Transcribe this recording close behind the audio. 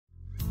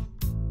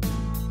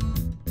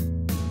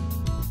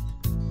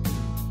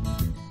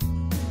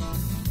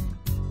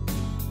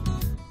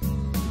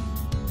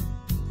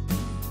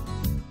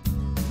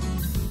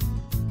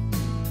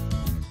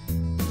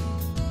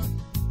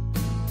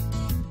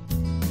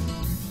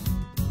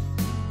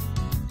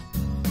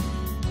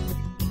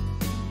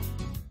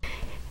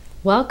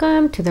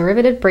Welcome to the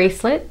Riveted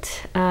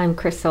Bracelet. I'm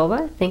Chris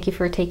Silva. Thank you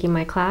for taking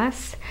my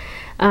class.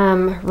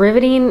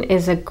 Riveting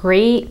is a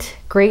great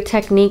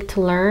technique to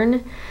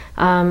learn.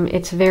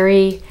 It's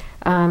something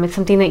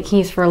that you can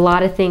use for a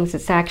lot of things.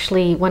 It's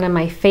actually one of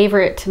my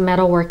favorite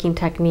metalworking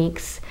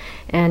techniques,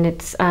 and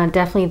it's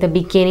definitely the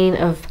beginning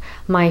of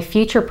my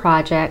future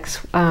projects,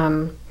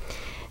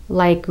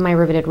 like my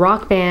riveted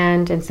rock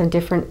band and some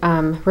different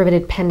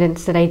riveted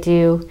pendants that I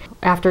do.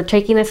 After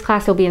taking this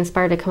class, you'll be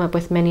inspired to come up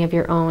with many of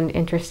your own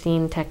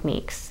interesting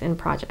techniques and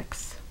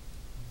projects.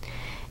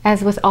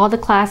 As with all the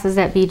classes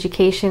at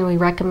Beaducation, we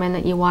recommend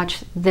that you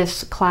watch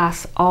this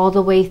class all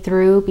the way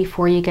through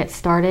before you get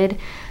started.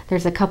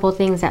 There's a couple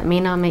things that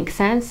may not make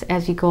sense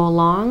as you go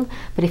along,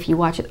 but if you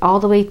watch it all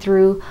the way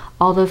through,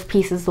 all those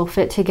pieces will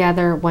fit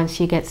together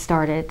once you get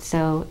started.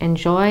 So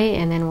enjoy,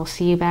 and then we'll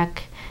see you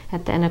back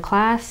at the end of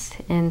class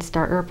and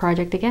start our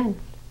project again.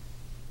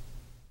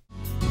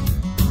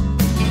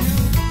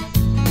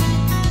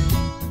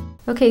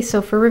 Okay,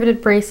 so for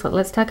riveted bracelet,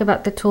 let's talk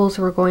about the tools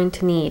we're going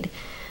to need.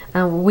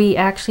 We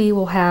actually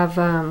will have,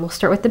 we'll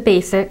start with the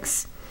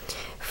basics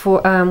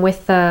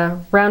with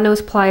a round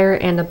nose plier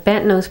and a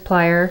bent nose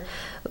plier,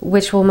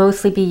 which we'll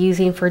mostly be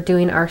using for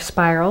doing our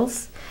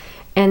spirals,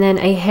 and then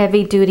a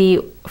heavy duty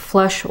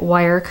flush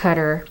wire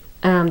cutter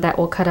that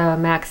will cut a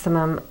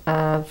maximum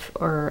of,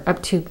 or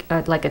up to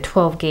like a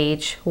 12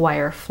 gauge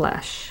wire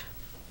flush.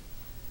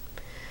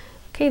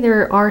 Okay,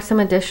 there are some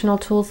additional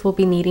tools we'll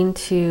be needing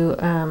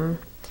to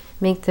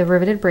make the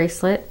riveted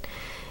bracelet.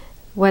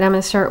 What I'm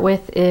going to start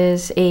with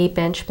is a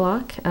bench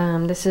block.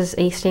 This is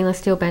a stainless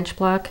steel bench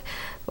block,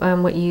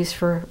 what you use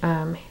for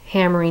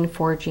hammering,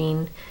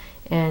 forging,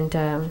 and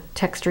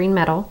texturing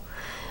metal.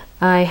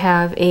 I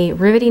have a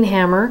riveting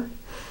hammer.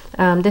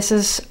 This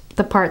is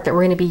the part that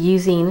we're going to be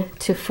using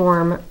to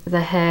form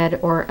the head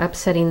or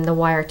upsetting the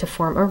wire to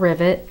form a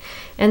rivet.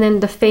 And then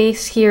the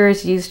face here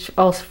is used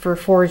also for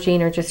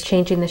forging or just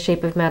changing the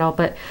shape of metal,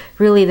 but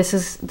really this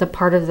is the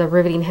part of the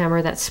riveting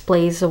hammer that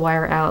splays the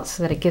wire out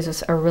so that it gives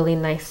us a really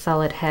nice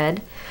solid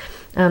head.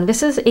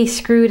 This is a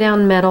screw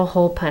down metal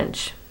hole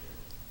punch.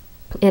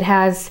 It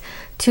has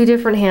two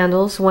different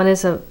handles. One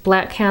is a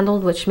black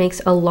handled, which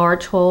makes a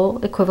large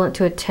hole equivalent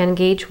to a 10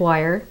 gauge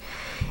wire.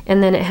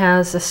 And then it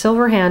has a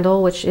silver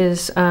handle, which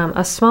is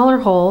a smaller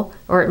hole,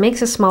 or it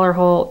makes a smaller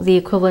hole, the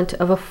equivalent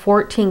of a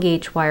 14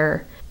 gauge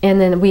wire. And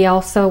then we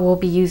also will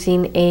be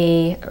using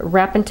a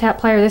wrap and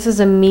tap plier. This is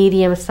a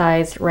medium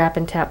sized wrap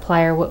and tap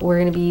plier. What we're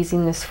going to be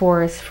using this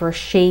for is for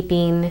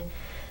shaping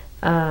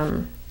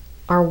our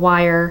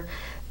wire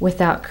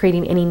without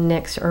creating any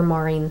nicks or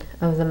marring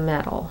of the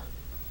metal.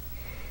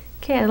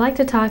 Okay, I'd like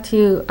to talk to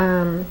you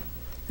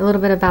a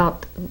little bit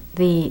about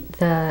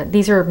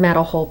these are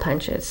metal hole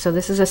punches. So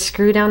this is a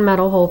screw down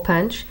metal hole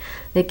punch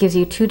that gives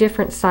you two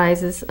different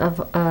sizes of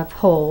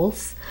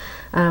holes.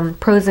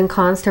 Pros and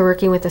cons to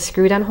working with a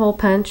screw down hole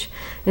punch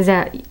is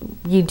that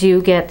you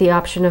do get the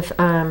option of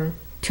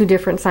two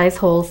different size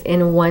holes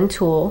in one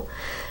tool,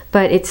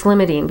 but it's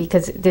limiting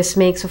because this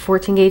makes a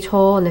 14 gauge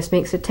hole and this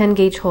makes a 10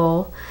 gauge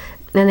hole,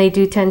 and they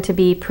do tend to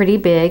be pretty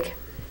big.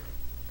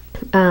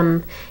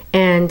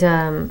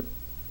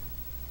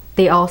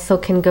 They also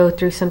can go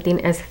through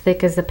something as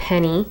thick as a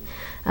penny.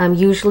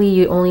 Usually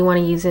you only want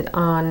to use it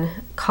on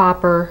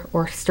copper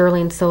or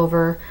sterling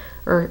silver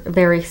or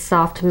very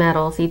soft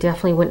metals. You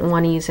definitely wouldn't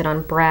want to use it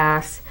on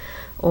brass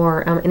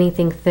or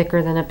anything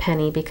thicker than a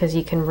penny, because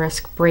you can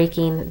risk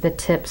breaking the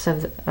tips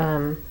of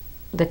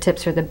the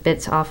tips or the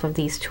bits off of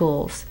these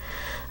tools.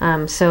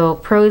 So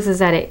pros is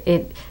that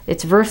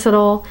it's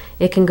versatile.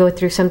 It can go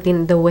through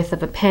something the width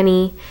of a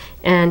penny,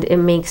 and it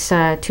makes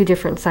two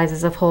different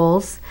sizes of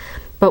holes.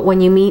 But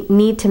when you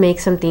need to make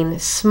something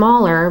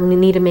smaller, you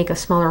need to make a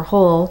smaller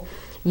hole,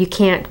 you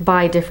can't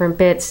buy different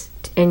bits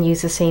and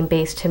use the same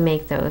base to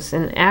make those.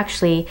 And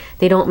actually,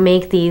 they don't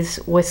make these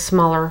with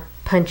smaller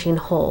punching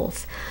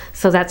holes.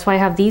 So that's why I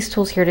have these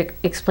tools here to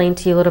explain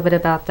to you a little bit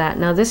about that.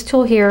 Now this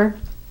tool here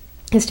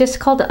is just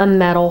called a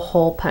metal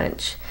hole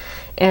punch,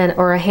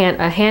 or a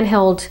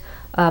handheld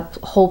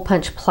hole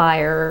punch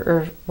plier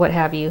or what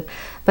have you.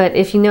 But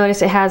if you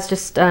notice, it has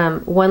just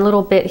one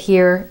little bit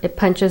here. It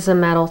punches the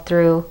metal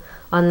through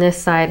on this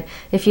side.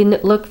 If you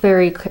look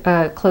very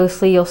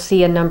closely, you'll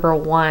see a number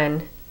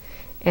 1,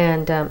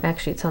 and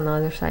actually it's on the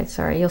other side,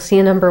 sorry. You'll see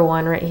a number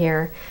 1 right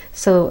here.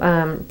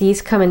 So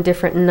these come in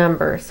different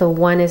numbers. So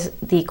 1 is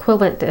the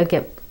equivalent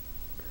to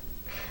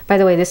by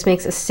the way, this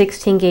makes a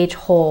 16 gauge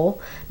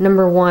hole.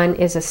 Number 1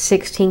 is a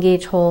 16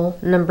 gauge hole.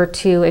 Number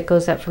 2, it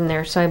goes up from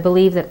there. So I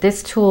believe that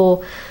this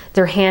tool,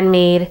 they're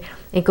handmade.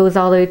 It goes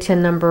all the way to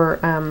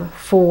number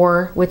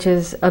 4, which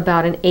is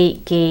about an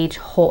 8 gauge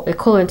hole,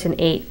 equivalent to an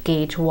 8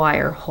 gauge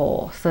wire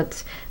hole. So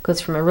it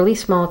goes from a really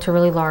small to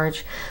really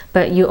large,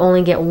 but you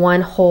only get one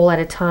hole at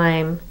a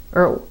time,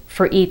 or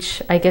for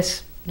each. I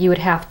guess you would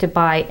have to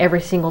buy every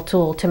single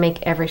tool to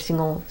make every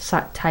single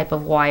type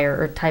of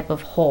wire or type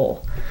of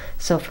hole.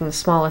 So from the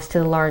smallest to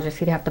the largest,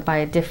 you'd have to buy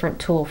a different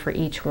tool for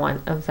each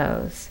one of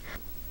those.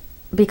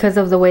 Because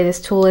of the way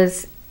this tool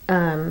is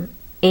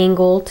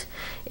angled.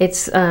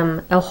 It's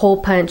a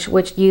hole punch,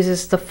 which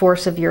uses the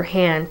force of your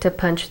hand to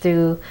punch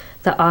through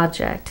the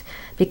object.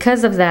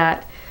 Because of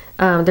that,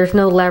 there's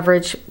no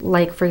leverage,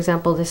 like for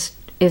example, this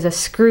is a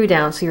screw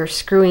down, so you're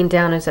screwing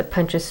down as it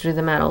punches through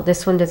the metal.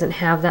 This one doesn't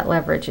have that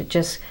leverage. It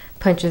just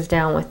punches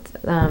down with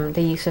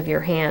the use of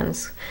your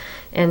hands.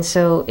 And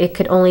so it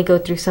could only go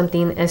through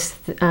something as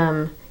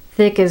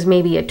thick as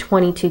maybe a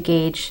 22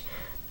 gauge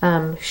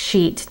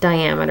sheet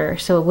diameter.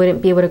 So it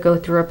wouldn't be able to go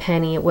through a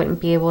penny. It wouldn't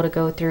be able to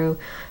go through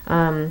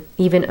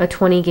even a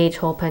 20 gauge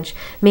hole punch,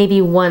 maybe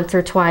once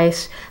or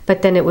twice,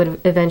 but then it would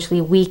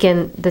eventually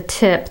weaken the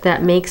tip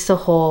that makes the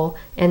hole,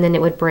 and then it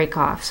would break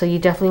off. So you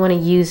definitely want to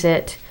use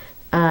it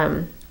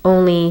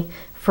only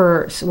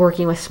for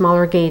working with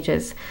smaller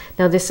gauges.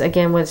 Now this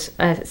again was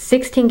a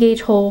 16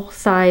 gauge hole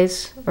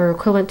size, or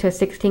equivalent to a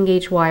 16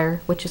 gauge wire,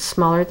 which is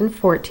smaller than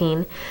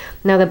 14.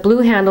 Now the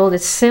blue handle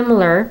is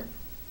similar,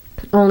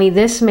 only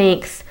this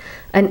makes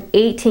an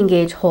 18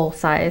 gauge hole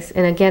size,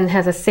 and again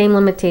has the same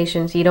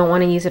limitations. You don't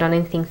want to use it on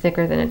anything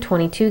thicker than a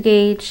 22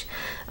 gauge.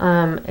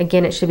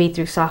 Again, it should be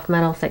through soft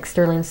metals like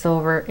sterling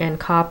silver and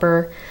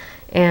copper,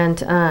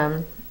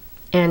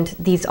 and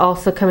these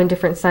also come in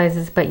different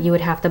sizes, but you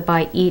would have to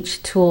buy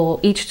each tool.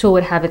 Each tool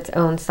would have its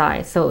own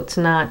size, so it's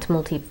not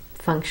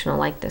multifunctional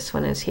like this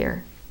one is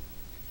here.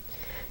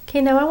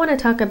 Okay, now I want to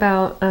talk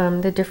about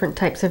the different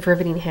types of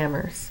riveting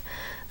hammers.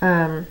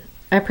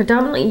 I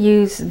predominantly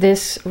use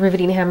this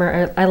riveting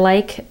hammer. I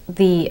like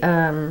the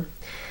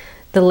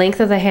length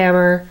of the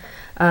hammer,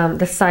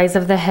 the size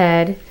of the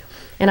head,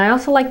 and I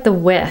also like the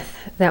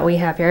width that we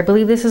have here. I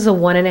believe this is a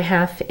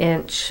 1.5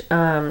 inch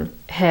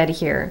head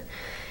here.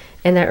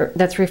 And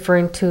that's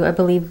referring to, I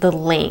believe, the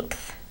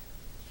length.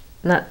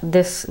 I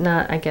guess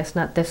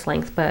not this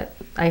length, but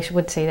I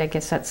would say, I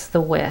guess that's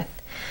the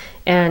width.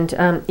 And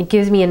it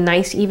gives me a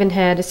nice even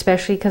head,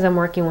 especially because I'm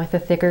working with the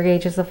thicker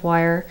gauges of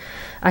wire.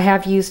 I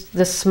have used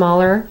the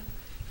smaller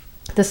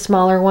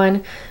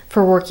one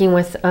for working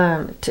with,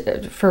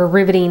 for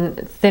riveting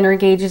thinner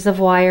gauges of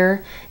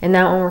wire, and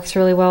that one works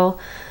really well.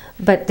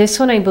 But this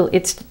one,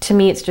 to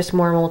me, it's just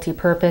more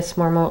multi-purpose,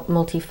 more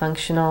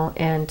multifunctional,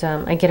 and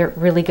I get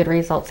really good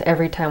results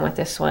every time with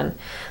this one.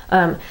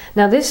 Now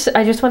this,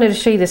 I just wanted to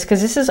show you this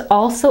because this is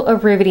also a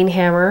riveting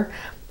hammer.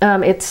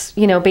 It's,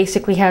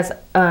 basically has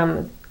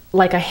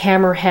like a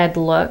hammerhead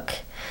look,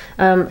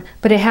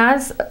 but it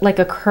has like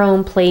a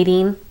chrome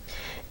plating.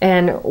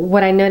 And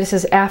what I notice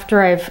is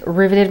after I've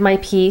riveted my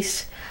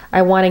piece,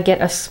 I want to get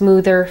a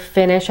smoother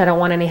finish. I don't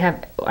want to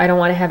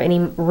have any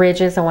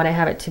ridges. I want to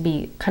have it to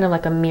be kind of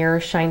like a mirror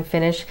shine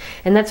finish,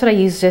 and that's what I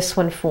use this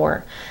one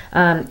for.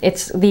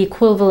 It's the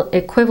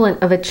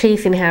equivalent of a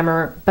chasing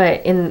hammer,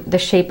 but in the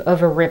shape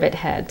of a rivet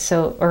head,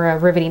 or a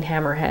riveting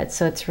hammer head.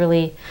 So it's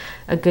really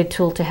a good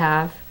tool to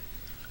have.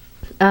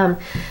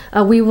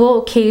 We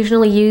will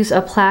occasionally use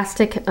a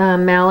plastic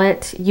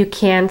mallet. You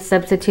can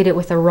substitute it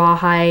with a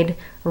rawhide,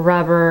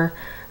 rubber,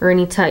 or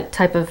any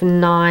type of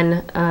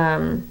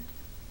non-metal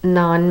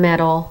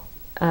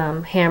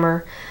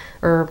hammer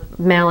or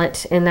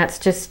mallet, and that's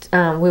just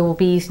we will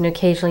be using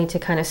occasionally to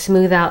kind of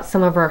smooth out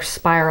some of our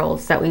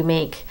spirals that we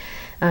make,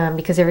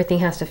 because everything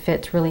has to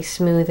fit really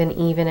smooth and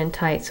even and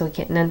tight, so we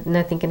can't,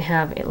 nothing can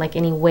have like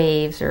any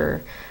waves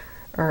or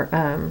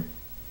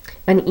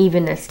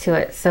unevenness to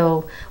it.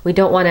 So we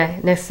don't want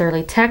to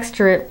necessarily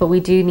texture it, but we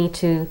do need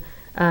to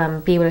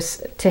be able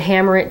to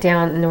hammer it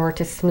down in order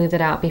to smooth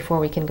it out before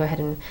we can go ahead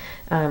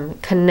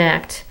and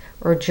connect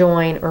or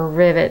join or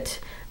rivet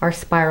our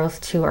spirals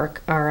to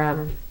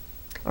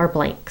our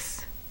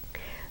blanks.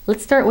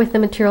 Let's start with the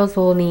materials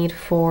we'll need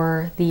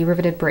for the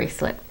riveted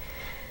bracelet.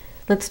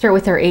 Let's start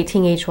with our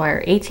 18 gauge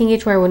wire. 18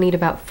 gauge wire will need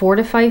about 4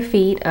 to 5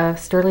 feet of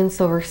sterling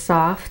silver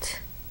soft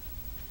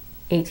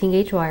 18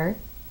 gauge wire.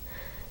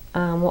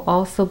 We'll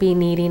also be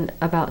needing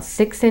about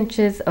 6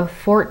 inches of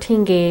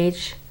 14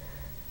 gauge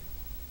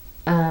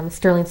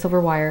sterling silver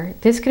wire.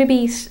 This could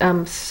be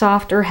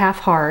soft or half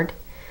hard.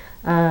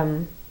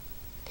 I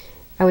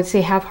would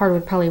say half hard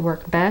would probably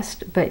work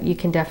best, but you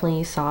can definitely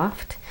use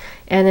soft.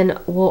 And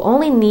then we'll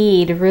only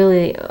need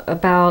really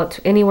about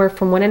anywhere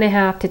from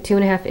 1.5 to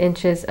 2.5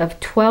 inches of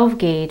 12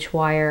 gauge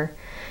wire,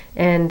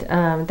 and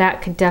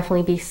that could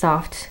definitely be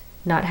soft,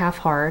 not half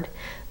hard.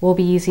 We'll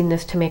be using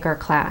this to make our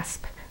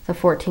clasp. The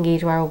 14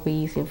 gauge wire we'll be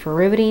using for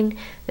riveting.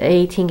 The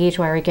 18 gauge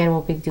wire again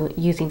we'll be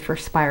using for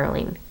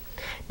spiraling.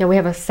 Now we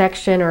have a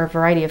section or a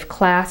variety of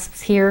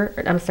clasps here.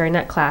 I'm sorry,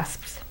 not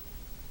clasps.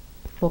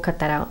 We'll cut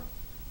that out.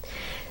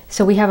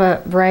 So we have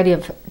a variety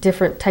of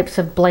different types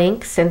of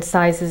blanks and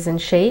sizes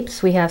and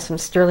shapes. We have some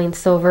sterling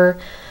silver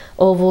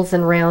ovals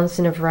and rounds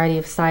in a variety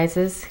of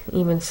sizes,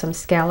 even some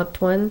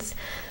scalloped ones.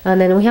 And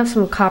then we have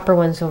some copper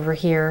ones over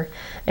here.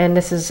 And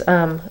this is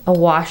a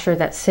washer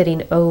that's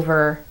sitting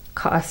over,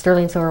 a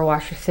sterling silver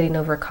washer sitting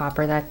over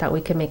copper. That I thought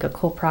we could make a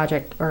cool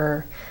project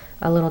or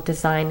a little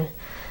design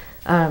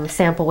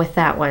sample with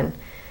that one.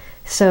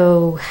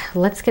 So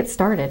let's get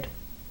started.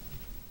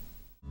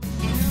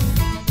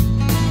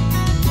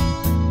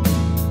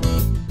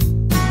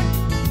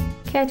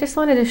 Okay, I just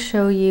wanted to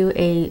show you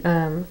a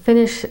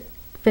finished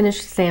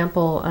finished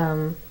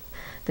sample.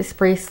 This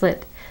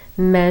bracelet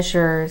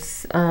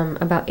measures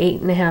about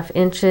 8.5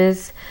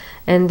 inches,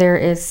 and there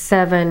is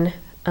 7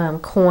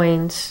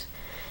 coins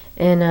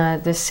in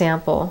this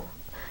sample.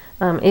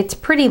 It's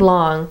pretty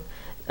long,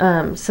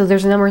 so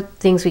there's a number of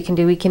things we can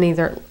do. We can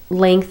either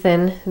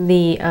lengthen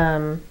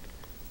the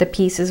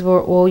pieces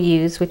we'll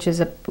use, which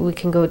is we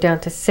can go down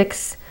to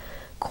 6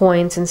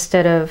 coins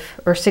instead of,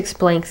 or 6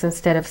 blanks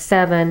instead of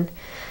 7.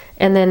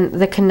 And then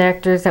the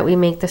connectors that we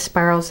make, the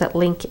spirals that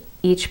link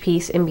each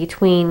piece in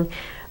between,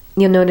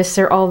 you'll notice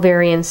they're all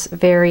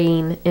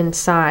varying in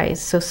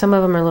size. So some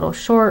of them are a little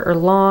short or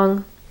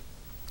long,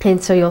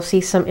 and so you'll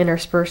see some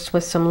interspersed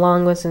with some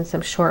long ones and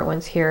some short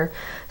ones here.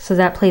 So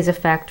that plays a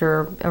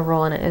factor, a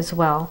role in it as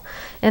well.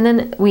 And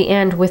then we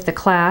end with the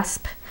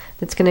clasp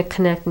that's going to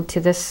connect into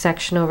this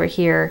section over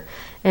here.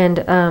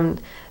 And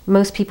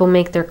most people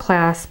make their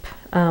clasp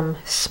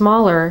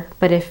smaller,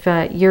 but if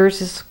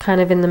yours is kind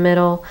of in the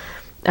middle,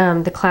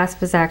 the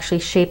clasp is actually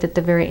shaped at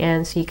the very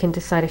end, so you can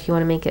decide if you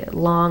want to make it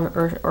long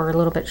or a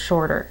little bit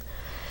shorter.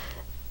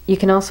 You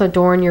can also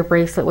adorn your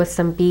bracelet with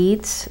some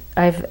beads.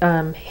 I've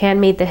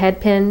handmade the head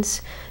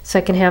pins, so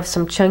I can have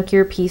some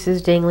chunkier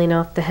pieces dangling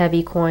off the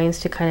heavy coins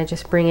to kind of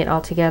just bring it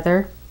all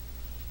together.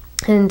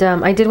 And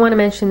I did want to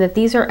mention that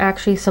these are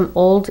actually some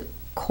old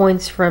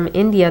coins from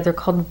India. They're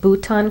called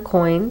Bhutan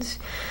coins,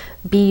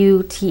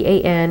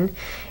 B-U-T-A-N,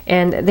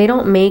 and they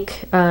don't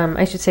make,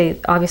 I should say,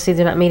 obviously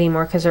they're not made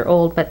anymore because they're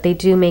old, but they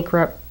do make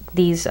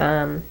these,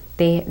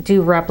 they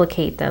do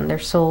replicate them. They're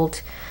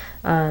sold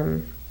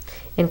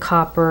in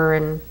copper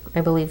and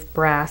I believe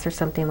brass or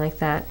something like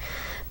that.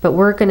 But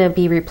we're going to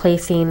be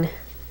replacing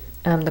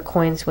the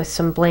coins with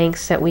some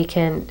blanks that we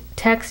can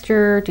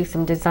texture, do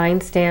some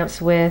design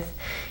stamps with,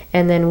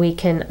 and then we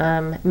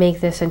can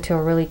make this into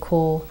a really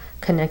cool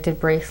connected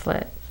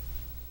bracelet.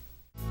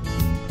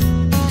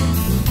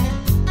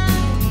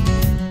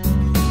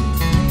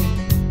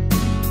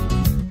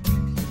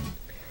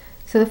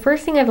 So the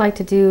first thing I'd like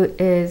to do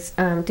is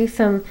do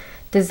some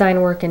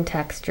design work and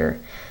texture.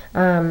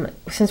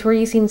 Since we're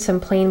using some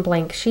plain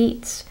blank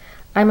sheets,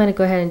 I'm going to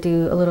go ahead and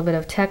do a little bit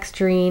of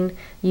texturing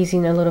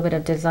using a little bit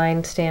of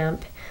design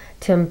stamp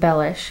to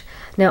embellish.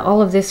 Now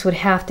all of this would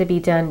have to be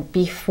done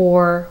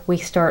before we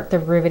start the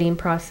riveting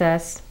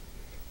process.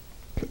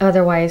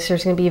 Otherwise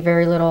there's going to be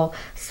very little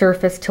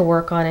surface to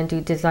work on and do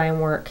design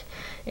work,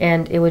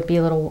 and it would be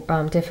a little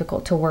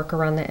difficult to work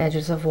around the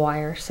edges of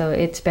wire. So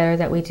it's better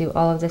that we do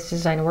all of this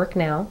design work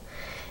now,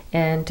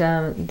 and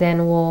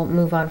then we'll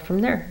move on from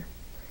there.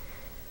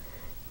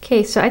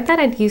 Okay, so I thought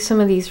I'd use some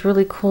of these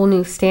really cool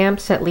new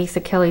stamps that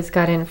Lisa Kelly's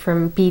got in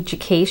from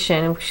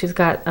Beaducation. She's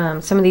got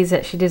some of these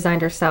that she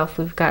designed herself.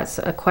 We've got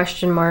a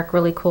question mark,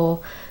 really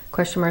cool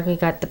question mark. We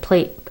got the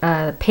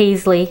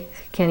paisley,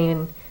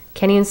 can't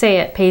even say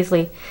it,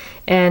 paisley.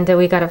 And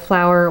we got a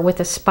flower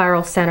with a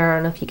spiral center. I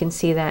don't know if you can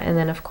see that. And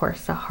then of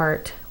course the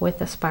heart with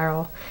a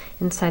spiral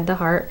inside the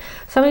heart.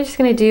 So I'm just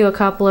going to do a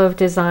couple of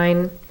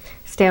design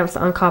stamps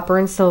on copper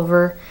and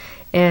silver,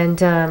 and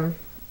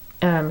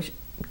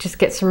just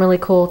get some really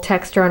cool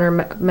texture on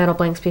our metal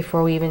blanks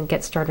before we even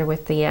get started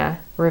with the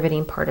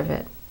riveting part of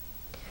it.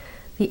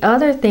 The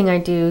other thing I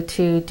do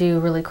to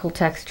do really cool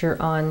texture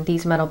on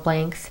these metal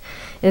blanks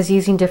is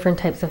using different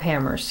types of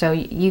hammers. So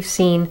you've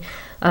seen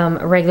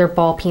a regular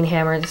ball peen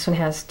hammer. This one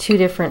has 2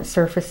 different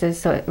surfaces,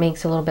 so it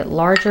makes a little bit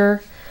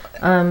larger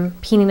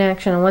peening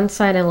action on one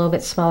side and a little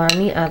bit smaller on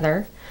the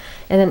other.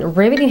 And then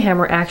riveting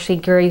hammer actually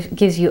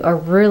gives you a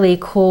really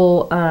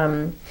cool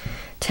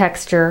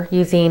texture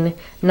using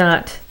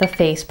not the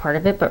face part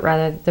of it, but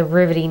rather the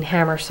riveting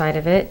hammer side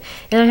of it.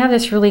 And I have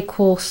this really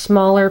cool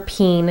smaller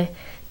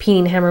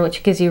peening hammer,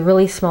 which gives you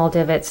really small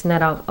divots, and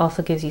that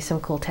also gives you some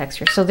cool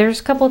texture. So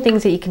there's a couple of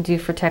things that you can do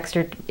for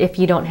texture if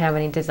you don't have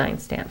any design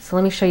stamps. So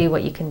let me show you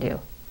what you can do.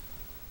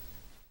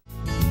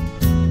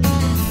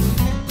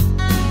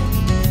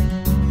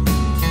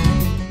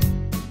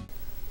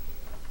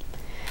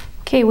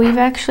 Okay, we've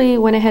actually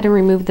went ahead and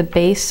removed the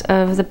base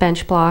of the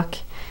bench block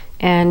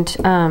and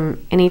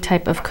any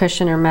type of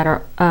cushion or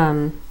metal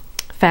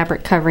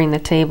fabric covering the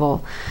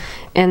table,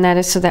 and that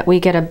is so that we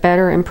get a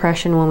better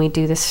impression when we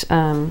do this,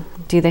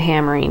 do the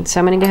hammering. So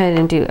I'm going to go ahead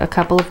and do a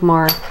couple of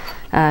more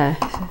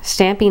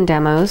stamping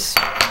demos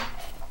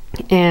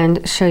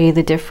and show you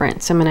the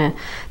difference.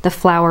 The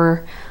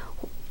flower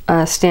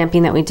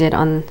stamping that we did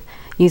on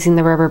using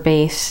the rubber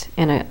base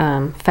and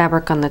a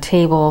fabric on the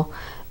table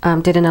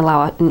didn't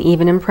allow an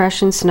even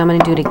impression, so now I'm going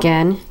to do it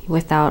again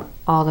without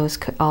all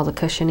the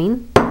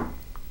cushioning.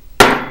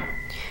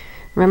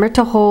 Remember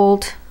to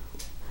hold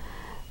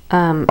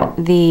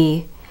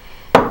the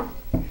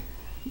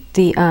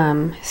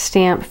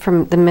stamp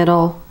from the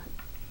middle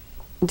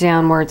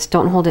downwards.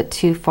 Don't hold it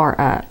too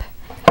far up.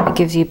 It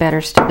gives you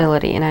better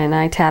stability. And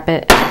I tap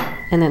it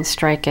and then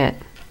strike it.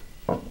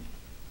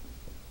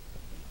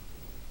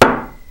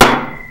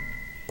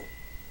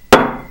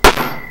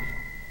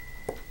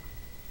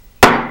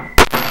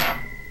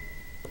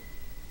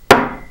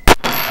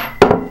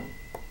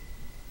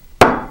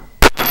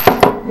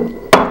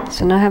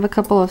 So now I have a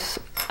couple of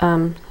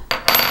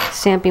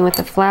stamping with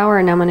the flower,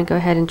 and I'm going to go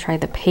ahead and try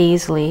the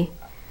paisley,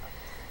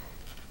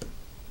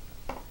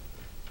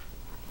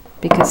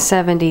 because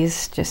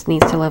 70s just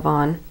needs to live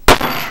on.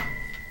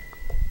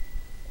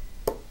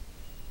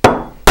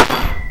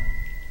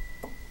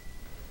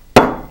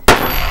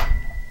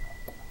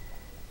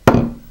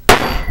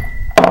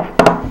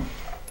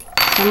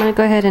 I'm going to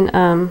go ahead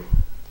and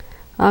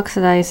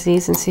oxidize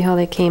these and see how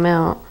they came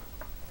out.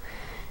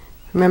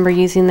 Remember,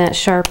 using that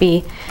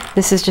Sharpie,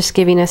 this is just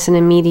giving us an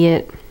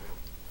immediate,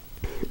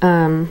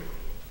 I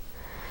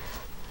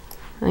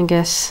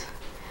guess,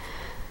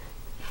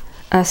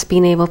 us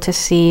being able to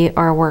see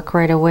our work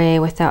right away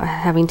without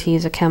having to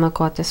use a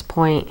chemical at this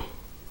point.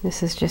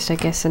 This is just, I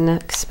guess, the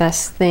next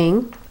best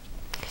thing.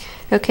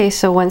 Okay,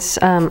 so once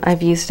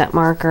I've used that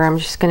marker, I'm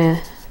just going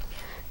to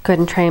go ahead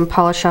and try and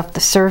polish off the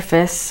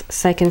surface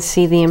so I can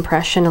see the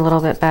impression a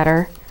little bit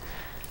better.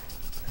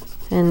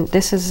 And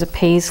this is a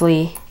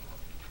paisley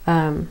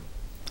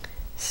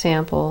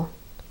sample,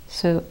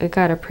 so it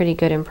got a pretty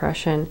good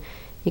impression.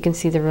 You can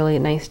see the really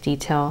nice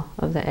detail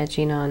of the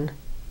edging on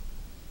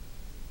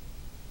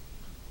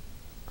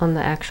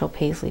the actual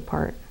paisley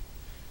part.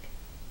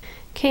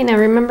 Okay, now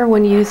remember,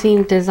 when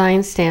using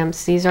design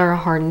stamps, these are a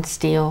hardened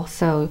steel,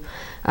 so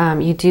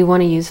you do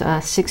want to use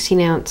a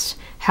 16-ounce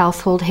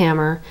household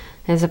hammer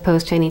as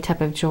opposed to any type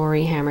of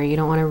jewelry hammer. You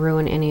don't want to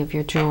ruin any of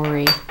your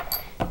jewelry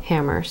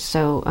hammers.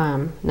 So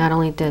not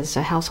only does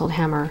a household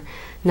hammer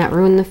not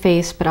ruin the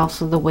face, but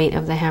also the weight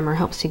of the hammer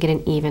helps to get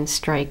an even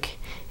strike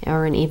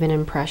or an even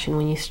impression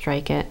when you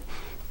strike it.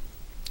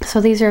 So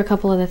these are a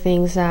couple of the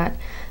things that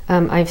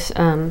I've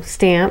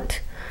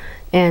stamped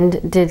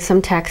and did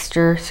some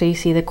texture. So you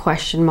see the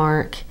question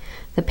mark,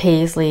 the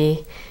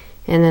paisley,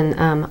 and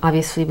then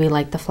obviously we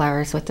like the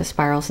flowers with the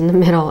spirals in the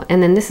middle.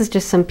 And then this is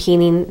just some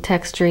peening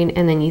texturing,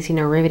 and then using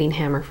a riveting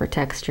hammer for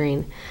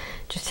texturing,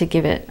 just to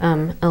give it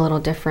a little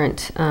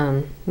different,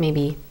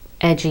 maybe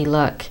edgy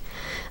look.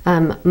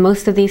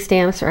 Most of these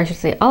stamps, or I should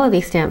say all of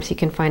these stamps, you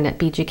can find at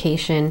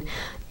Beaducation,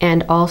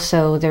 and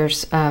also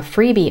there's a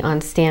freebie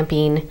on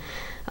stamping.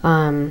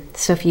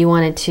 So if you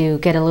wanted to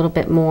get a little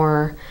bit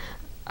more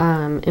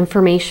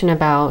information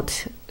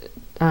about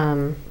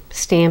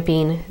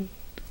stamping,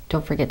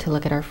 don't forget to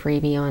look at our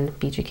freebie on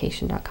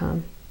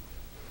beaducation.com.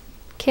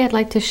 Okay, I'd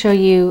like to show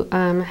you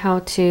how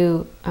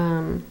to,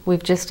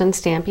 we've just done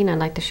stamping. I'd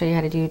like to show you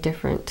how to do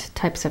different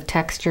types of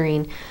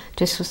texturing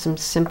just with some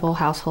simple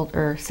household,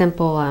 or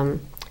simple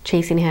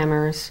chasing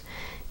hammers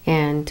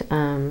and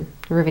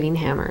riveting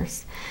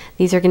hammers.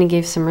 These are going to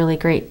give some really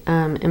great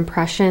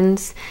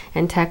impressions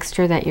and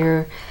texture that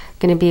you're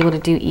going to be able to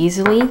do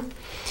easily.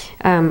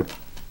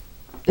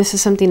 This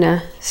is something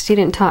a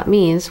student taught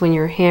me, is when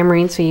you're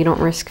hammering, so you don't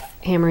risk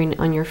hammering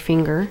on your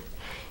finger,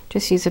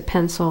 just use a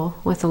pencil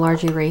with a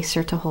large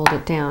eraser to hold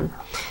it down.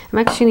 I'm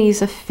actually going to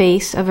use a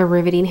face of a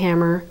riveting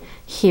hammer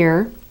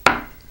here,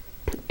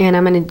 and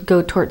I'm going to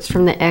go towards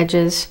from the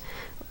edges,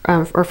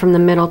 or from the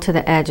middle to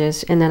the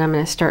edges, and then I'm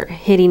going to start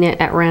hitting it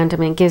at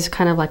random, and it gives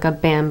kind of like a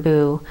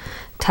bamboo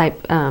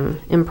type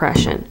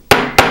impression.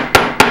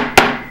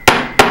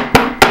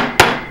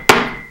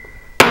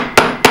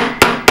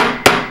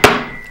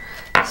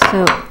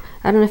 So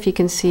I don't know if you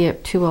can see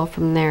it too well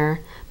from there,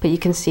 but you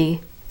can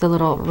see the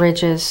little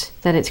ridges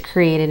that it's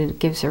created. It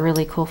gives a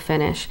really cool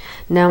finish.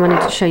 Now I'm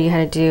going to show you how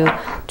to do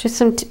just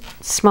some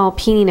small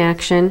peening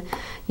action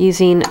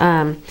using,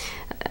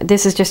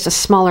 this is just a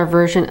smaller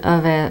version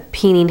of a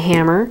peening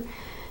hammer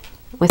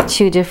with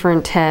two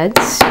different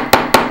heads.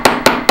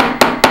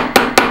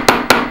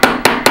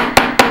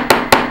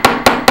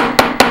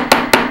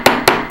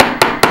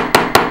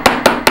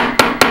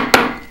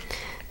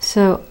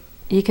 So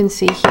you can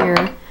see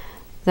here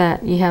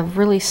that you have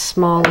really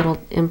small little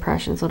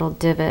impressions, little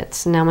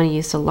divots. Now I'm going to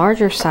use the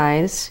larger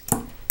size.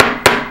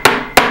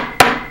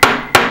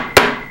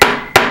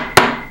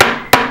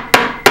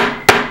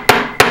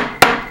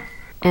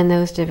 And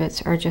those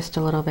divots are just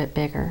a little bit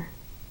bigger.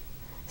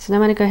 So now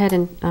I'm going to go ahead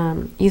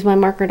and use my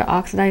marker to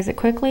oxidize it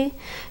quickly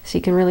so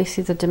you can really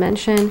see the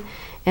dimension,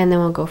 and then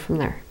we'll go from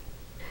there.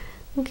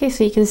 Okay,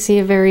 so you can see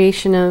a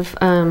variation of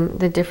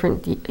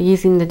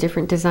using the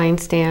different design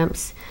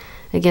stamps.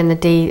 Again,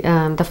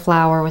 the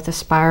flower with the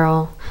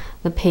spiral,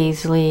 the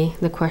paisley,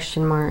 the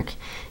question mark,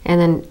 and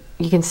then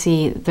you can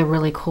see the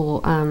really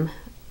cool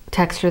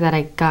texture that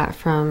I got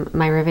from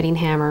my riveting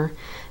hammer,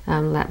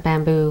 that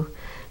bamboo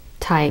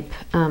type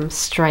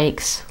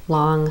strikes,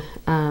 long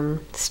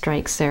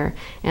strikes there,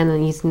 and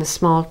then using the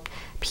small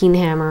peen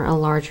hammer, a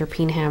larger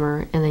peen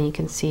hammer, and then you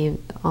can see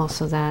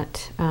also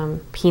that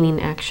peening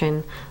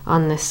action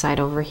on this side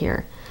over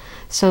here.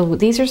 So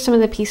these are some of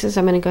the pieces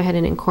I'm going to go ahead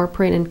and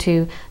incorporate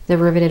into the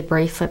riveted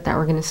bracelet that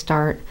we're going to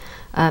start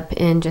up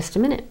in just a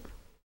minute.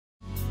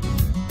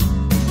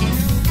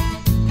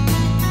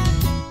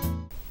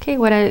 Okay,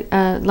 what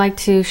I'd like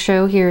to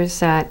show here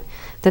is that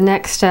the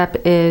next step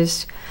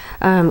is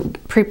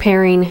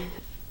preparing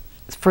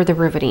for the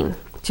riveting.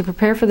 To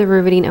prepare for the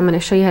riveting, I'm going to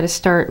show you how to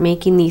start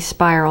making these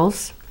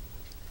spirals.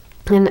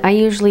 And I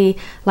usually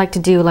like to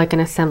do like an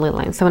assembly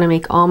line. So I'm going to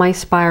make all my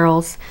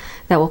spirals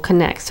that will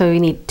connect. So you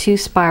need 2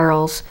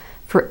 spirals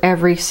for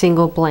every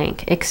single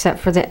blank except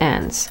for the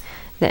ends.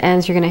 The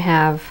ends you're going to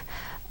have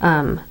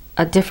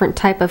a different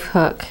type of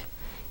hook,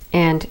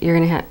 and you're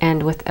going to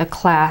end with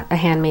a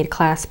handmade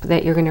clasp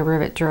that you're going to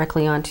rivet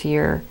directly onto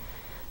your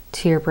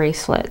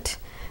bracelet.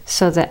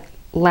 So that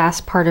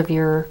last part of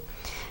your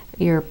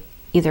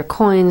either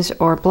coins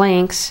or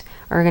blanks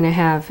are going to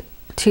have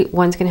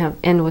one's going to have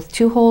end with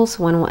 2 holes,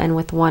 one will end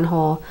with 1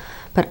 hole,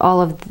 but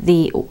all of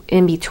the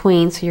in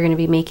between, so you're going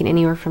to be making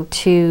anywhere from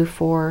 2,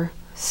 4,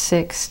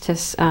 6 to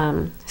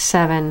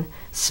 7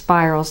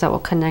 spirals that will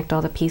connect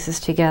all the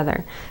pieces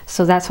together.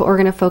 So that's what we're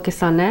going to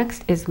focus on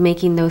next, is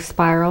making those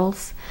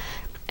spirals,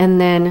 and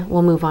then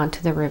we'll move on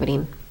to the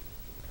riveting.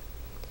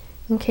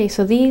 Okay,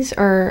 so these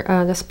are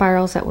the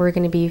spirals that we're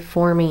going to be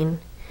forming,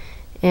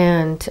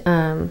 and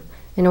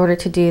in order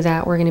to do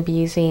that, we're going to be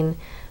using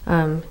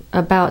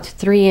about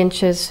 3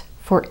 inches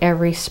for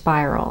every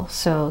spiral.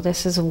 So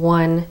this is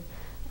one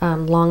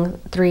long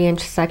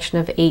 3-inch section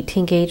of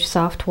 18 gauge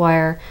soft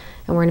wire,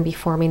 and we're going to be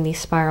forming these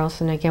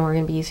spirals. And again, we're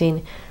going to be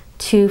using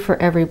 2 for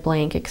every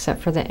blank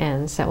except for the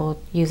ends. That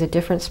will use a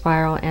different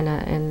spiral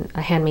and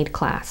a handmade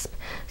clasp.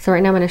 So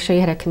right now I'm going to show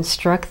you how to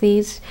construct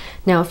these.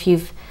 Now if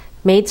you've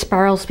made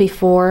spirals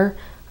before,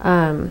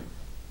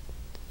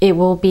 it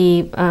will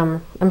be,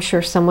 I'm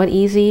sure, somewhat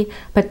easy,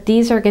 but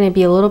these are going to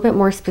be a little bit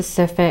more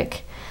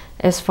specific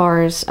as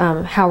far as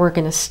how we're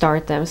going to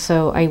start them.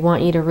 So I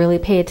want you to really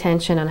pay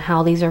attention on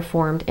how these are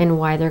formed and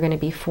why they're going to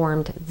be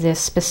formed this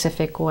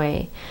specific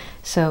way.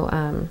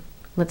 So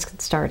let's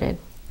get started.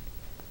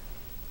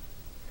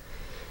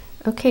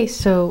 Okay,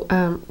 so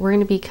we're going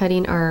to be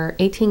cutting our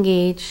 18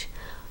 gauge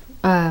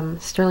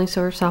sterling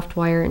silver soft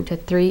wire into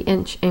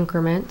 3-inch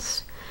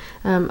increments.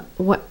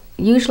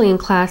 Usually in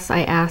class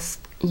I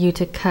ask you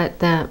to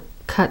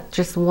cut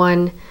just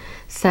one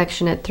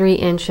section at 3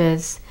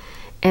 inches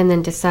and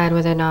then decide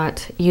whether or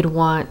not you'd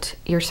want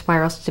your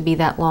spirals to be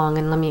that long,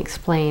 and let me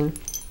explain.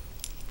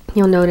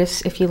 You'll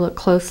notice if you look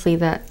closely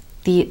that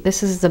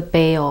this is the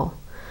bail.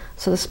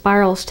 So the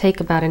spirals take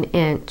about 1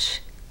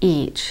 inch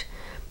each,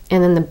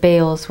 and then the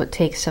bail is what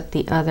takes up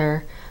the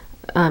other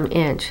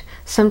inch.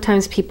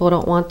 Sometimes people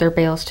don't want their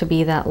bails to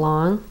be that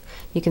long.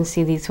 You can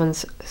see these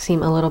ones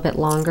seem a little bit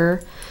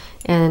longer,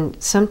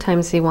 and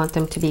sometimes they want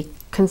them to be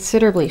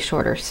considerably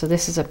shorter. So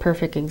this is a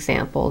perfect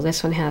example.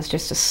 This one has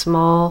just a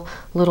small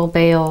little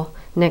bail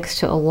next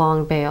to a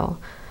long bail.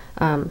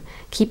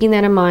 Keeping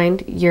that in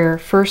mind, your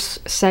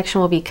first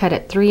section will be cut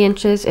at 3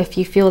 inches. If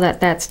you feel that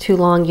that's too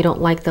long, you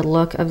don't like the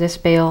look of this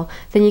bail,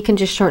 then you can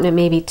just shorten it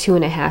maybe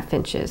 2.5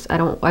 inches.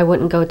 I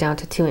wouldn't go down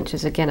to 2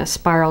 inches. Again, a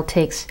spiral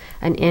takes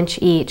 1 inch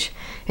each,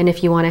 and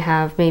if you want to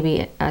have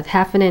maybe a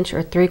 1/2 inch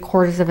or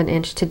 3/4 of an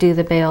inch to do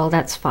the bail,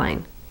 that's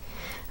fine.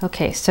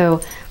 Okay,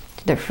 so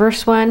the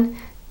first one,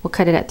 we'll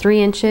cut it at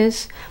 3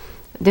 inches.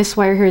 This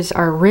wire here is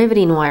our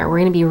riveting wire. We're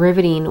going to be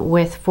riveting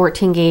with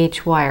 14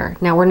 gauge wire.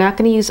 Now we're not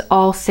going to use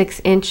all 6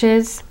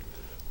 inches,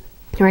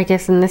 or I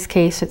guess in this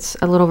case it's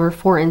a little over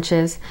 4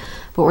 inches,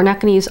 but we're not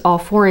going to use all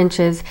 4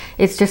 inches.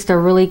 It's just a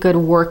really good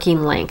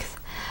working length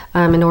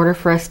in order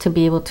for us to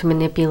be able to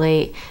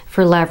manipulate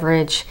for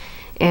leverage,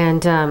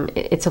 and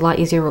it's a lot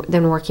easier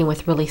than working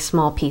with really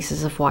small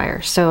pieces of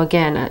wire. So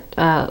again,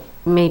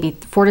 maybe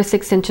 4 to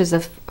 6 inches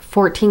of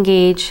 14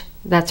 gauge,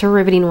 that's our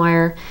riveting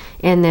wire,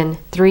 and then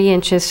 3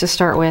 inches to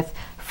start with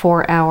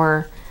for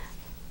our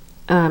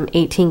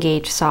 18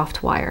 gauge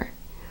soft wire.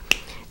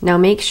 Now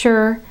make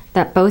sure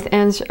that both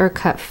ends are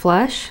cut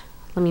flush.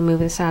 Let me move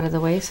this out of the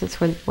way since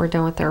we're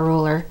done with our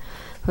ruler.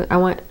 But I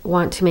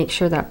want to make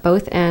sure that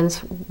both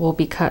ends will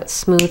be cut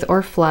smooth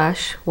or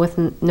flush with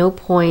no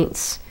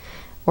points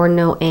or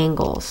no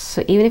angles.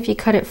 So even if you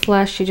cut it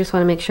flush, you just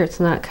want to make sure it's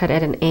not cut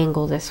at an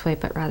angle this way,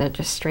 but rather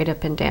just straight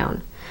up and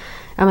down.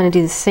 I'm going to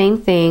do the same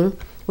thing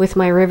with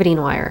my riveting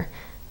wire.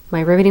 My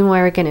riveting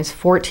wire again is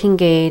 14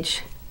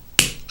 gauge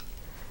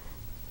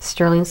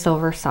sterling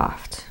silver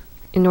soft.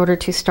 In order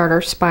to start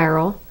our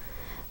spiral,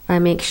 I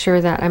make sure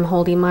that I'm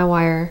holding my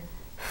wire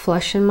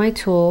flush in my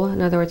tool.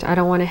 In other words, I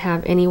don't want to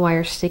have any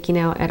wire sticking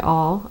out at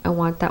all. I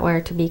want that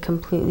wire to be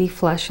completely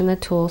flush in the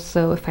tool,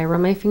 so if I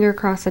run my finger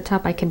across the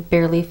top, I can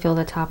barely feel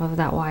the top of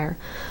that wire.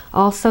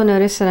 Also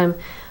notice that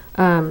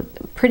I'm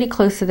pretty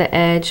close to the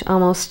edge,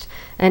 almost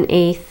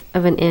 1/8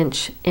 of an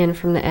inch in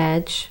from the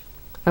edge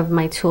of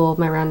my tool,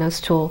 my round nose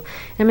tool.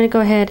 I'm going to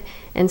go ahead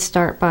and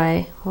start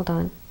by, hold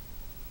on,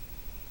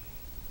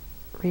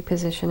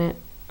 reposition it.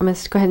 I'm going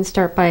to go ahead and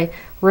start by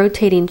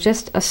rotating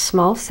just a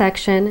small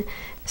section.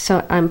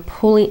 So I'm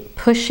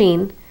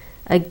pushing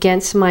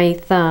against my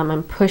thumb.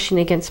 I'm pushing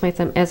against my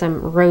thumb as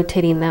I'm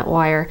rotating that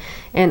wire.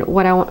 And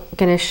what I'm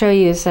going to show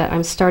you is that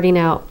I'm starting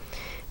out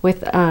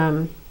with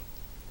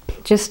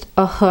just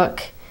a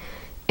hook.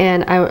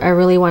 And I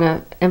really want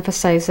to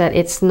emphasize that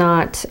it's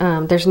not,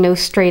 there's no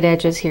straight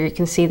edges here. You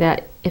can see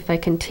that if I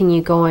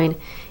continue going,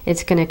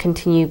 it's going to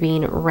continue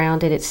being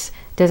rounded. It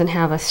doesn't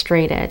have a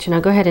straight edge. And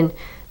I'll go ahead and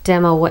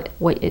demo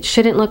what it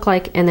shouldn't look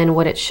like and then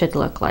what it should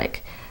look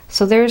like.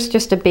 So there's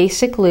just a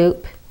basic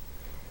loop.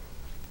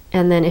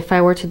 And then if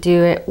I were to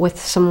do it with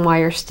some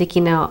wire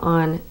sticking out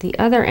on the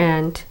other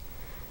end,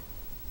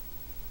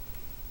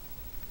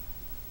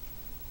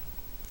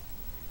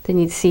 then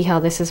you'd see how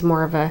this is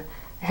more of a,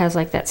 it has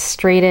like that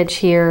straight edge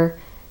here,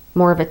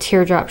 more of a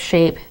teardrop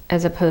shape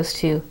as opposed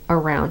to a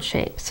round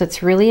shape. So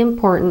it's really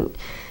important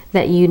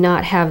that you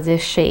not have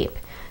this shape.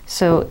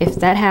 So if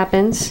that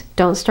happens,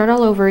 don't start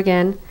all over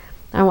again.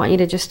 I want you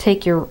to just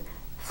take your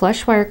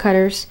flush wire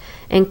cutters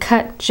and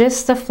cut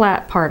just the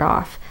flat part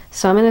off.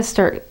 So I'm going to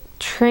start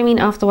trimming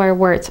off the wire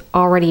where it's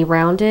already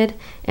rounded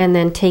and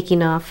then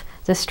taking off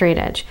the straight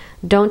edge.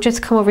 Don't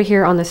just come over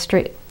here on the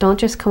straight, don't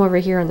just come over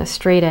here on the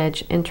straight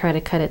edge and try to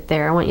cut it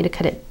there. I want you to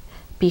cut it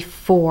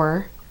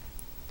before.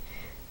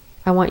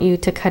 I want you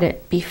to cut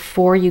it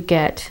before you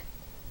get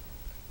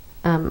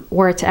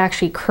where it's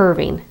actually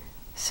curving.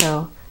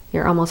 So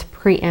you're almost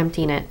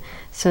preempting it.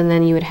 So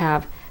then you would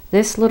have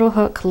this little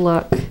hook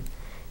look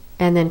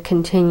and then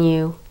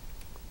continue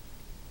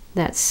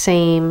that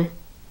same,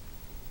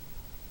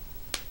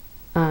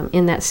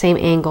 in that same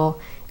angle,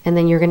 and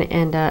then you're going to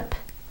end up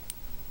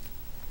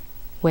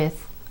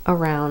with a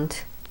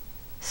round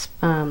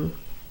or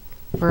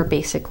a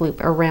basic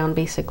loop, a round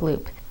basic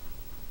loop.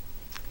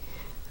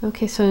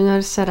 Okay, so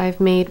notice that I've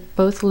made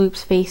both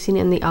loops facing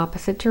in the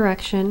opposite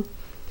direction.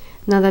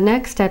 Now the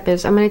next step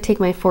is I'm going to take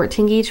my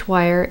 14 gauge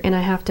wire and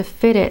I have to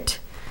fit it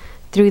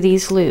through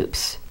these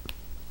loops.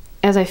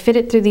 As I fit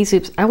it through these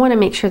loops, I want to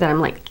make sure that I'm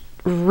like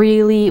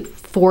really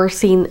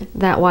forcing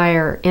that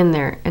wire in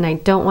there, and I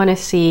don't want to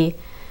see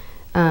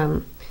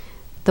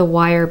the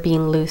wire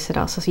being loose at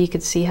all. So you can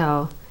see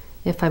how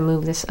if I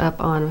move this up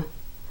on,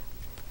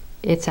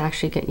 it's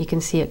actually, you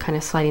can see it kind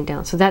of sliding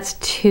down. So that's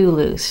too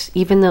loose.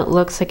 Even though it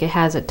looks like it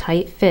has a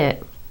tight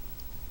fit,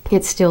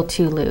 it's still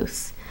too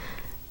loose.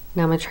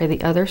 Now I'm going to try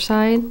the other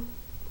side.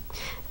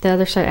 The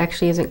other side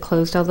actually isn't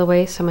closed all the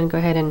way, so I'm going to go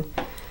ahead and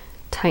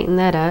tighten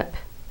that up.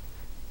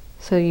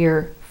 So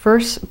your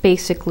first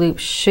basic loop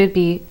should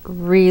be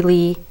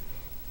really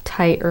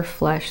tight or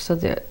flush, so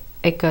that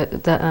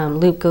the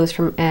loop goes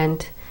from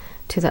end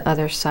to the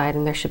other side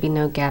and there should be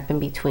no gap in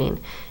between.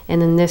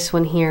 And then this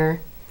one here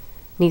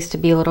needs to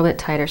be a little bit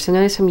tighter. So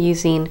notice I'm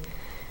using,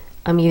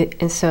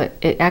 and so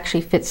it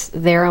actually fits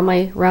there on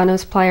my round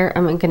nose plier.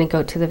 I'm going to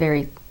go to the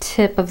very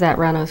tip of that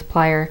round nose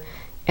plier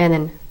and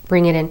then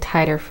bring it in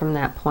tighter from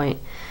that point.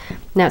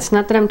 Now it's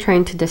not that I'm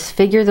trying to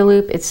disfigure the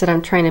loop, it's that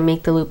I'm trying to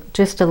make the loop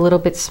just a little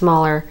bit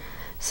smaller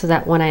so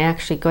that when I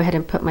actually go ahead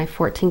and put my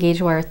 14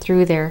 gauge wire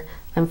through there,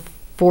 I'm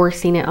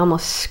forcing it,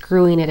 almost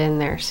screwing it in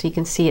there. So you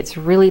can see it's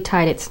really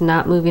tight, it's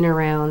not moving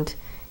around,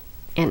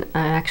 and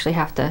I actually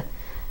have to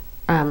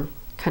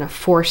kind of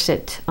force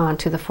it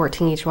onto the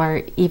 14 gauge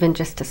wire even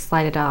just to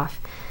slide it off.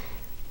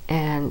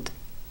 And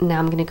now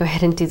I'm going to go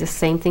ahead and do the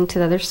same thing to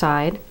the other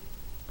side,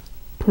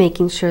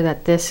 making sure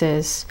that this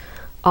is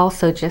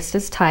also just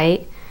as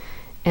tight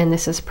and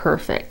this is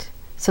perfect.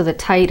 So the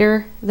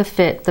tighter the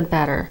fit, the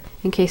better.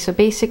 Okay, so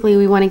basically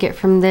we want to get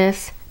from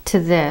this to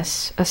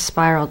this a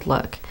spiraled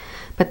look.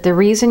 But the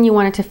reason you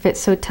want it to fit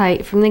so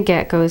tight from the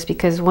get-go is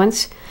because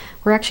once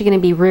we're actually going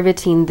to be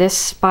riveting this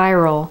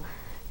spiral,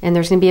 and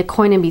there's going to be a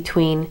coin in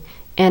between,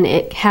 and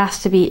it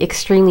has to be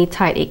extremely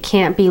tight. It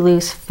can't be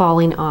loose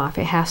falling off.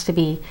 It has to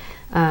be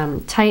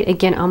tight,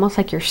 again, almost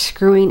like you're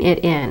screwing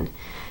it in.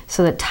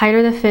 So the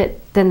tighter the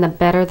fit, then the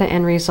better the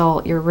end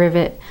result. Your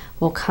rivet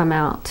will come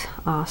out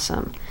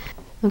awesome.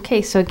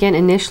 Okay, so again,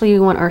 initially we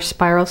want our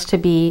spirals to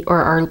be,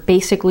 or our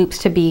basic loops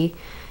to be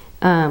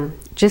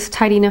just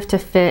tight enough to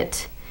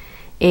fit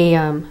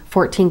a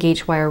 14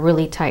 gauge wire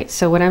really tight.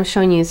 So what I'm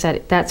showing you is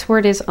that that's where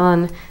it is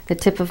on the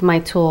tip of my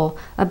tool,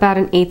 about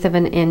 1/8 of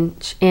an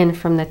inch in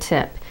from the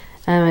tip.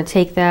 I'm going to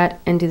take that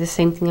and do the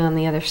same thing on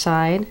the other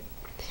side.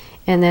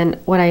 And then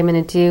what I'm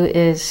going to do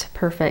is,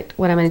 perfect,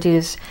 what I'm going to do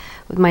is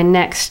with my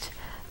next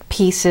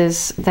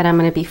pieces that I'm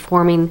going to be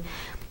forming,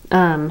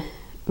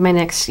 my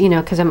next,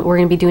 because we're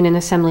going to be doing an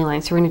assembly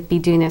line, so we're going to be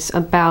doing this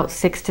about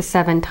 6 to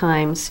 7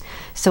 times.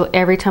 So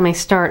every time I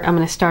start, I'm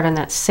going to start on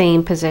that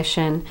same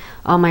position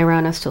on my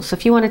round nose tool. So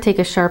if you want to take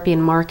a Sharpie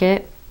and mark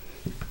it,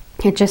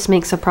 it just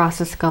makes the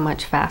process go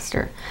much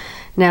faster.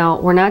 Now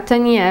we're not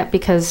done yet,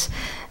 because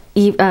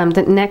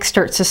the next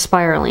starts the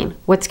spiraling.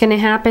 What's going to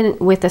happen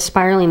with the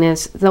spiraling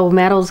is the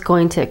metal is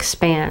going to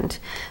expand.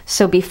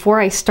 So before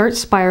I start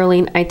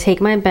spiraling, I take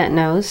my bent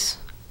nose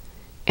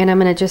and I'm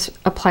going to just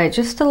apply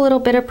just a little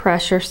bit of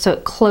pressure so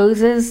it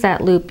closes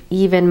that loop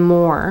even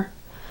more.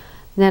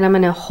 Then I'm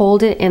going to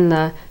hold it in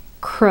the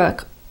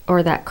crook,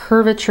 or that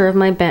curvature of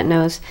my bent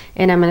nose,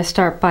 and I'm going to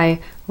start by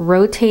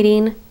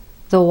rotating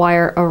the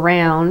wire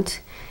around,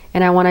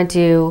 and I want to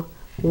do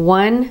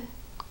one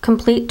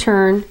complete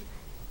turn,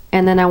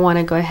 and then I want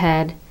to go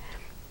ahead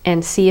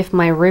and see if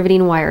my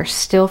riveting wire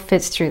still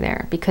fits through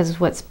there,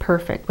 because what's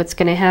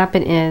going to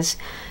happen is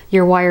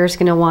your wire is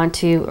going to want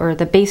to, or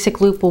the basic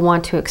loop will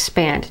want to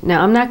expand.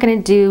 Now I'm not going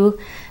to do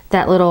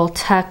that little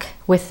tuck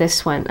with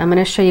this one. I'm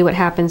going to show you what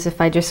happens if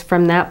I just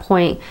from that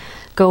point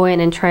go in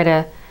and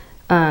try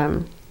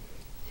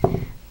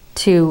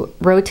to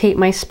rotate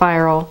my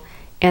spiral,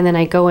 and then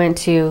I go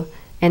into,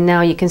 and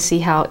now you can see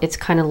how it's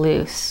kind of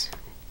loose.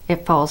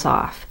 It falls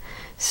off.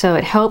 So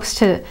it helps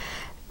to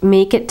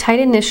make it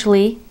tight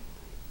initially,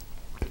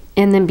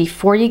 And then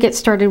before you get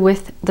started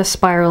with the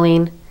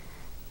spiraling,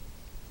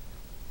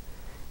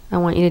 I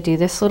want you to do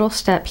this little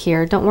step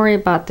here. Don't worry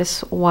about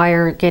this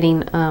wire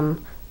getting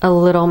a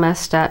little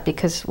messed up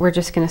because we're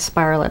just going to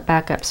spiral it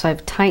back up. So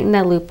I've tightened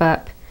that loop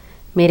up,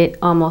 made it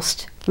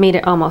almost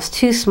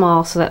too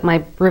small so that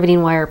my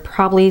riveting wire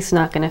probably is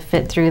not going to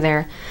fit through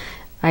there.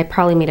 I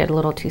probably made it a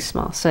little too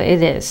small. So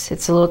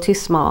it's a little too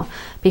small.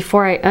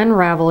 Before I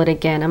unravel it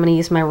again, I'm going to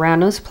use my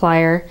round nose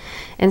plier,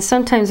 and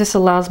sometimes this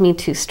allows me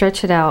to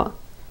stretch it out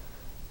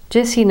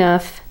just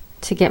enough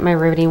to get my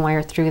riveting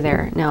wire through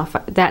there. Now if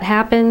that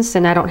happens,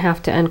 then I don't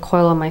have to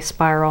uncoil on my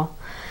spiral,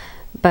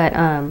 but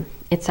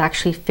it's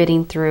actually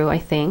fitting through, I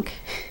think.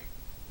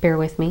 Bear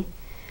with me.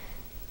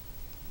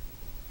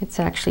 It's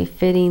actually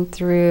fitting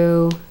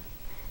through,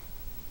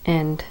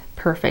 and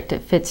perfect,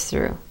 it fits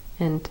through.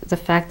 And the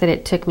fact that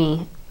it took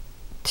me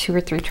 2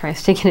 or 3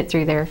 tries to get it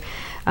through there,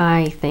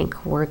 I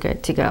think we're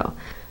good to go.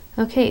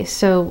 Okay,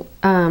 so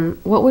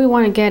what we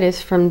want to get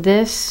is from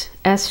this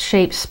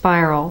S-shaped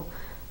spiral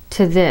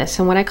to this,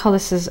 and what I call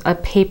this is a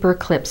paper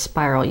clip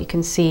spiral. You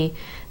can see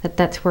that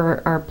that's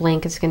where our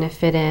blank is going to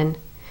fit in,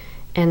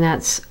 and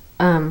that's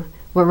what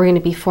we're going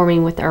to be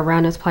forming with our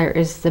round nose plier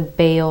is the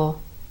bail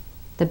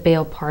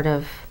part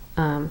of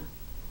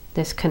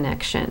this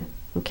connection.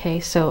 Okay,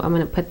 so I'm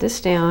going to put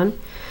this down,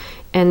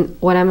 and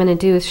what I'm going to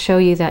do is show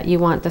you that you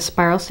want the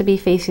spirals to be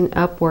facing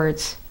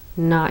upwards,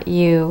 not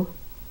you,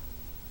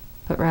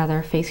 but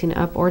rather facing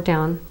up or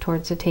down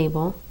towards the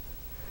table.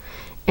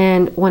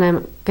 And what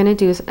I'm going to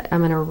do is I'm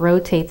going to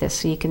rotate this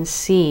so you can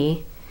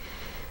see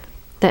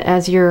that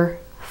as you're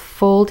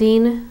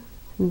folding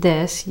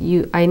this,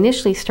 I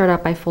initially start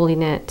out by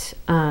folding it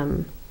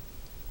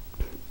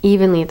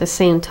evenly at the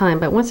same time,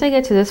 but once I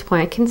get to this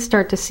point I can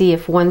start to see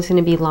if one's going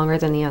to be longer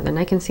than the other, and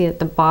I can see that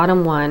the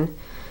bottom one,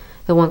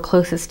 the one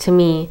closest to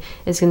me,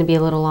 is going to be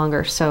a little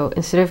longer. So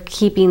instead of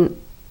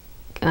keeping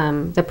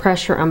the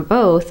pressure on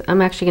both,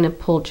 I'm actually going to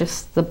pull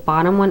just the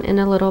bottom one in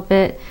a little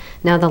bit.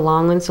 Now the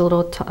long one's a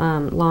little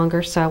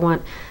longer, so I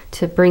want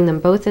to bring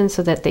them both in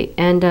so that they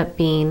end up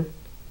being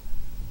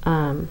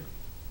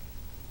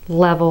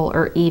level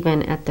or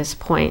even at this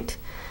point.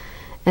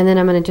 And then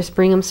I'm going to just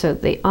bring them so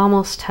they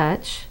almost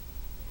touch.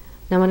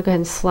 Now I'm going to go ahead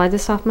and slide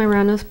this off my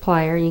round nose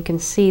plier, and you can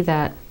see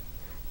that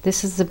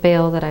this is the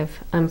bail that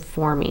I'm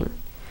forming.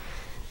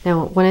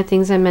 Now one of the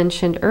things I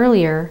mentioned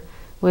earlier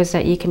was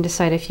that you can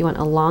decide if you want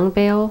a long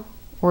bail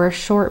or a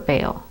short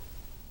bail.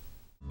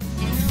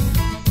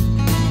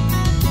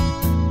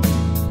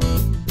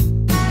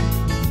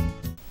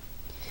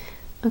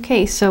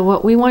 Okay, so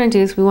what we want to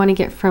do is we want to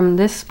get from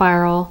this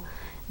spiral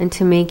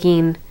into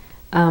making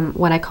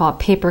what I call a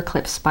paper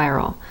clip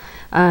spiral.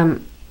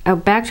 I'll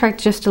backtrack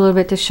just a little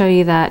bit to show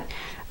you that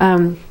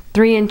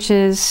 3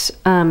 inches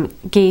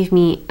gave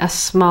me a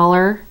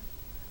smaller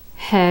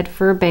head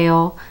for a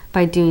bail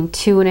by doing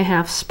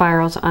 2.5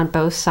 spirals on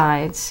both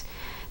sides.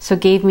 So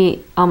it gave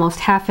me almost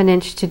 1/2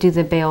 inch to do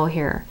the bail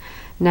here.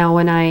 Now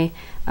when I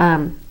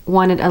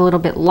wanted a little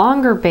bit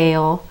longer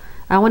bail,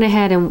 I went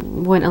ahead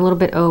and went a little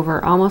bit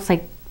over, almost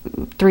like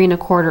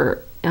 3¼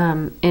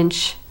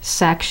 inch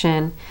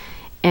section,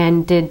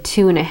 and did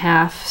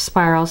 2.5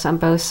 spirals on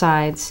both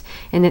sides,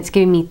 and it's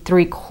giving me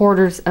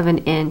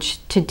 3/4 inch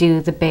to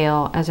do the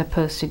bail as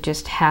opposed to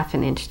just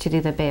 1/2 inch to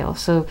do the bail.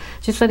 So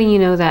just letting you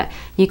know that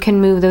you can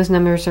move those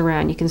numbers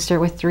around. You can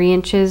start with 3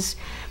 inches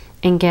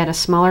and get a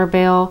smaller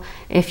bail.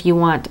 If you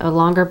want a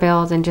longer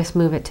bail, then just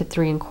move it to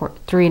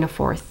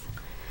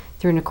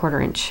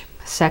 3¼ inch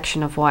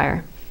section of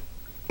wire.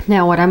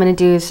 Now what I'm going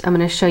to do is I'm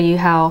going to show you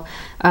how,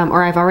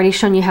 or I've already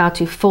shown you how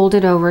to fold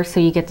it over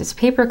so you get this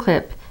paper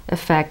clip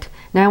effect.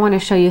 Now I want to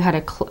show you how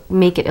to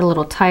make it a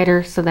little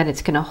tighter so that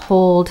it's going to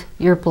hold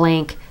your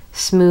blank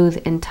smooth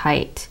and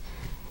tight,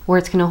 where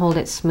it's going to hold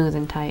it smooth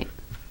and tight.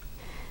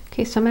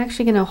 Okay, so I'm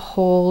actually going to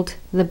hold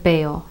the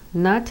bail,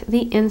 not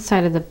the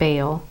inside of the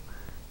bail,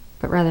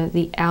 but rather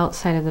the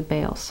outside of the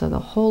bail. So the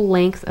whole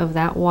length of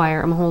that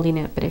wire, I'm holding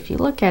it, but if you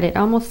look at it, it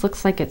almost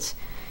looks like it's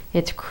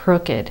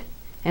crooked.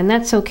 And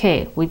that's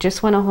okay. We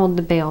just want to hold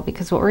the bail,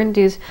 because what we're going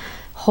to do is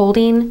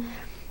holding,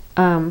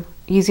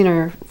 using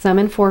our thumb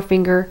and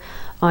forefinger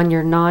on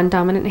your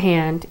non-dominant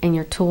hand and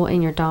your tool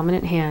in your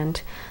dominant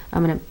hand.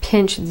 I'm going to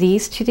pinch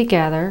these two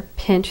together,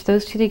 pinch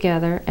those two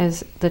together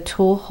as the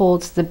tool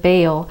holds the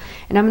bail,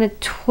 and I'm going to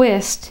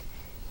twist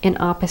in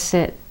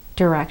opposite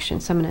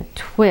direction. So I'm going to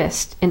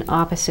twist in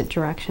opposite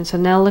direction. So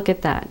now look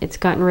at that. It's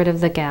gotten rid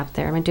of the gap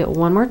there. I'm going to do it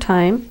one more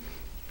time.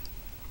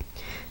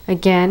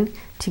 Again,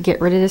 to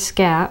get rid of this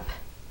gap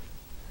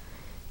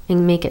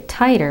and make it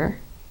tighter,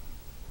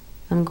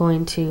 I'm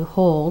going to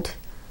hold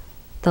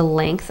the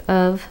length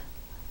of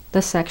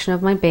the section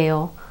of my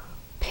bail,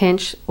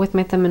 pinch with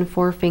my thumb and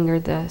forefinger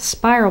the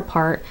spiral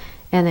part,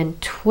 and then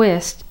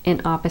twist in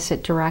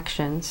opposite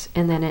directions,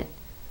 and then it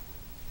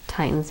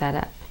tightens that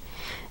up.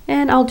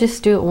 And I'll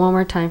just do it one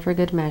more time for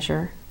good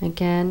measure.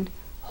 Again,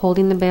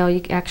 holding the bail,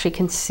 you actually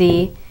can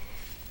see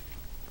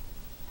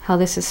how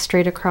this is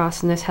straight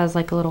across and this has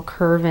like a little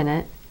curve in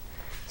it.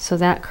 So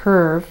that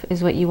curve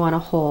is what you want to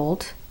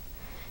hold,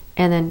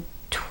 and then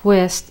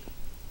twist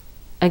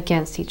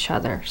against each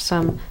other. So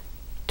I'm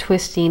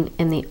twisting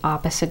in the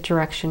opposite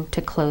direction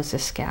to close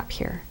this gap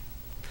here.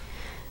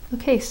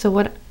 Okay,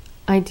 so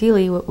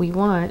ideally what we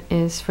want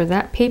is for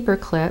that paper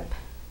clip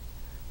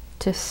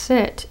to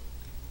sit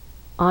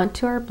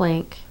onto our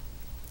blank,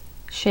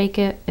 shake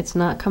it, it's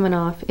not coming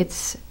off,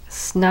 it's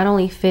not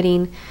only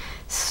fitting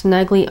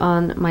snugly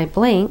on my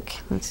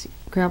blank, let's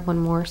grab one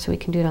more so we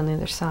can do it on the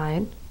other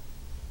side.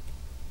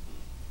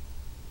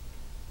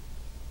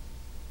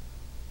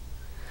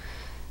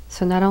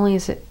 So not only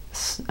is it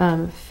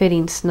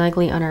fitting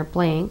snugly on our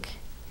blank,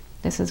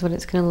 this is what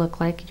it's going to look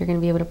like. You're going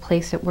to be able to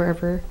place it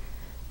wherever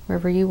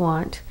you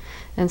want.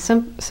 And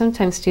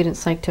sometimes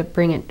students like to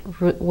bring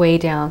it way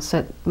down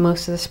so that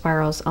most of the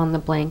spiral's on the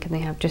blank and they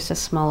have just a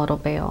small little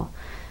bail.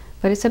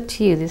 But it's up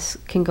to you. This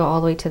can go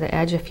all the way to the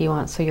edge if you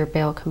want, so your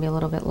bail can be a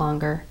little bit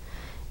longer.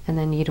 And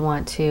then you'd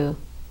want to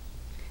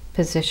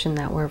position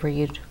that wherever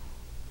you'd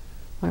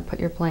want to put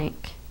your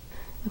blank.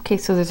 Okay,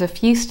 so there's a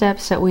few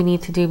steps that we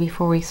need to do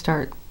before we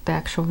start the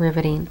actual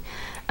riveting.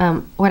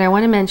 What I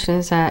want to mention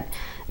is that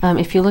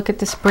if you look at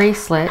this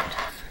bracelet,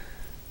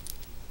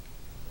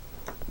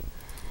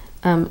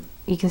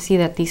 you can see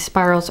that these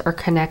spirals are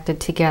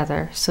connected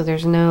together, so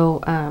there's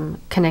no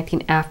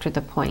connecting after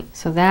the point.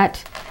 So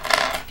that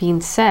being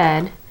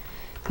said,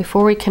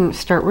 before we can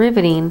start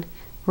riveting,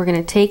 we're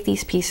going to take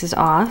these pieces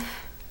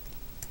off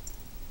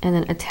and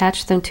then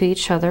attach them to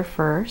each other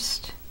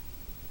first.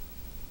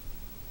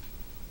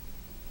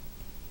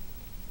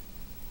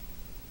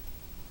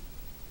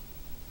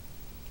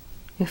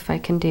 If I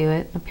can do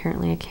it.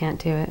 Apparently I can't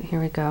do it.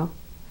 Here we go.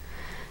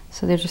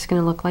 So they're just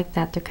going to look like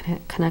that. They're going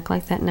to connect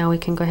like that. Now we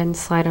can go ahead and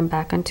slide them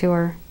back onto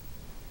our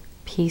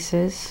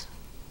pieces.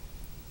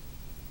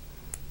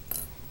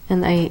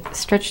 And I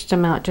stretched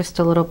them out just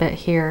a little bit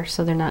here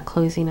so they're not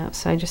closing up.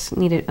 So I just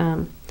need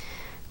to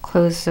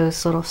close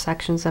those little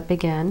sections up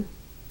again.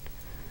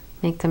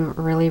 Make them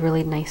really,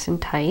 really nice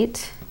and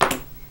tight.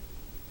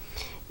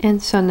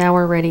 And so now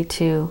we're ready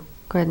to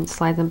go ahead and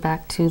slide them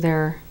back to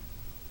their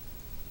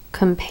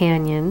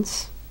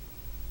companions.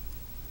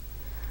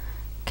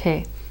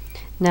 Okay,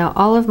 now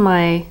all of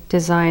my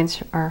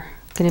designs are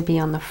going to be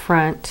on the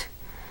front.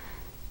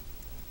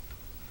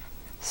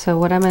 So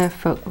what I'm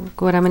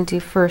going to do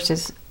first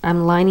is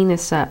I'm lining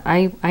this up.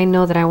 I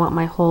know that I want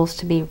my holes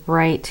to be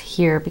right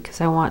here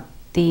because I want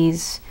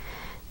these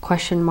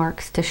question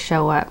marks to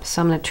show up.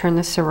 So I'm going to turn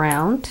this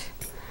around.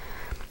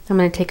 I'm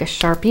going to take a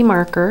Sharpie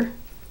marker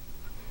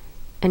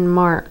and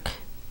mark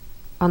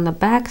on the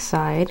back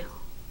side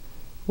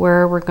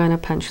where we're going to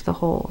punch the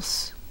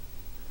holes.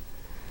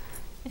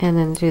 And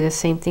then do the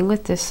same thing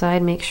with this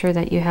side. Make sure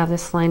that you have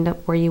this lined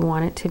up where you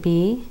want it to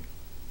be.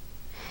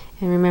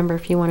 And remember,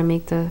 if you want to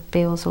make the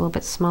bails a little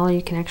bit smaller,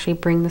 you can actually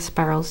bring the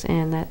spirals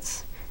in.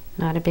 That's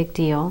not a big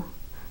deal.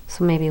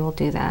 So maybe we'll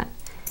do that.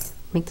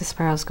 Make the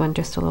spirals go in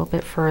just a little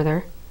bit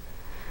further.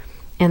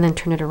 And then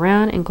turn it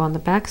around and go on the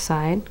back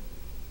side.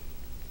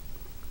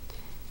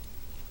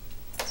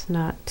 It's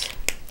not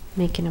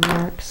making a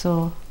mark,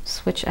 so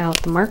switch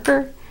out the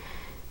marker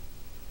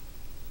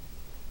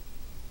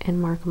and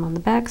mark them on the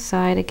back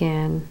side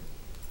again.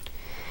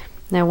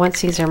 Now once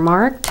these are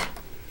marked,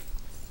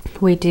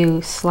 we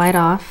do slide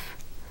off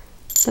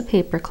the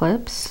paper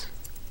clips,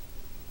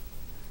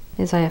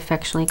 as I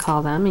affectionately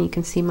call them, and you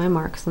can see my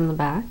marks on the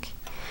back.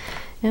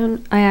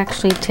 And I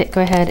actually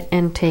go ahead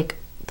and take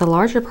the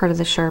larger part of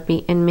the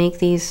Sharpie and make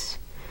these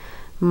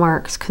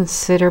marks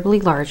considerably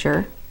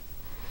larger,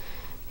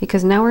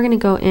 because now we're going to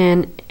go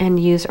in and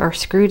use our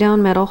screw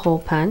down metal hole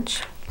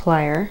punch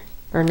plier,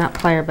 or not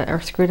plier, but our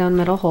screw down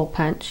metal hole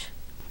punch.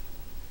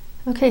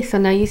 Okay, so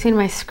now using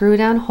my screw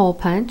down hole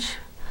punch,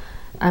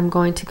 I'm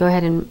going to go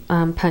ahead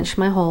and punch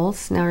my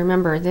holes. Now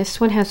remember,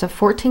 this one has a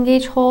 14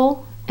 gauge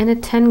hole and a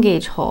 10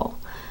 gauge hole.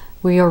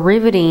 We are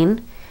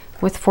riveting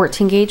with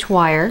 14 gauge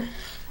wire,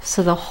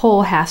 so the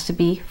hole has to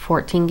be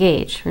 14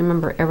 gauge.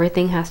 Remember,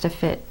 everything has to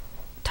fit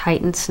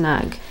tight and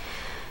snug.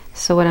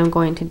 So what I'm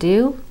going to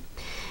do,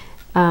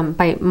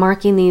 by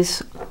marking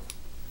these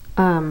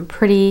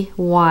pretty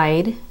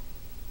wide,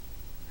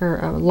 or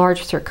a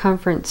large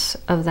circumference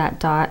of that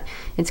dot,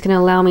 it's going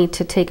to allow me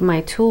to take my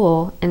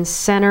tool and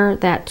center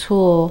that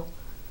tool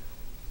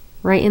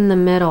right in the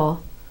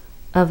middle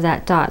of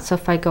that dot. So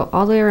if I go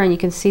all the way around, you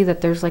can see that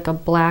there's like a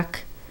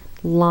black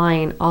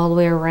line all the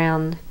way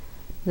around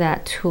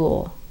that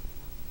tool,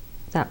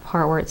 that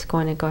part where it's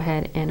going to go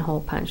ahead and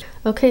hole punch.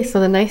 Okay, so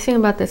the nice thing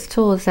about this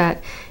tool is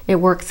that it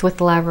works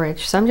with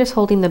leverage. So I'm just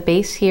holding the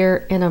base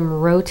here and I'm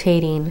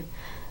rotating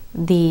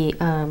the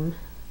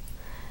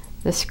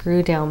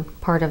screw down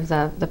part of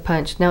the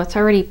punch. Now it's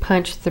already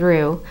punched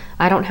through.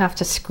 I don't have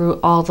to screw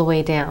all the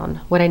way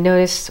down. What I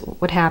notice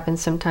what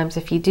happens sometimes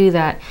if you do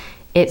that,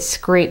 it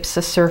scrapes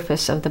the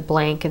surface of the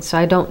blank, and so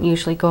I don't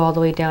usually go all the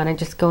way down. I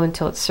just go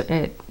until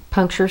it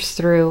punctures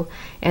through,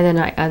 and then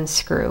I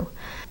unscrew.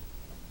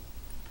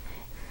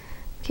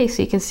 Okay,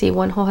 so you can see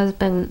one hole has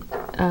been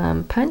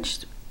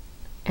punched,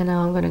 and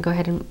now I'm going to go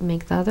ahead and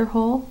make the other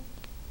hole.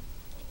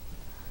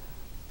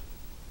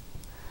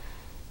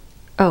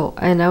 Oh,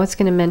 and I was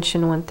going to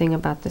mention one thing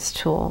about this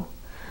tool.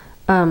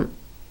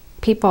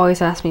 people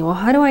always ask me, well,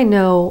 how do I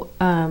know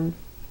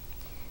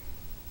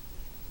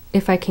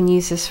if I can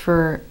use this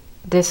for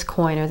this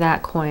coin or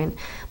that coin?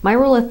 My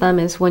rule of thumb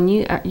is when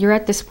you're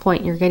at this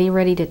point, you're getting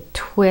ready to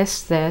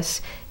twist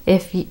this.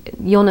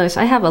 You'll notice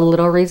I have a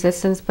little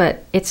resistance,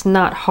 but it's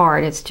not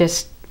hard. It's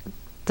just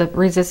the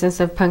resistance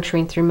of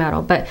puncturing through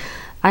metal. But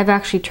I've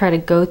actually tried to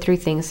go through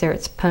things there.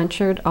 It's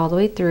punctured all the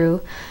way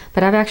through,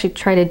 but I've actually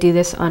tried to do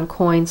this on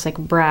coins like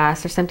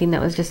brass or something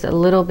that was just a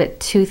little bit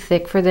too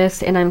thick for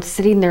this, and I'm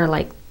sitting there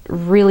like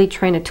really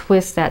trying to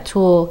twist that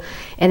tool,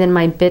 and then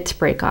my bits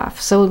break off.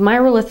 So my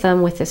rule of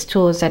thumb with this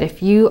tool is that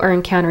if you are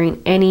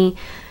encountering any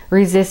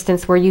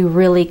resistance where you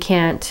really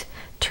can't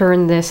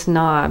turn this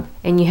knob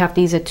and you have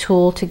to use a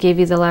tool to give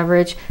you the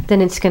leverage,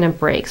 then it's going to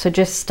break. So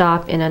just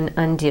stop and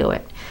undo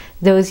it.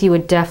 Those you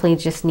would definitely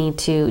just need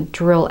to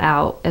drill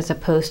out as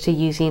opposed to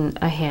using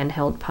a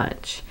handheld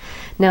punch.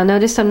 Now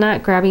notice I'm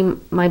not grabbing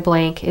my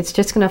blank, it's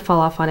just going to fall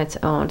off on its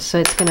own. So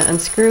it's going to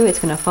unscrew, it's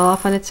going to fall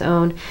off on its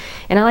own.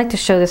 And I like to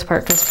show this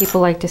part because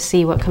people like to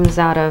see what comes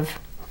out of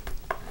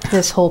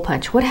this hole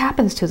punch. What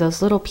happens to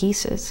those little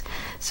pieces?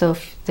 So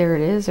there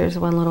it is, there's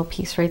one little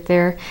piece right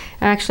there.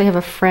 I actually have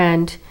a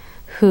friend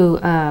who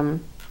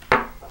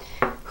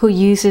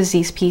uses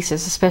these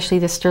pieces, especially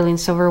the sterling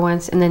silver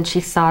ones, and then she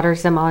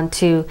solders them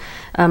onto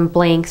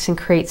blanks and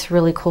creates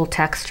really cool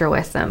texture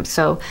with them.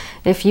 So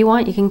if you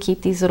want, you can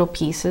keep these little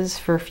pieces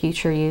for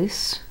future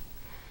use.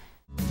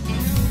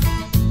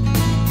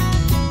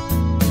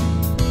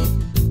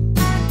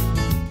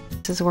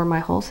 This is where my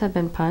holes have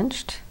been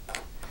punched.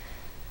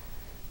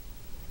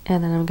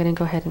 And then I'm going to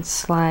go ahead and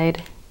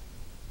slide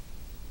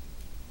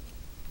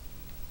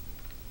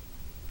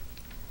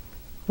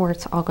where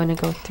it's all going to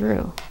go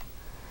through.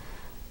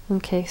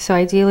 Okay, so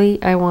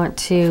ideally I want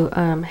to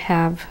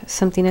have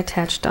something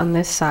attached on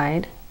this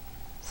side.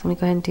 So let me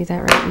go ahead and do that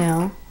right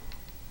now.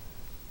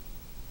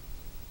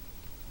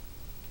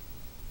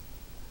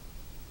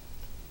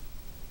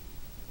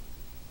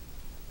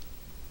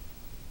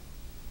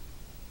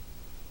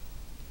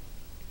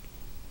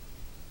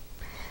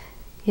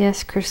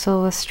 Yes,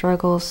 Chrysilva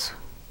struggles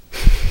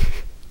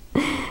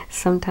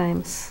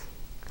sometimes.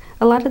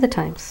 A lot of the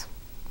times.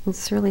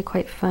 It's really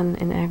quite fun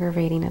and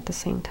aggravating at the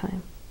same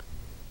time.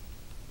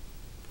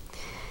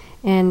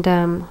 And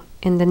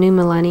in the new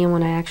millennium,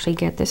 when I actually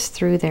get this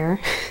through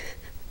there,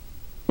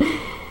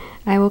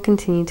 I will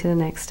continue to the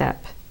next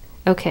step.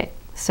 Okay,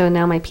 so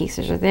now my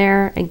pieces are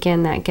there.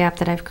 Again, that gap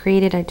that I've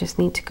created, I just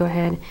need to go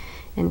ahead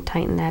and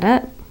tighten that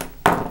up.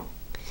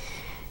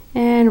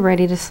 And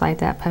ready to slide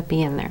that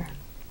puppy in there.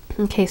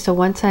 Okay, so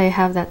once I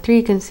have that through,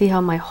 you can see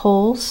how my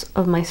holes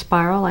of my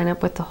spiral line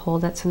up with the hole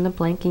that's in the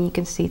blank, and you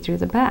can see through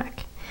the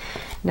back.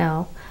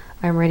 Now,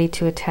 I'm ready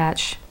to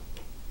attach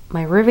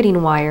my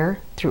riveting wire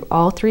through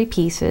all three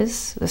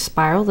pieces, the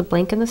spiral, the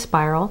blank, and the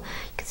spiral.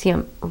 You can see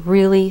I'm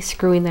really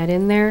screwing that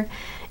in there,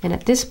 and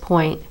at this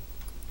point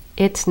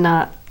it's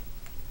not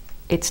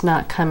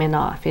coming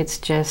off, it's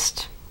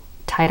just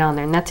tight on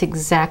there, and that's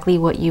exactly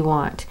what you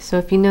want. So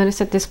if you notice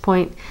at this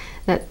point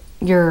that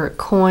your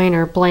coin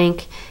or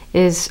blank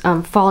is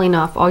falling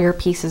off, all your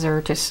pieces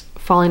are just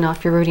falling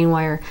off your riveting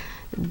wire,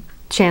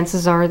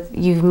 chances are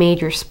you've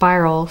made your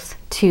spirals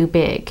too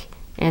big.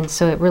 And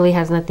so it really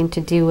has nothing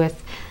to do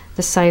with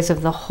the size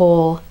of the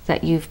hole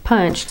that you've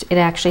punched. It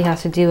actually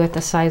has to do with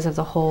the size of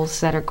the holes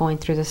that are going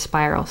through the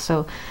spiral.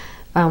 So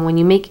when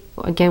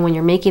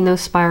you're making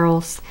those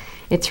spirals,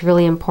 it's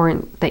really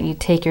important that you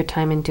take your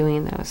time in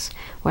doing those.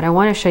 What I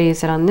want to show you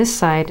is that on this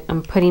side,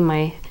 I'm putting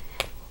my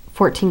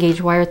 14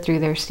 gauge wire through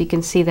there, so you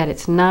can see that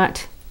it's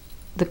not,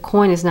 the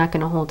coin is not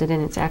going to hold it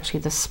in, it's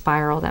actually the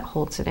spiral that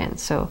holds it in.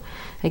 So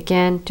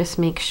again, just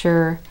make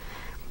sure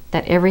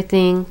that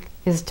everything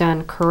is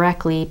done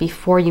correctly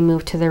before you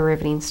move to the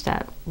riveting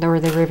step or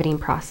the riveting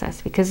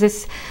process, because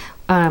this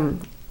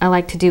I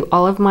like to do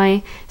all of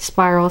my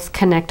spirals,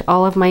 connect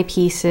all of my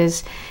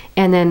pieces,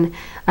 and then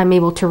I'm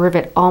able to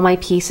rivet all my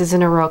pieces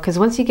in a row, because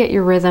once you get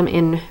your rhythm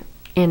in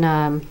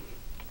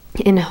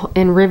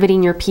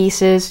riveting your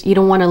pieces, you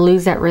don't want to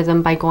lose that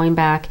rhythm by going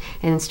back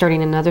and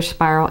starting another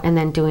spiral and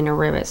then doing a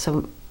rivet.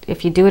 So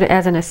if you do it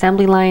as an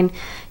assembly line,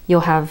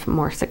 you'll have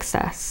more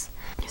success.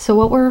 So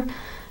what we're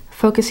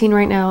focusing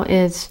right now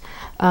is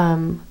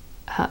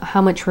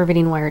how much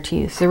riveting wire to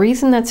use. The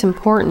reason that's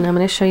important, I'm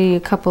going to show you a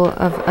couple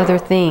of other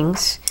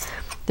things.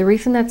 The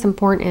reason that's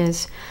important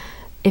is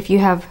if you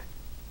have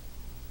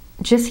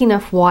just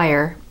enough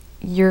wire,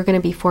 you're going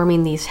to be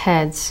forming these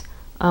heads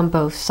on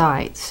both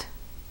sides.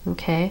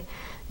 Okay,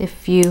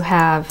 if you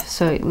have,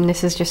 and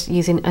this is just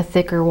using a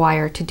thicker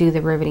wire to do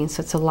the riveting,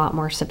 so it's a lot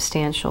more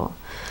substantial.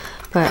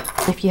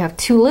 But if you have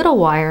too little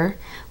wire,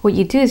 what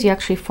you do is you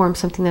actually form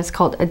something that's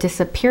called a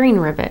disappearing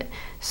rivet.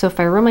 So if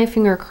I run my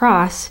finger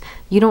across,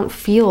 you don't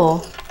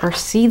feel or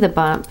see the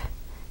bump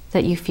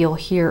that you feel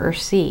here or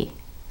see.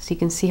 So you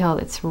can see how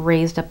it's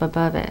raised up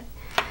above it.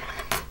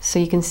 So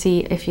you can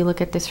see, if you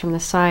look at this from the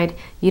side,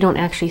 you don't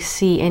actually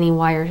see any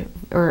wire,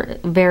 or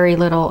very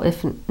little,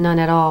 if none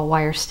at all,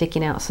 wire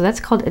sticking out. So that's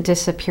called a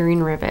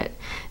disappearing rivet.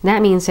 And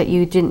that means that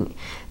you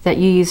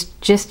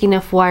used just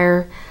enough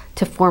wire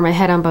to form a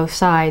head on both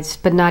sides,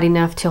 but not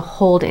enough to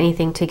hold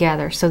anything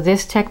together. So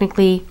this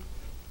technically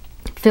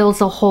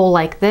fills a hole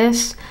like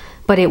this,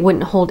 but it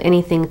wouldn't hold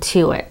anything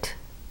to it.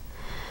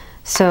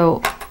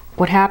 So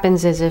what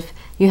happens is if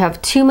you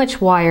have too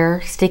much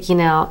wire sticking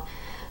out,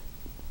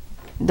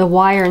 the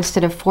wire,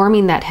 instead of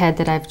forming that head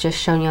that I've just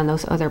shown you on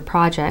those other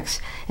projects,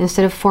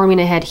 instead of forming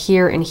a head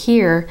here and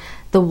here,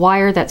 the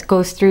wire that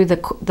goes through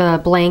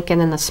the blank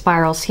and then the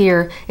spirals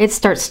here, it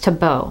starts to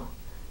bow.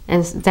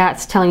 And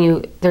that's telling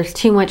you there's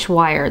too much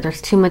wire,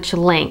 there's too much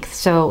length.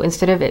 So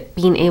instead of it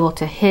being able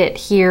to hit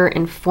here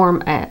and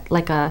form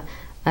like a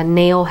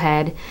nail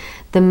head,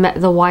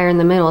 the wire in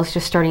the middle is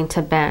just starting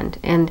to bend.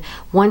 And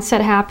once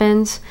that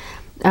happens,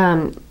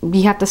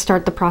 you have to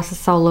start the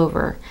process all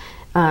over.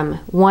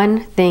 One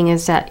thing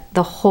is that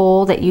the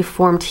hole that you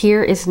formed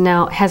here has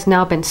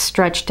now been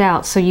stretched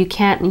out, so you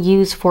can't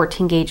use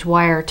 14 gauge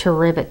wire to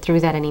rivet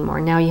through that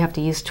anymore. Now you have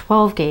to use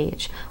 12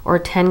 gauge or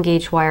 10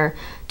 gauge wire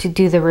to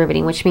do the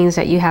riveting, which means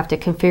that you have to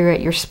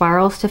configure your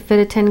spirals to fit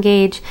a 10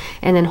 gauge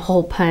and then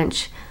hole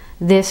punch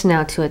this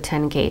now to a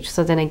 10 gauge.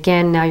 So then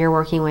again, now you're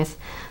working with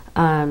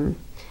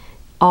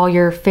all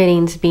your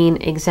fittings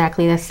being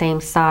exactly the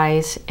same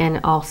size and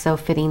also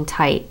fitting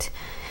tight.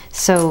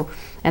 So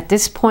at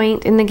this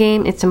point in the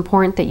game, it's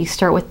important that you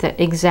start with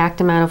the exact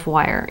amount of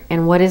wire.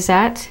 And what is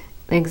that?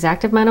 The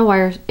exact amount of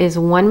wire is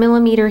 1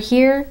 millimeter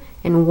here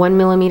and 1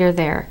 millimeter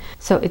there.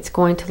 So it's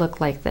going to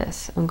look like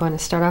this. I'm going to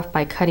start off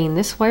by cutting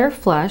this wire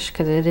flush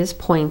because it is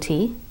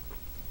pointy.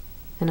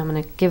 And I'm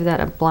going to give that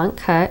a blunt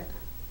cut.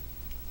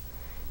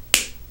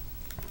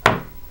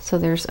 So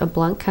there's a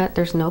blunt cut,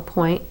 there's no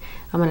point.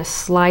 I'm going to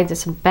slide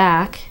this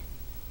back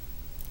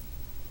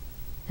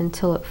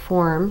until it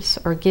forms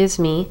or gives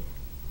me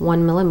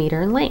 1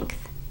 millimeter in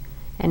length.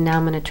 And now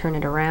I'm going to turn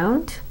it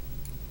around.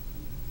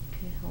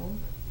 Okay, hold.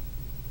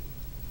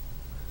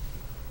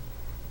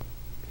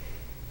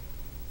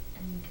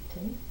 And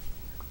continue.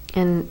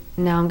 And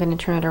now I'm going to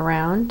turn it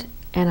around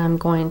and I'm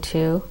going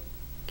to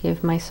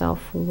give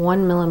myself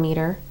 1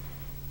 millimeter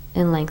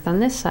in length on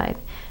this side.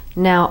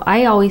 Now,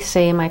 I always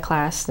say in my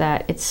class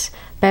that it's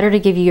better to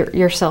give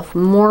yourself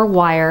more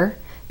wire,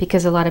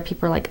 because a lot of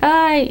people are like,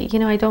 I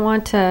don't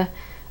want to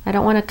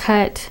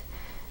cut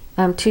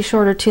too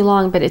short or too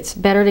long, but it's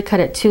better to cut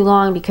it too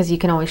long because you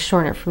can always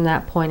shorten it from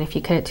that point. If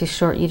you cut it too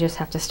short, you just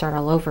have to start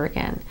all over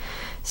again.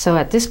 So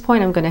at this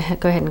point, I'm going to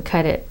go ahead and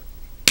cut it,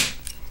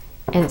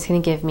 and it's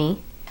going to give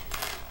me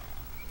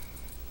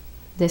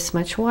this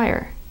much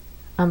wire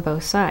on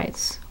both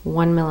sides,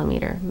 1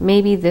 millimeter.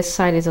 Maybe this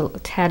side is a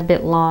tad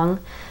bit long,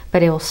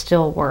 but it will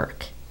still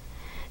work.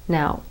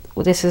 Now,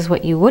 this is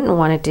what you wouldn't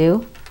want to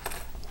do,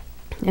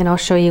 and I'll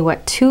show you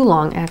what too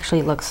long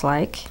actually looks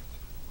like.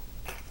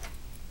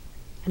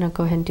 And I'll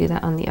go ahead and do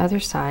that on the other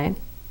side.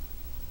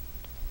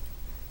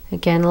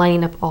 Again,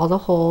 lining up all the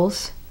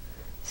holes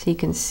so you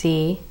can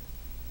see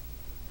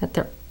that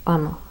the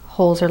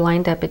holes are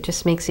lined up. It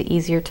just makes it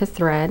easier to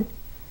thread.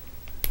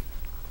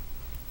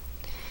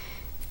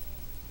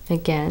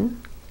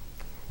 Again,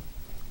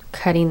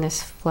 cutting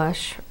this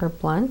flush or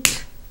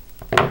blunt.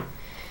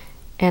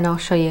 And I'll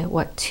show you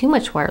what too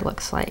much wire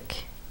looks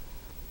like.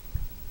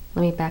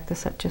 Let me back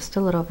this up just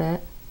a little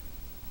bit.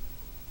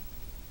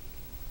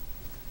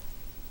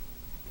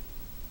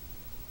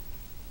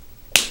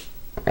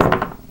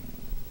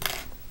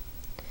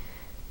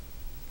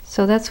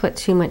 So that's what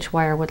too much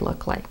wire would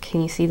look like.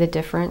 Can you see the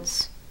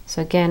difference?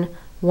 So again,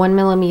 1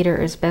 millimeter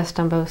is best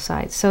on both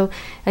sides. So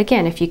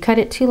again, if you cut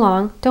it too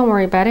long, don't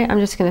worry about it. I'm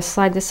just going to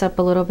slide this up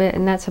a little bit,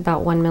 and that's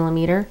about 1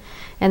 millimeter.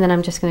 And then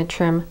I'm just going to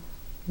trim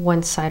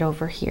one side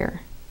over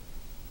here.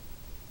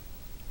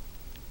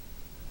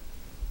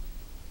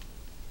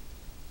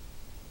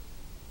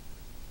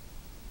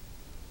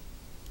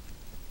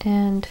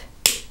 And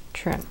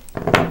trim.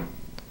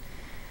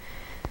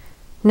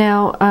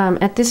 Now,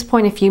 at this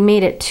point, if you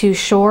made it too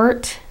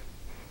short,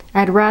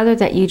 I'd rather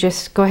that you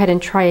just go ahead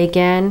and try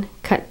again,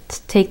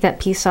 take that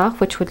piece off,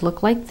 which would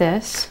look like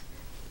this.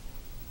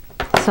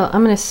 So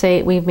I'm going to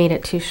say we've made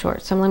it too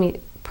short. So let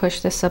me push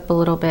this up a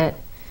little bit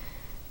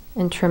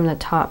and trim the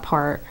top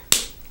part.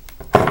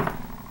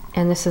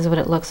 And this is what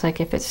it looks like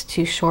if it's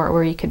too short,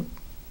 where you could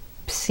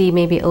see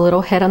maybe a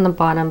little head on the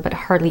bottom, but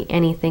hardly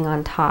anything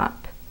on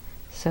top.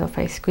 So if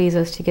I squeeze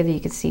those together, you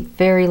can see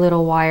very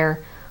little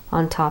wire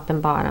on top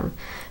and bottom.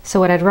 So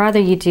what I'd rather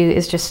you do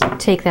is just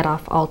take that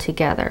off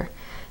altogether.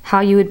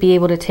 How you would be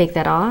able to take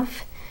that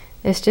off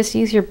is just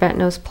use your bent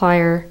nose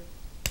plier,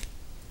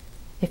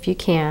 if you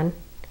can,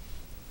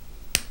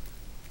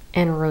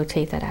 and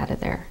rotate that out of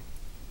there.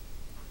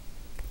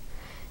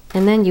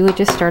 And then you would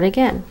just start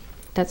again.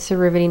 That's the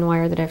riveting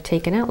wire that I've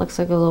taken out. Looks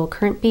like a little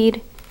current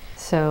bead.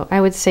 So I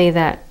would say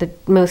that the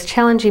most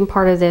challenging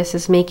part of this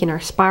is making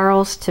our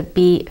spirals to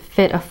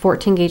fit a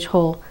 14 gauge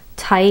hole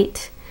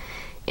tight,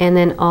 and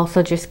then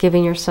also just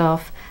giving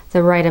yourself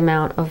the right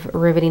amount of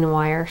riveting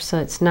wire so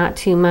it's not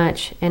too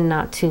much and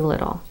not too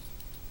little.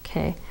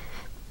 Okay,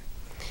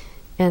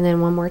 and then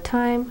one more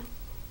time,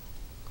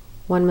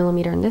 1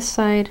 millimeter on this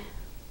side,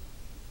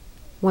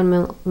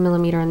 1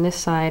 millimeter on this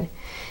side,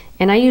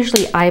 And I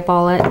usually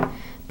eyeball it,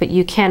 but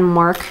you can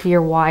mark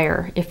your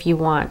wire if you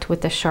want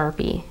with the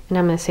Sharpie. And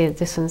I'm going to say that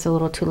this one's a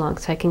little too long,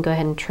 so I can go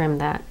ahead and trim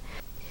that.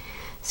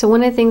 So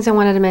one of the things I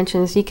wanted to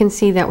mention is you can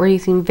see that we're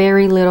using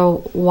very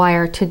little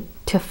wire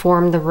to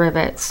form the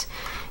rivets.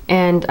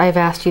 And I've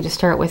asked you to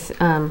start with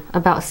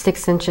about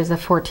 6 inches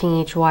of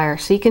 14 gauge wire.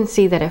 So you can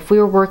see that if we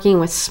were working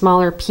with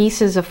smaller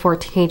pieces of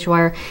 14 gauge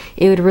wire,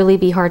 it would really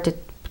be hard to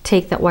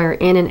take that wire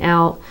in and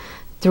out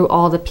through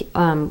all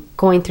the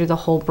going through the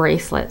whole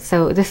bracelet.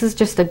 So this is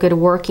just a good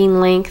working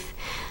length.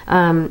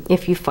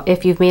 If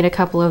you've made a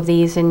couple of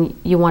these and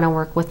you want to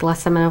work with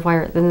less amount of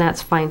wire, then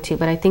that's fine too.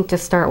 But I think to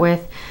start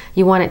with,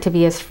 you want it to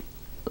be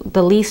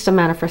the least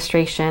amount of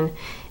frustration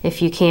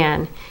if you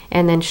can,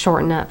 and then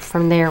shorten up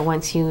from there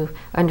once you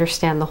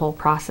understand the whole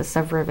process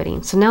of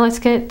riveting. So now let's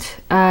get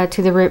to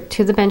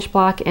the bench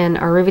block and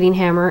our riveting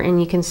hammer,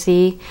 and you can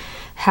see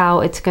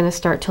how it's going to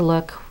start to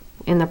look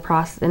in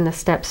the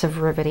steps of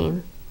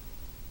riveting.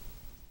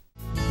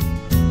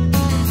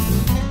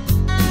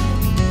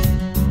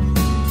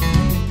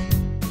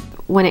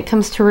 When it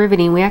comes to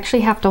riveting, we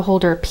actually have to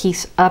hold our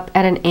piece up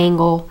at an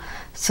angle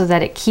so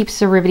that it keeps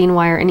the riveting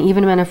wire, an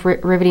even amount of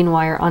riveting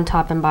wire on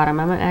top and bottom.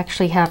 I'm going to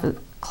actually have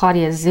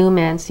Claudia zoom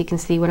in so you can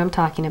see what I'm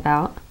talking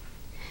about.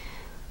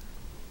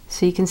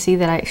 So you can see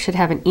that I should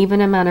have an even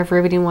amount of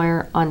riveting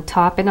wire on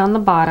top and on the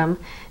bottom.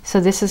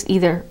 So this is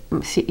either,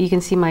 you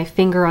can see my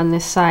finger on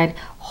this side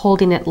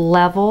holding it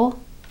level,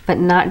 but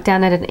not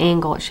down at an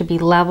angle. It should be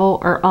level,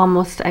 or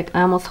almost, I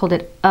almost hold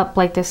it up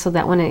like this so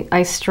that when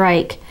I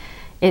strike,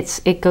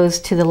 it goes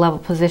to the level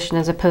position,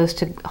 as opposed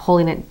to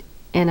holding it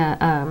in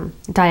a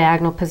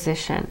diagonal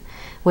position,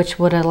 which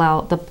would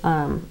allow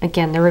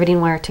again, the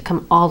riveting wire to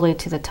come all the way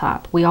to the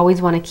top. We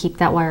always want to keep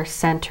that wire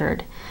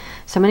centered.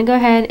 So I'm going to go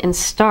ahead and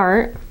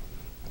start.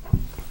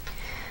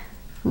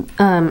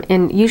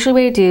 And usually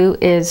what I do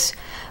is,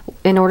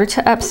 in order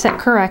to upset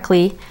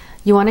correctly,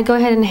 you want to go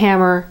ahead and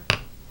hammer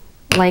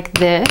like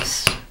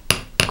this,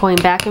 going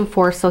back and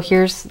forth. So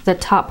here's the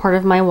top part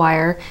of my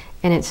wire,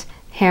 and it's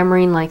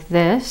hammering like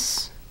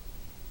this.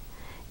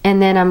 And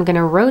then I'm going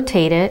to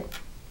rotate it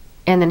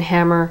and then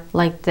hammer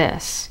like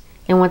this.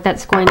 And what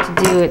that's going to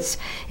do, it's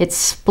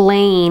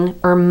splaying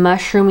or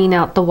mushrooming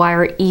out the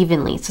wire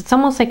evenly. So it's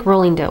almost like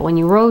rolling dough. When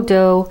you roll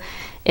dough,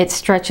 it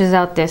stretches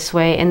out this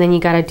way, and then you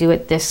got to do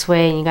it this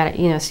way, and you got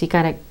to, so you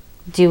got to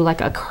do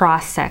like a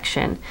cross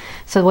section.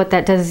 So what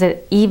that does is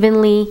it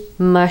evenly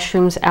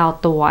mushrooms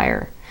out the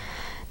wire.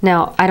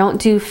 Now, I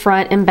don't do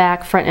front and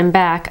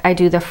back, I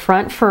do the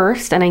front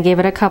first, and I give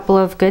it a couple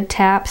of good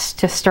taps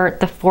to start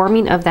the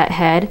forming of that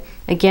head.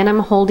 Again, I'm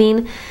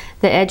holding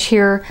the edge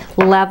here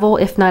level,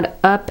 if not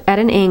up at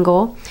an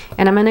angle,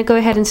 and I'm going to go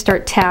ahead and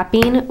start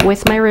tapping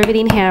with my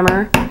riveting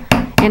hammer.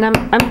 And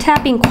I'm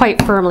tapping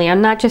quite firmly.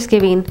 I'm not just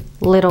giving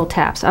little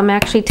taps. I'm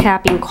actually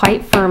tapping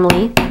quite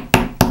firmly.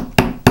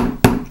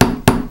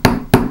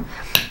 I'm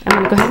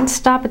going to go ahead and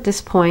stop at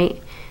this point,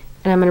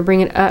 and I'm going to bring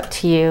it up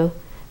to you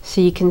so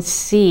you can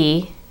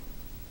see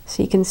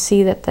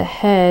that the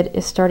head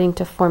is starting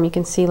to form. You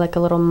can see like a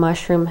little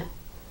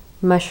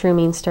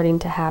mushrooming starting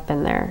to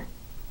happen there.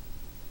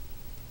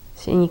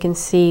 So, and you can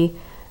see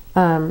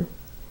the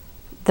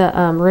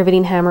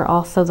riveting hammer,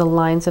 also the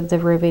lines of the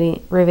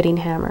riveting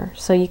hammer.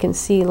 So you can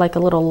see like a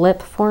little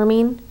lip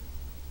forming.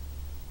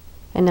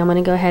 And now I'm going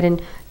to go ahead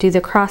and do the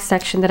cross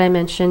section that I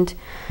mentioned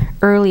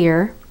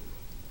earlier.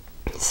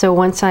 So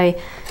once I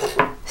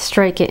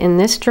strike it in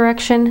this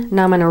direction,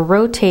 now I'm going to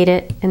rotate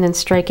it and then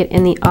strike it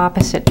in the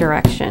opposite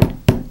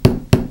direction.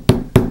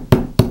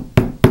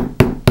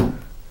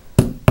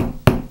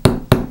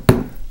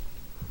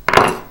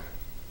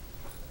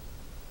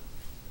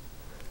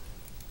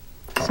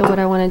 So what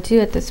I want to do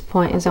at this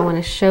point is I want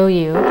to show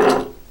you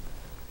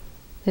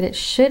that it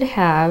should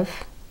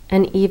have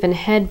an even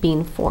head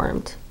being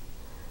formed.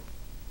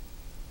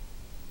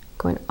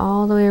 Going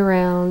all the way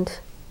around.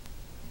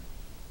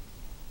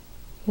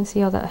 You can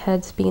see all that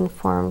head's being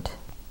formed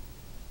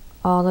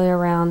all the way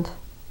around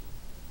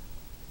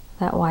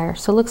that wire.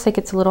 So it looks like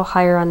it's a little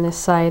higher on this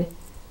side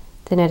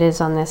than it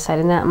is on this side,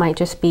 and that might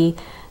just be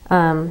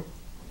the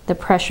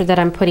pressure that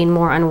I'm putting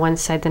more on one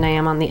side than I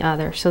am on the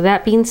other. So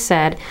that being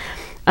said,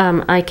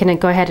 I can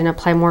go ahead and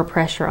apply more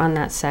pressure on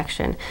that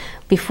section.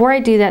 Before I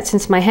do that,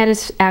 since my head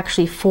is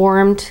actually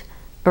formed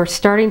or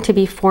starting to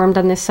be formed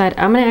on this side,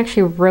 I'm going to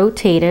actually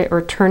rotate it or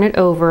turn it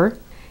over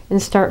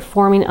and start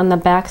forming on the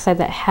back side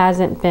that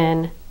hasn't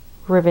been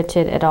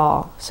riveted at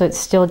all. So it's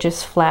still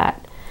just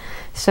flat.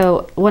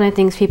 So one of the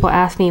things people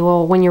ask me,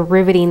 well, when you're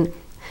riveting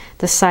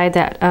the side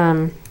that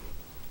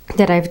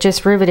that I've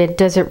just riveted,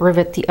 does it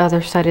rivet the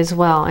other side as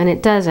well? And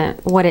it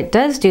doesn't. What it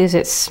does do is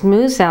it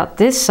smooths out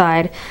this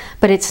side,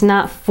 but it's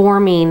not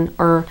forming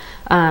or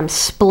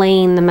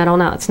splaying the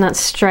metal out. It's not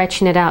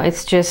stretching it out.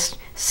 It's just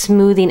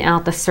smoothing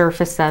out the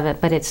surface of it,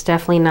 but it's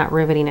definitely not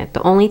riveting it.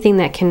 The only thing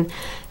that can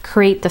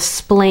create the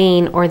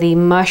splaying or the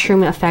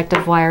mushroom effect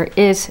of wire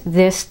is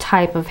this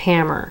type of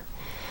hammer,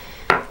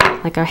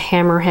 like a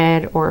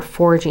hammerhead or a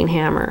forging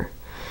hammer.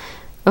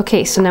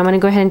 Okay, so now I'm going to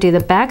go ahead and do the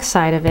back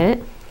side of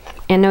it.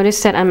 And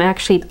notice that I'm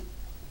actually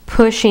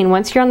pushing.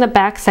 Once you're on the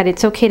back side,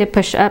 it's okay to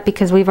push up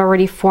because we've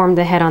already formed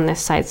the head on this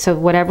side. So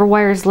whatever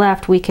wire is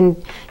left, we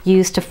can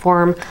use to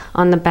form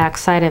on the back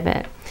side of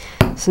it.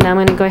 So now I'm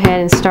going to go ahead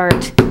and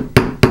start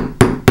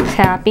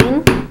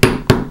tapping.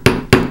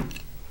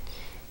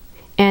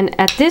 And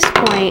at this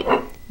point,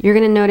 you're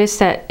going to notice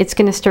that it's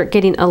going to start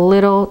getting a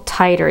little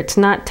tighter. It's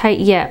not tight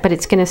yet, but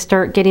it's going to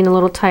start getting a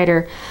little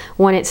tighter.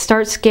 When it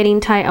starts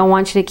getting tight, I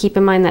want you to keep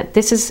in mind that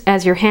this is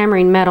as you're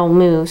hammering metal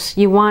moves.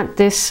 You want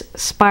this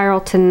spiral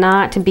to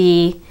not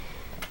be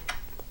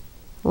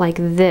like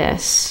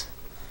this.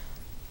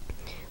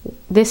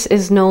 This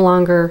is no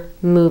longer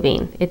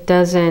moving. It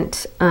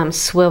doesn't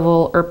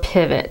swivel or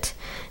pivot.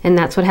 And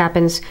that's what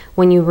happens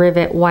when you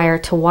rivet wire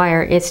to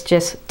wire. It's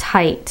just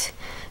tight.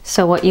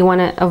 So what you want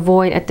to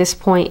avoid at this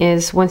point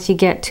is once you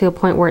get to a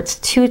point where it's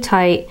too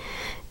tight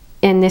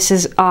and this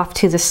is off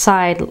to the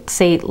side,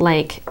 say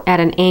like at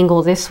an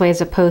angle this way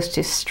as opposed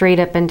to straight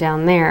up and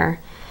down there,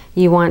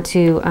 you want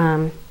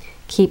to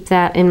keep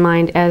that in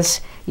mind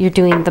as you're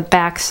doing the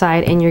back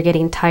side and you're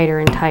getting tighter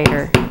and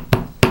tighter.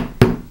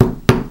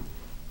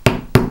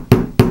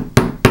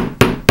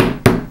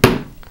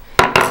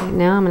 Okay,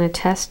 now I'm going to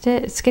test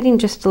it. It's getting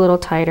just a little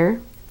tighter.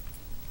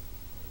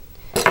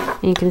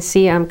 And you can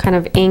see I'm kind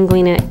of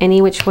angling it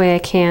any which way I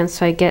can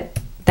so I get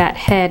that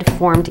head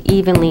formed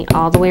evenly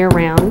all the way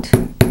around.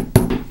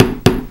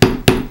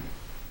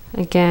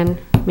 Again,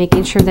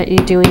 making sure that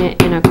you're doing it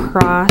in a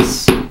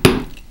cross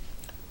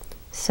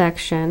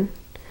section.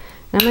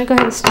 Now I'm going to go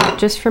ahead and stop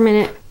just for a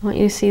minute. I want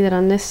you to see that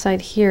on this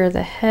side here,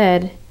 the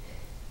head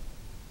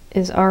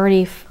is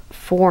already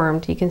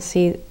formed. You can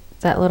see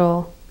that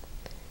little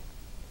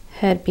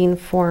head being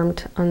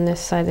formed on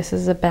this side. This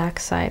is the back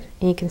side,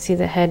 and you can see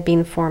the head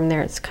being formed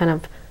there. It's kind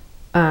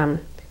of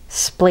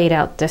splayed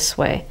out this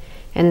way,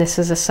 and this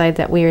is the side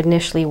that we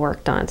initially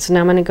worked on. So now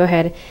I'm going to go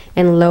ahead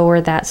and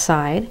lower that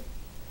side.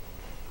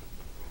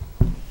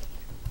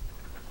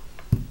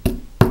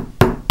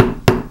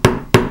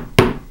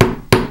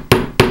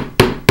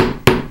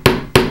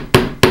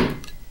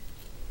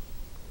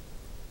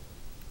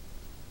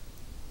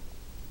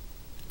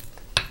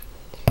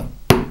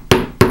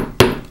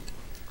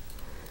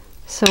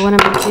 So what I'm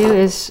going to do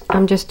is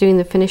I'm just doing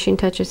the finishing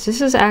touches.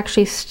 This is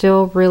actually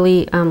still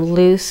really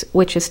loose,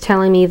 which is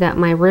telling me that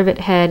my rivet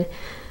head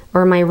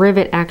or my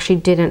rivet actually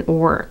didn't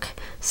work.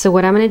 So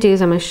what I'm going to do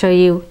is I'm going to show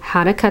you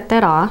how to cut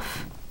that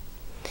off.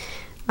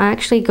 I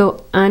actually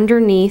go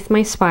underneath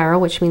my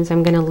spiral, which means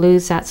I'm going to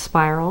lose that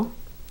spiral.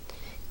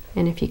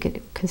 And if you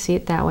can see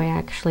it that way, I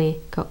actually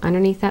go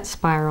underneath that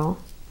spiral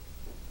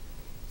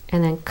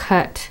and then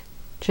cut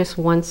just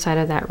one side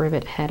of that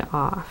rivet head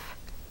off.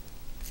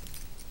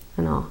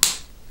 And I'll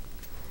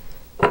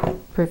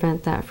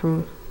prevent that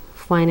from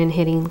flying and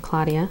hitting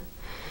Claudia.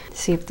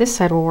 See if this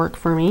side will work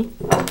for me.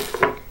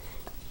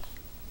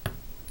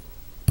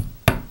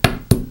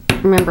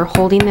 Remember,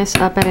 holding this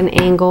up at an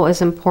angle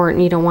is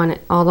important. You don't want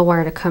all the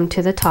wire to come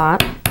to the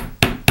top.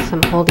 So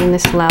I'm holding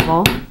this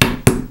level.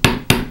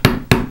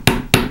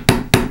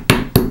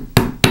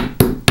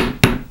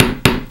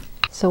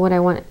 So what I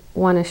want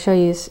to show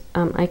you is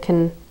I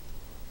can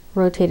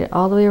rotate it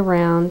all the way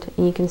around,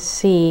 and you can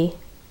see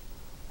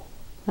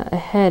a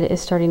head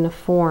is starting to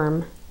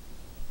form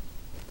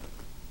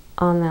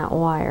on that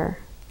wire.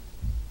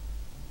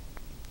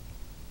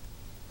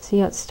 See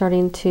how it's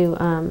starting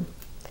to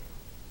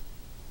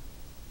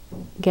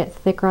get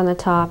thicker on the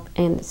top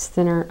and it's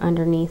thinner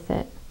underneath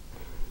it.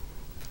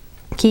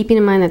 Keeping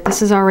in mind that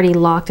this is already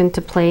locked into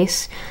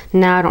place,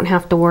 now I don't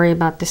have to worry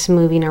about this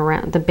moving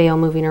around, the bail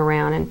moving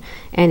around and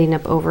ending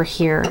up over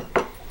here.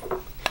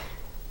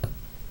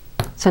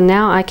 So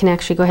now I can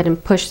actually go ahead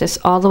and push this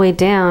all the way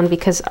down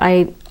because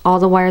all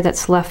the wire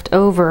that's left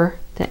over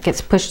that gets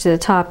pushed to the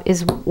top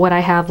is what I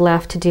have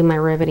left to do my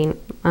riveting,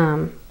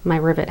 my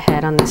rivet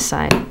head on this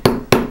side.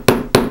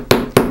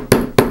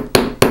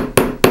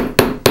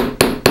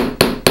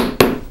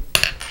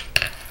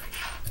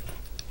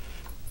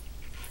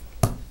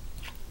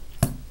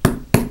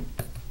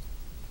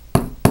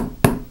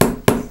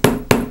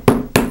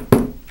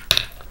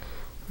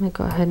 I'm going to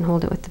go ahead and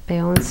hold it with the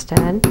bail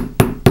instead.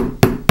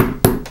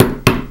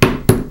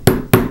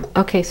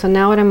 Okay, so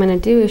now what I'm going to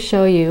do is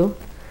show you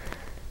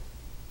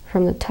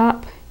from the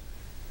top.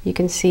 You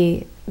can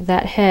see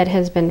that head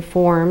has been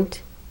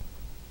formed,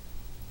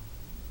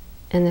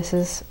 and this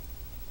is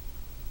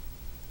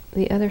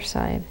the other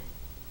side.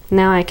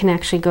 Now I can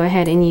actually go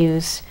ahead and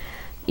use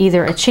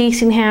either a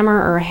chasing hammer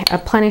or a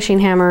plenishing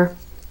hammer,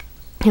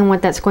 and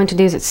what that's going to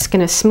do is it's going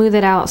to smooth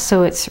it out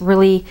so it's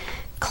really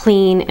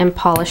clean and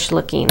polished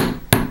looking.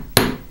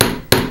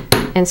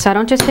 And so I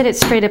don't just hit it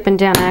straight up and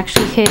down, I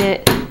actually hit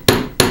it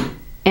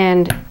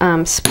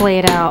and splay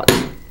it out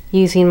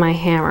using my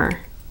hammer.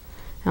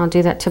 And I'll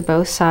do that to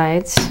both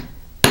sides.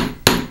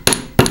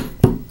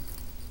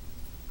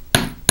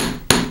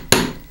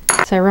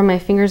 So I run my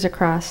fingers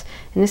across,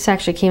 and this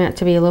actually came out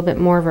to be a little bit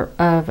more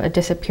of a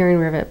disappearing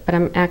rivet, but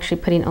I'm actually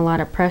putting a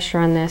lot of pressure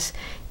on this,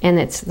 and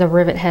the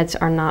rivet heads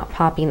are not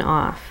popping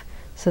off.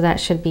 So that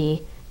should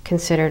be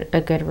considered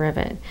a good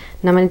rivet.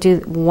 Now I'm going to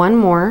do one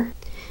more.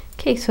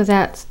 Okay, so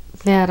that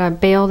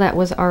bail that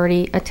was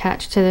already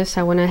attached to this,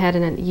 I went ahead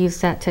and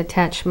used that to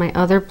attach my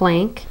other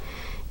blank,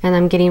 and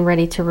I'm getting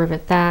ready to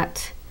rivet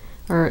that,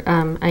 or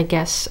I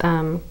guess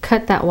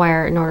cut that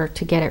wire in order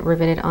to get it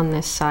riveted on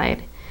this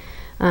side.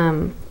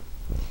 Again,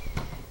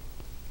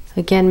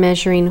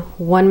 measuring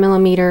 1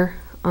 millimeter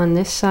on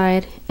this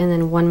side and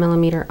then 1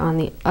 millimeter on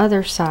the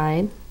other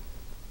side.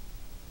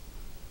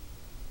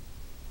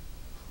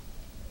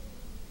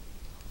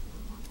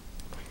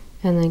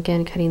 And then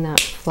again, cutting that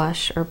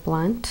flush or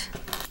blunt.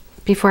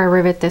 Before I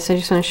rivet this, I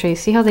just want to show you,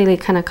 see how they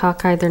kind of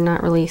cockeyed? They're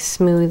not really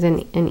smooth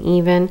and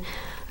even.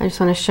 I just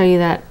want to show you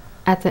that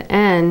at the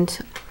end,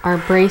 our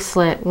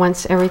bracelet,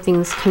 once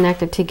everything's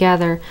connected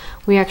together,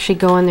 we actually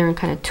go in there and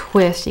kind of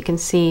twist. You can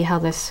see how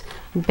this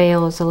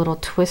bail is a little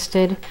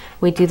twisted.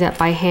 We do that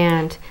by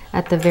hand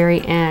at the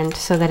very end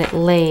so that it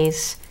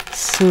lays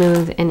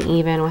smooth and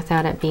even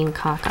without it being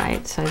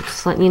cockeyed. So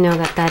just letting you know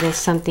that that is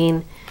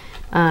something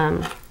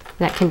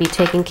that can be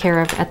taken care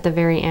of at the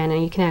very end,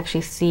 and you can actually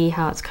see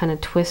how it's kind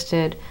of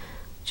twisted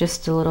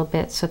just a little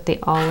bit so that they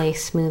all lay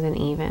smooth and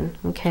even.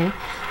 Okay,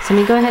 so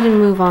let me go ahead and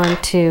move on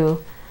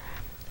to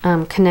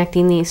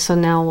connecting these. So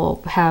now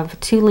we'll have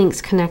two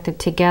links connected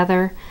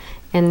together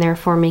and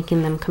therefore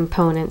making them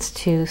components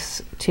to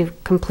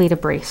complete a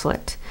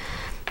bracelet.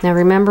 Now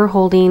remember,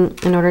 holding,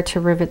 in order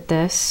to rivet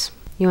this,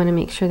 you want to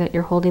make sure that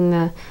you're holding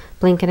the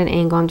blank at an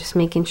angle. I'm just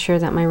making sure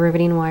that my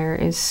riveting wire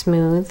is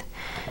smooth.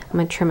 I'm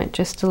going to trim it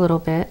just a little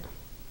bit.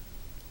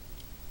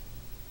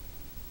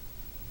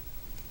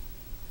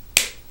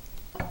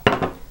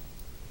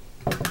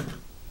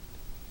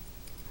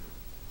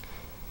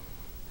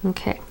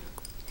 Okay,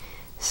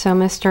 so I'm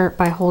going to start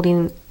by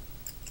holding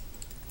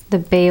the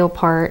bail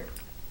part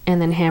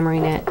and then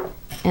hammering it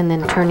and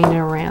then turning it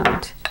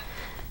around.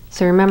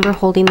 So remember,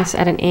 holding this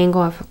at an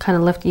angle, I've kind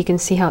of lifted, you can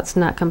see how it's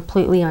not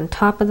completely on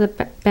top of the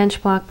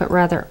bench block, but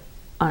rather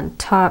on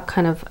top,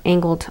 kind of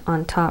angled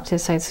on top to the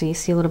side, so you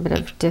see a little bit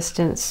of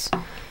distance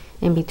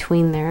in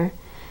between there.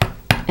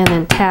 And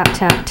then tap,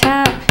 tap,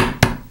 tap.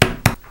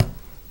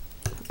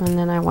 And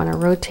then I want to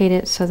rotate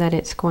it so that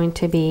it's going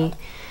to be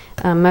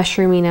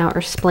mushrooming out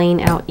or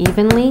splaying out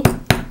evenly.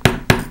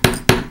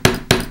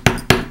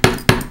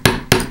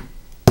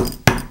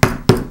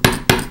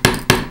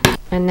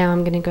 And now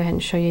I'm going to go ahead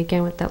and show you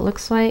again what that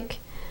looks like.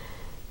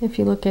 If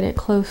you look at it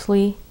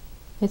closely,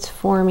 it's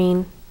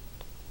forming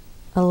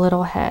a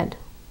little head.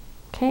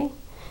 Okay,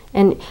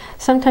 and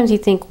sometimes you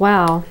think,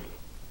 wow,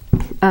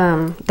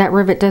 that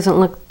rivet doesn't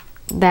look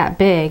that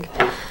big,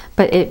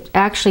 but it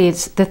actually,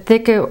 it's the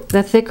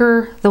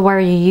thicker the wire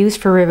you use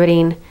for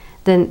riveting,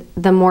 then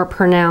the more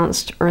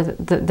pronounced or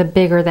the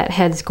bigger that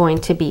head's going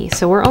to be.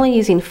 So we're only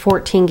using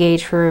 14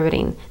 gauge for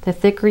riveting. The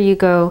thicker you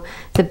go,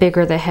 the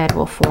bigger the head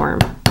will form.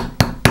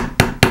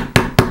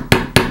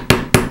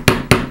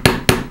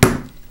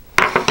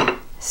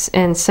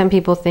 And some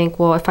people think,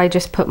 well, if I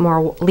just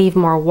leave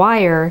more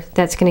wire,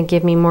 that's going to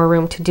give me more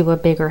room to do a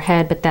bigger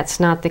head, but that's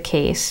not the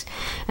case.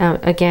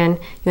 Again,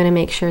 you want to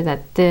make sure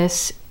that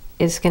this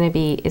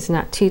is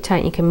not too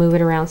tight. You can move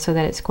it around so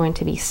that it's going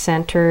to be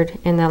centered,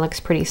 and that looks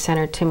pretty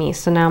centered to me.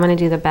 So now I'm going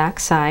to do the back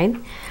side.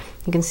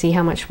 You can see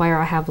how much wire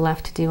I have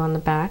left to do on the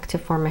back to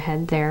form a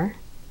head there.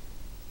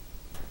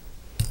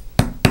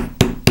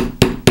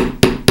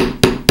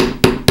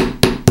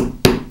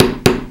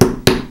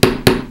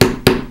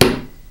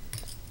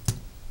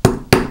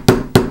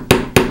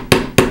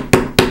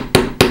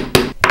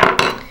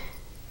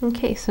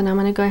 Okay, so now I'm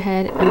going to go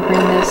ahead and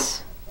bring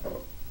this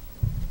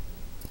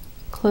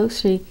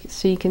closer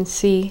so you can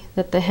see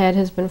that the head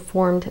has been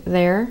formed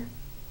there,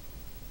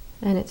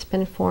 and it's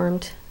been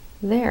formed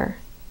there.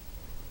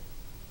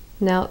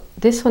 Now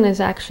this one is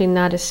actually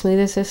not as smooth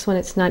as this one.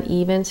 It's not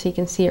even, so you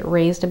can see it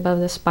raised above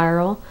the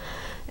spiral.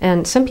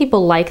 And some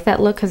people like that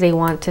look because they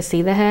want to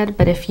see the head,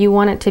 but if you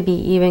want it to be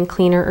even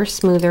cleaner or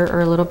smoother or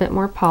a little bit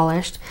more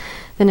polished,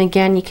 then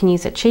again you can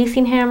use a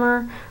chasing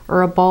hammer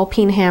or a ball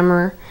peen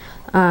hammer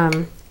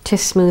to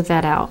smooth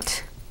that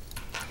out.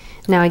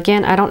 Now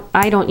again,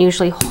 I don't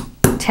usually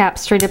tap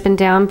straight up and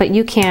down, but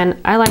you can.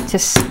 I like to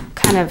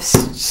kind of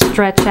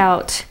stretch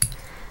out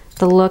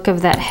the look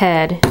of that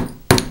head,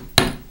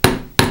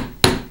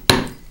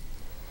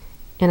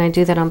 and I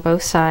do that on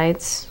both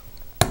sides.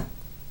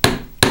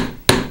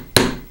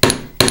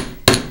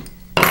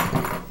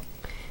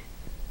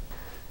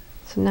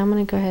 So now I'm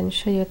going to go ahead and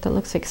show you what that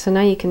looks like. So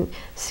now you can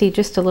see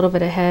just a little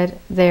bit of head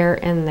there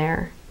and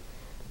there.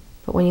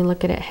 But when you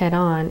look at it head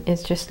on,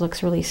 it just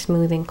looks really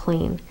smooth and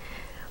clean.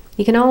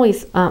 You can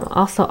always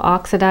also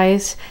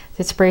oxidize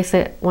this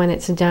bracelet when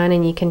it's done,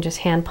 and you can just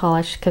hand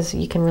polish because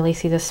you can really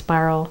see the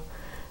spiral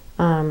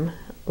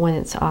when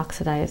it's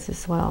oxidized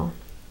as well.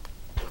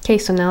 Okay,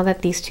 so now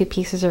that these two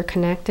pieces are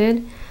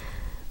connected,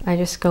 I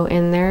just go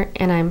in there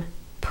and I'm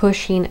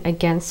pushing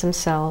against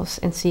themselves,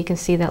 and so you can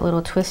see that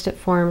little twist it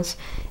forms,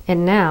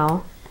 and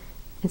now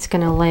it's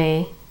going to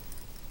lay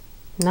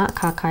not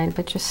cockeyed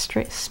but just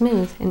straight,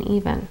 smooth and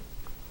even.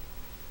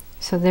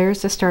 So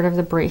there's the start of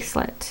the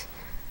bracelet.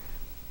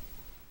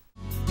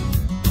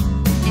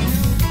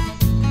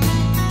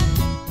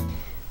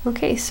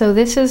 Okay, so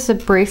this is the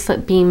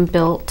bracelet being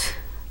built,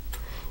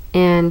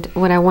 and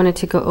what I wanted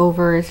to go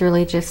over is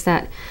really just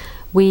that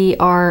we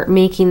are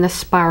making the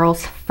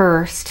spirals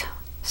first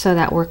so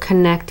that we're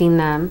connecting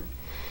them,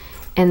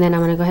 and then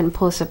I'm going to go ahead and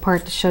pull this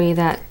apart to show you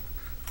that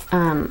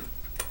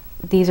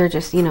these are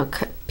just, you know,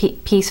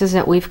 pieces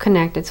that we've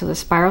connected. So the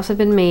spirals have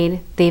been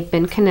made, they've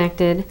been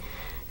connected,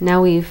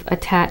 now we've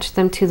attached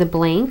them to the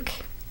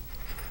blank,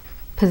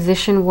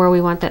 position where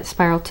we want that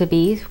spiral to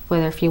be,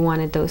 whether if you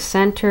wanted those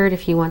centered,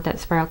 if you want that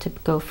spiral to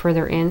go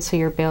further in so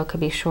your bail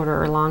could be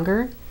shorter or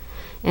longer.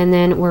 And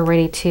then we're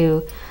ready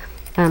to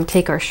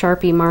take our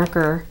Sharpie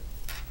marker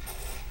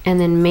and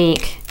then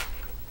make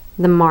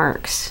the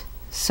marks.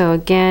 So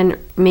again,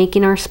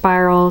 making our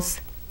spirals,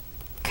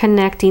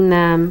 connecting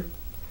them,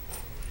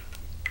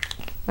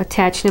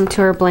 attaching them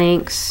to our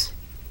blanks,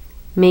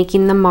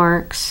 making the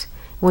marks.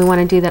 We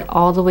want to do that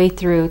all the way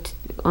through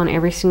on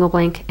every single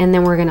blank, and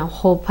then we're going to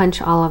hole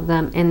punch all of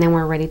them, and then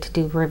we're ready to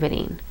do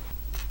riveting.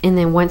 And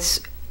then once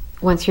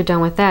you're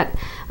done with that,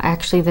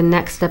 actually the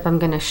next step I'm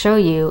going to show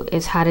you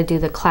is how to do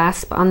the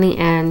clasp on the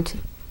end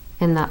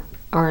and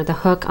the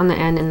hook on the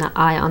end and the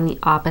eye on the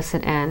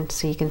opposite end,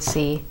 so you can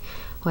see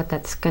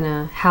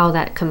how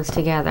that comes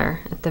together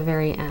at the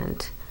very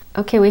end.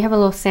 Okay, we have a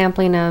little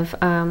sampling of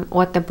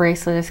what the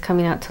bracelet is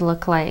coming out to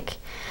look like.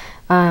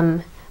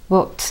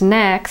 What's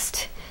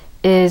next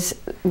is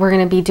we're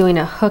going to be doing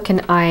a hook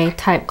and eye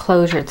type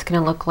closure. It's going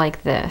to look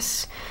like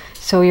this.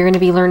 So you're going to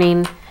be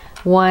learning,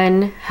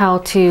 one, how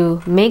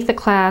to make the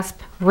clasp,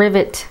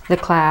 rivet the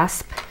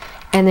clasp,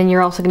 and then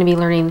you're also going to be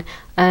learning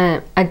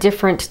a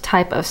different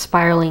type of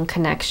spiraling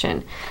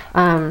connection.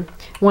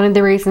 One of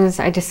the reasons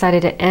I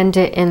decided to end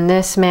it in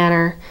this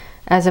manner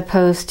as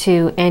opposed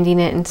to ending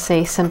it and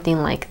say something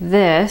like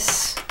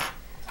this,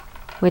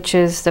 which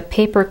is the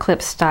paper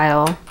clip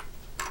style,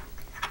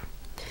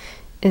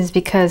 is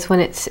because when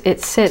it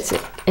sits,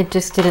 it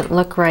just didn't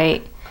look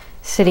right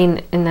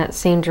sitting in that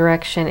same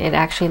direction. It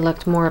actually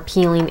looked more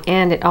appealing,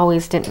 and it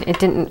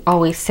didn't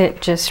always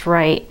sit just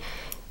right.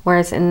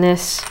 Whereas in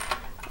this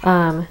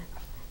kind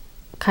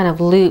of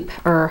loop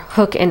or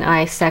hook and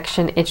eye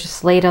section, it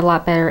just laid a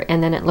lot better,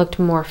 and then it looked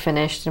more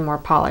finished and more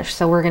polished.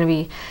 So we're going to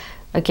be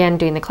again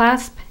doing the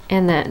clasp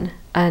and then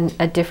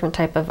a different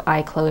type of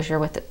eye closure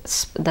with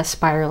the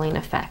spiraling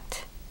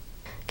effect.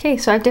 Okay,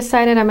 so I've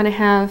decided I'm going to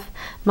have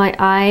my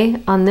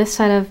eye on this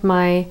side of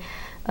my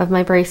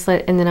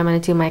bracelet, and then I'm going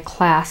to do my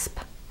clasp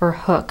or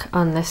hook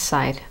on this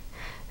side.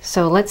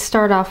 So let's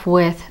start off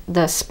with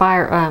the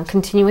spiral,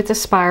 continue with the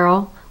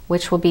spiral,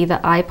 which will be the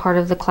eye part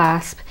of the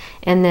clasp,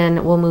 and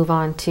then we'll move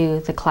on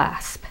to the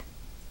clasp.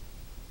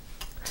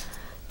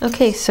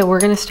 Okay, so we're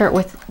going to start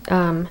with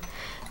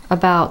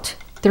about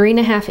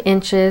 3.5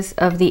 inches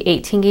of the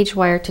 18 gauge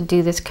wire to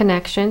do this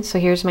connection. So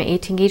here's my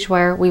 18 gauge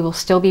wire. We will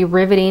still be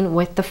riveting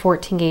with the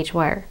 14 gauge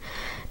wire.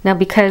 Now,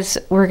 because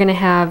we're going to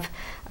have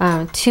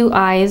 2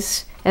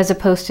 eyes as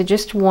opposed to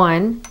just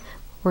one,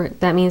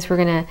 that means we're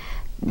going to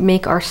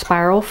make our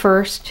spiral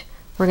first.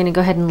 We're going to go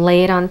ahead and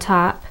lay it on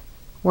top.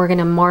 We're going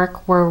to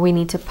mark where we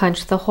need to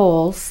punch the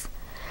holes,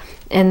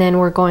 and then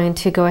we're going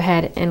to go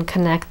ahead and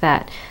connect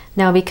that.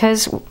 Now,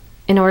 because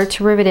in order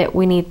to rivet it,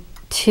 we need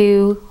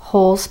 2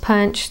 holes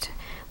punched.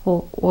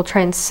 We'll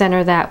try and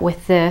center that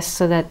with this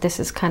so that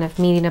this is kind of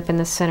meeting up in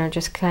the center,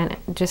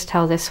 just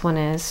how this one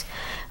is.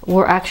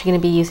 We're actually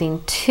going to be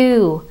using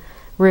 2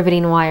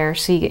 riveting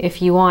wires. So if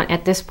you want,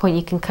 at this point,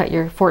 you can cut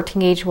your 14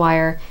 gauge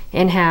wire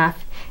in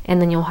half, and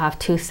then you'll have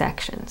 2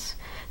 sections.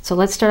 So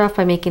let's start off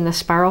by making the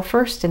spiral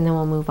first, and then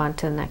we'll move on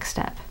to the next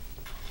step.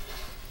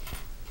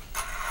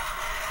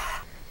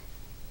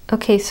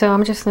 Okay, so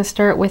I'm just going to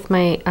start with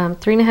my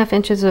 3.5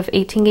 inches of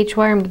 18 gauge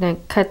wire. I'm going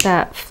to cut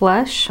that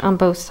flush on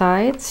both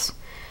sides.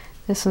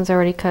 This one's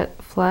already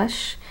cut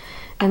flush.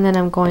 And then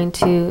I'm going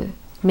to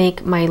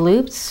make my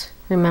loops.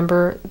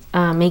 Remember,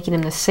 making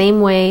them the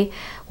same way,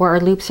 where our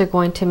loops are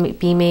going to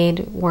be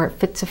made where it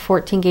fits a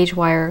 14 gauge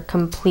wire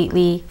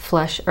completely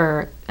flush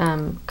or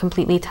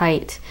completely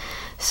tight.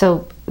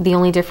 So the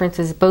only difference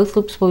is both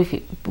loops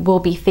will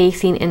be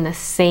facing in the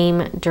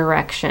same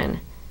direction.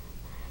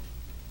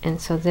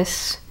 And so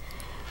this,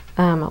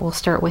 we'll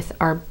start with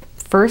our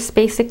first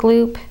basic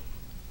loop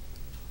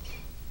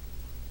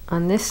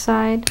on this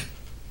side.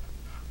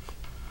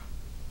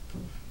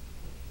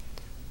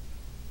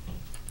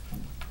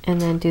 And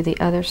then do the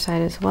other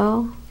side as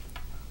well.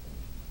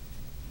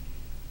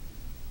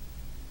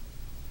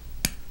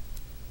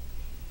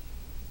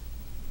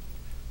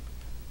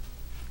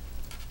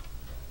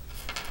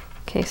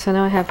 Okay, so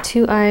now I have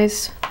 2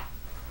 eyes,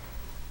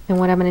 and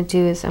what I'm going to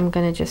do is I'm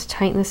going to just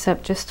tighten this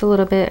up just a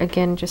little bit.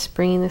 Again, just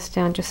bringing this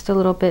down just a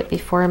little bit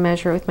before I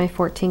measure it with my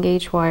 14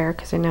 gauge wire,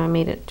 because I know I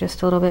made it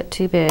just a little bit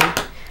too big.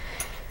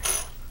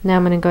 Now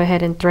I'm going to go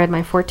ahead and thread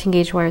my 14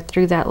 gauge wire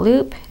through that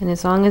loop, and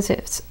as long as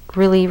it's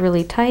really,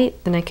 really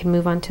tight, then I can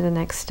move on to the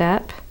next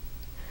step.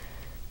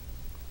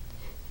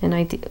 And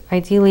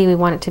ideally we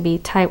want it to be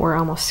tight. We're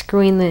almost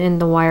screwing in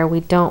the wire.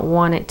 We don't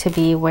want it to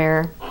be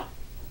where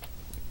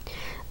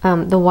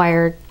the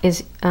wire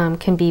is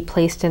can be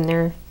placed in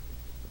there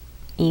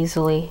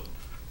easily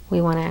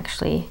we want to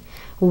actually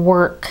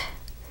work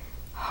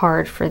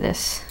hard for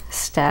this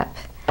step.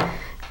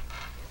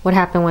 What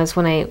happened was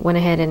when I went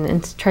ahead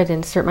and tried to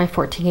insert my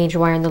 14 gauge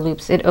wire in the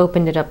loops, it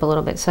opened it up a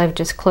little bit. So I've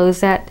just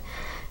closed that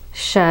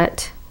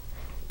shut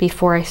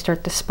before I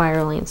start the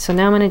spiraling. So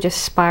now I'm going to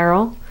just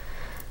spiral.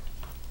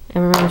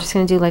 And remember, I'm just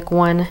going to do like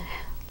one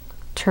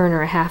turn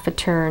or a half a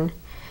turn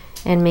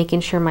and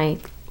making sure my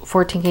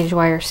 14 gauge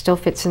wire still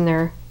fits in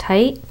there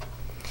tight.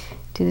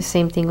 Do the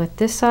same thing with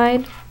this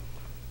side.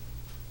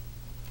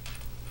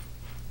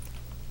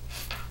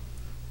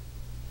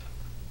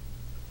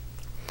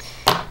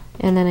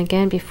 And then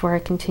again, before I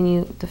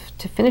continue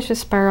to finish the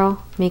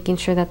spiral, making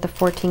sure that the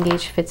 14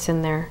 gauge fits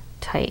in there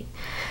tight.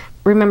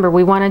 Remember,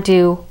 we want to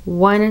do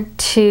 1,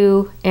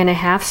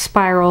 2.5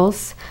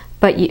 spirals,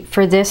 but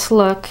for this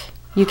look,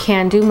 you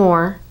can do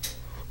more.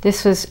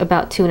 This was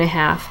about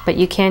 2.5, but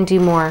you can do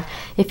more.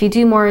 If you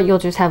do more, you'll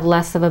just have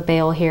less of a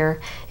bail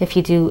here. If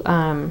you do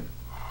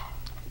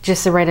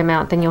just the right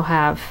amount, then you'll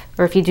have,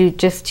 or if you do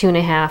just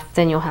 2.5,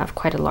 then you'll have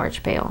quite a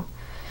large bail.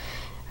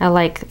 I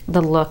like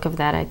the look of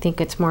that. I think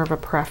it's more of a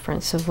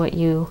preference of what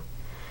you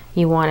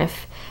want.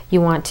 If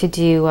you want to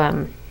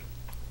do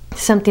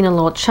something a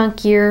little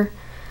chunkier,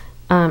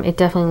 it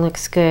definitely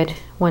looks good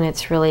when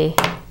it's really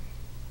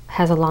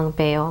has a long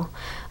bail.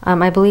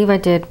 I believe I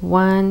did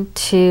 1,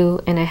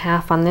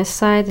 2.5 on this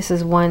side. This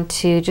is 1,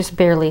 2, just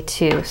barely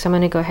 2. So I'm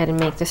going to go ahead and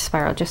make this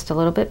spiral just a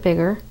little bit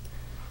bigger.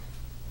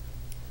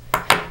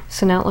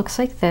 So now it looks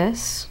like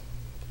this.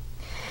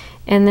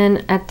 And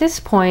then at this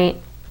point,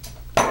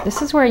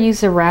 this is where I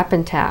use the wrap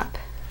and tap.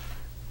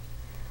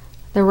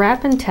 The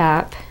wrap and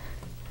tap,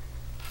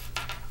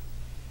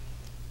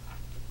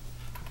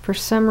 for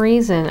some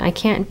reason, I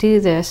can't do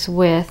this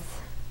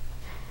with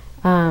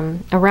a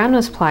round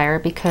nose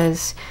plier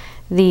because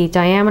the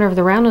diameter of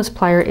the round nose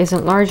plier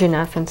isn't large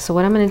enough. And so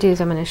what I'm going to do is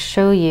I'm going to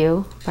show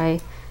you by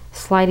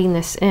sliding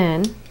this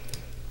in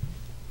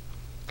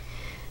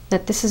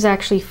that this is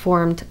actually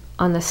formed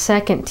on the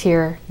second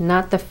tier,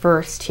 not the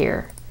first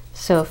tier.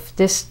 So if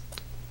this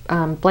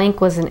blank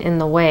wasn't in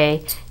the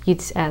way, you'd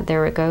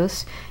there it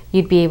goes.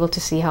 You'd be able to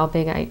see how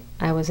big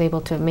I was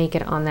able to make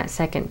it on that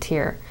second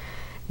tier.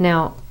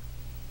 Now,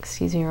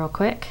 excuse me real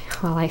quick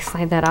while I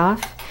slide that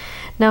off.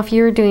 Now if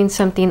you were doing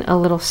something a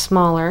little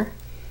smaller,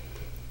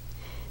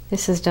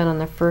 this is done on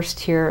the first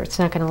tier. It's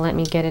not going to let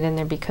me get it in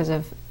there because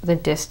of the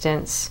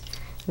distance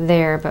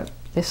there, but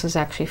this was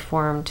actually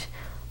formed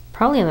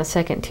probably on the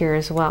second tier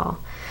as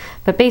well.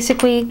 But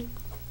basically,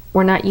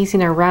 we're not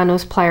using our round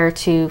nose plier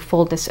to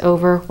fold this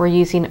over. We're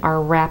using our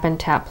wrap and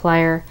tap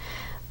plier.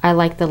 I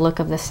like the look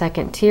of the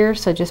second tier,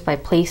 so just by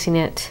placing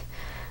it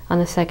on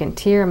the second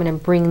tier, I'm going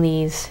to bring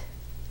these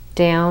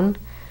down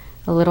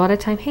a little at a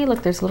time. Hey,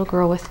 look, there's a little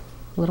girl with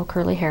little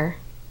curly hair.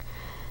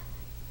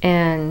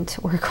 And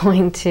we're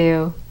going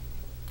to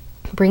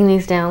bring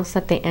these down so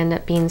that they end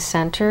up being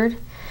centered.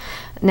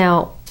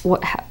 Now,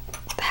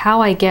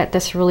 how I get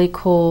this really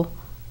cool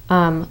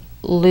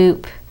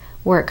loop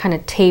where it kind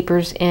of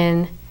tapers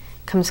in,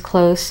 comes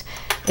close,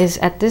 is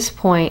at this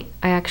point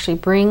I actually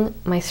bring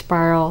my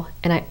spiral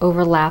and I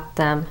overlap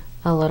them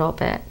a little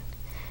bit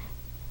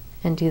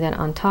and do that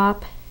on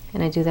top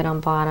and I do that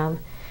on bottom,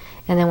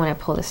 and then when I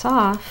pull this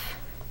off,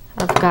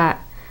 I've got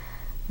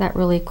that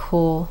really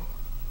cool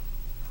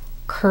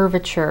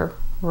curvature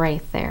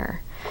right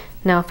there.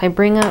 Now if I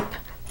bring up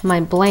my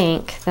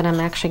blank that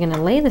I'm actually going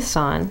to lay this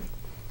on,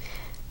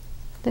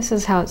 this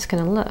is how it's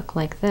going to look,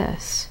 like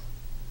this.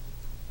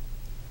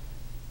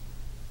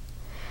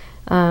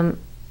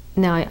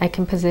 Now I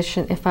can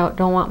position, if I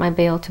don't want my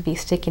bail to be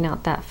sticking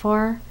out that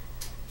far,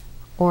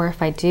 or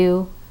if I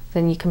do,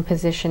 then you can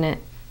position it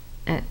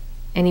at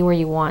anywhere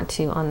you want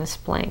to on this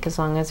blank, as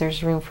long as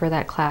there's room for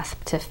that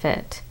clasp to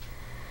fit.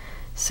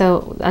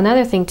 So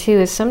another thing too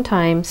is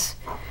sometimes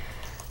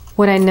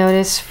what I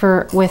notice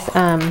with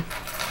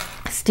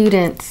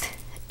students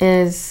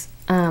is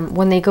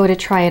when they go to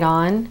try it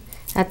on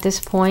at this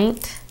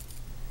point,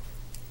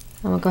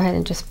 I'm going to go ahead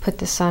and just put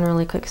this on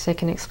really quick so I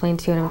can explain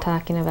to you what I'm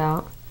talking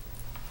about.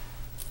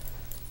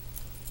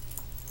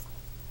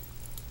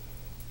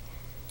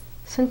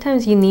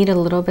 Sometimes you need a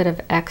little bit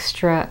of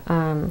extra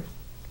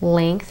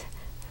length,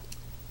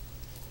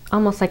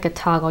 almost like a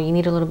toggle. You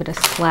need a little bit of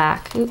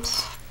slack.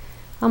 Oops.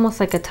 Almost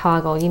like a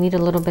toggle. You need a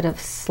little bit of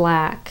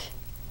slack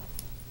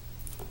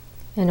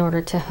in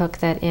order to hook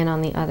that in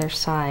on the other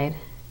side.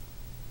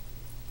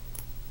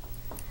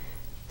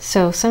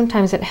 So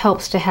sometimes it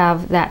helps to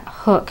have that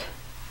hook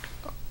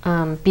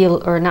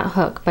or not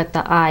hook, but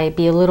the eye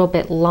be a little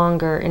bit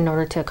longer in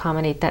order to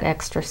accommodate that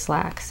extra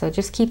slack. So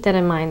just keep that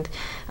in mind.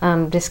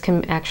 This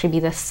can actually be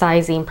the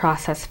sizing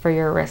process for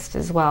your wrist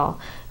as well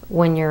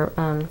when you're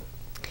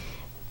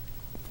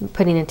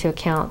putting into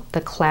account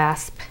the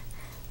clasp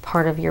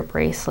part of your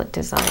bracelet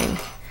design.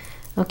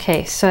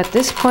 Okay, so at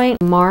this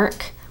point,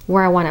 mark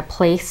where I want to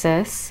place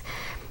this.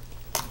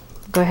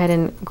 Go ahead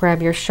and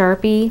grab your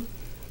Sharpie,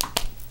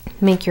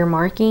 make your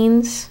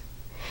markings.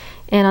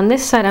 And on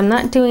this side, I'm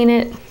not doing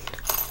it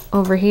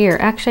over here.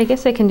 Actually, I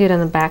guess I can do it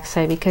on the back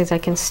side because I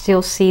can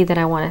still see that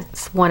I want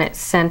it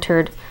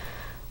centered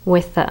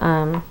with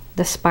the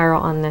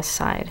spiral on this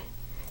side.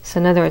 So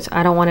in other words,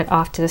 I don't want it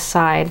off to the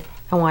side.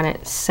 I want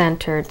it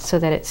centered so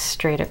that it's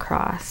straight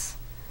across.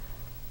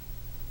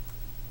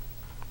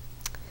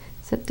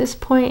 So at this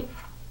point,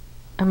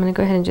 I'm going to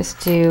go ahead and just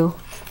do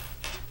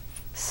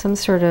some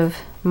sort of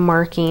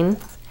marking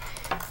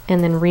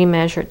and then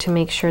remeasure it to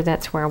make sure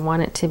that's where I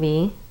want it to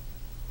be.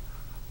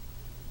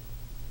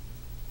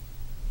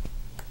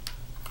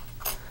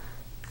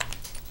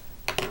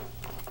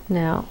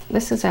 Now,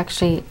 this is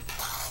actually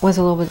was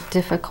a little bit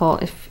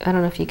difficult. I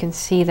don't know if you can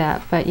see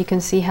that, but you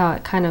can see how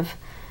it kind of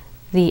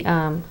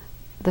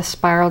the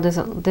spiral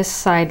doesn't. This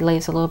side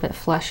lays a little bit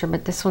flusher,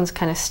 but this one's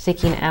kind of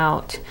sticking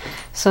out.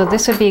 So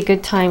this would be a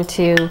good time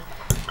to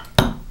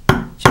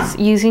just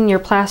using your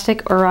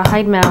plastic or a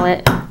hide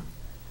mallet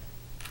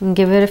and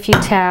give it a few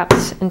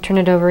taps and turn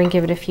it over and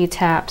give it a few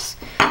taps,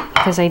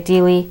 because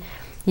ideally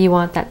you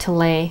want that to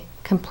lay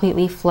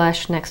completely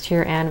flush next to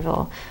your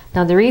anvil.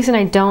 Now the reason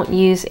I don't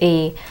use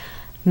a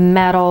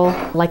metal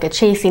like a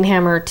chasing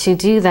hammer to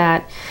do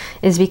that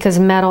is because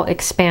metal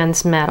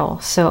expands metal.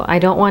 So I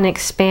don't want to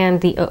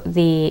expand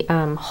the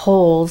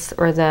holes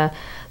or the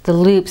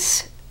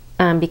loops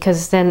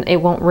because then it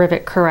won't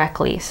rivet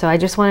correctly. So I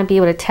just want to be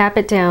able to tap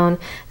it down.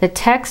 The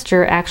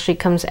texture actually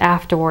comes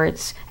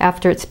afterwards,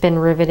 after it's been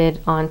riveted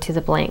onto the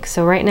blank.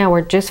 So right now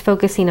we're just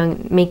focusing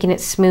on making it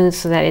smooth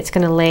so that it's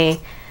going to lay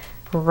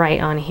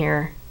right on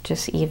here,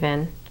 just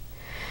even.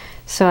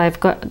 So I've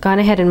gone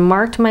ahead and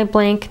marked my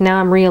blank. Now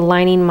I'm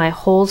realigning my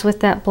holes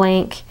with that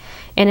blank,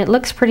 and it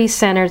looks pretty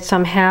centered, so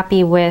I'm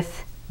happy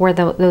with where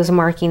those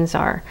markings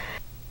are.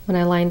 When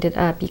I lined it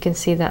up, you can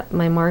see that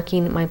my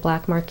marking, my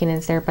black marking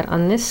is there, but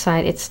on this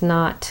side it's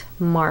not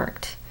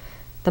marked.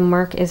 The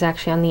mark is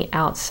actually on the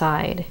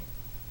outside.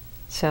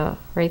 So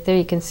right there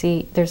you can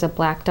see there's a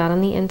black dot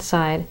on the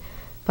inside,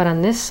 but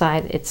on this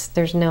side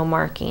there's no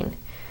marking.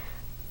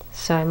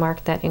 So I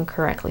marked that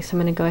incorrectly. So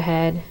I'm going to go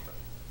ahead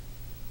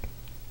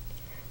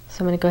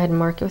and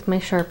mark it with my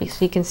Sharpie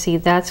so you can see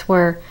that's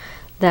where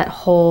that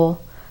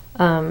hole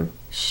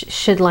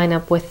should line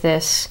up with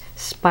this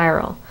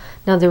spiral.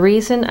 Now the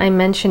reason I'm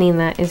mentioning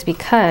that is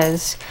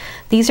because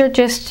these are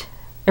just,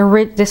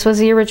 this was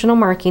the original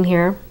marking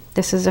here.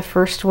 This is the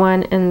first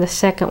one, and the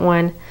second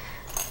one.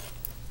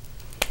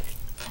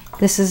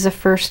 This is the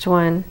first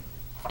one,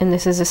 and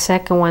this is the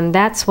second one.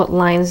 That's what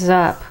lines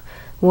up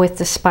with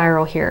the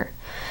spiral here.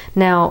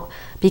 Now,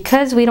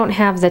 because we don't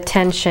have the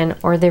tension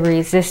or the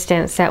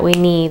resistance that we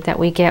need, that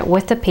we get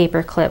with the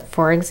paper clip,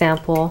 for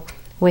example,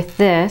 with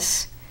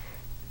this,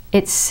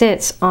 it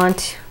sits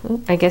onto,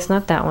 I guess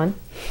not that one.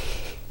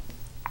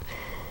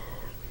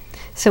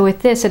 So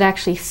with this, it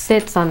actually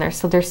sits on there,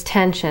 so there's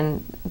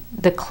tension.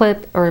 The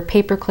clip or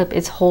paper clip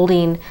is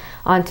holding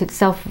onto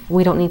itself.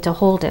 We don't need to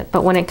hold it.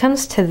 But when it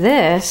comes to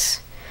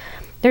this,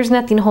 there's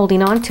nothing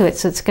holding on to it,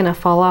 so it's going to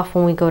fall off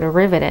when we go to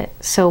rivet it.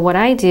 So what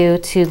I do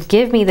to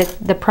give me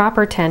the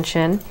proper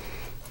tension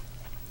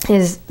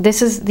is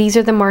these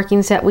are the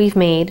markings that we've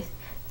made.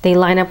 They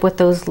line up with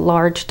those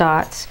large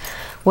dots.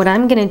 What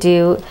I'm going to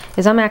do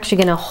is I'm actually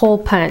going to hole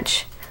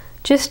punch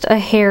just a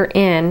hair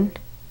in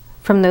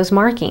from those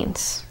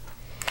markings.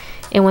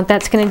 And what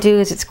that's going to do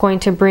is it's going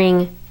to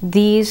bring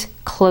these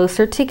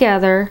closer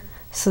together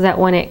so that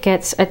when it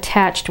gets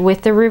attached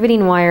with the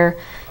riveting wire,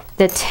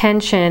 the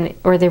tension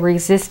or the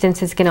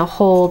resistance is going to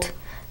hold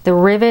the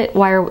rivet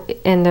wire,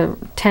 and the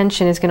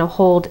tension is going to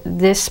hold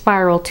this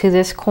spiral to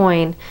this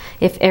coin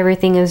if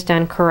everything is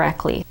done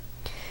correctly.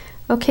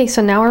 Okay,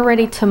 so now we're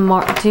ready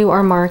to do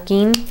our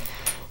marking.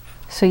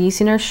 So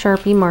using our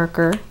Sharpie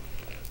marker,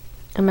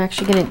 I'm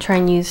actually going to try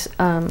and use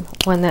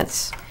one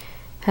that's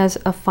has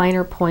a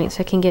finer point so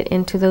I can get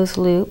into those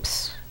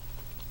loops.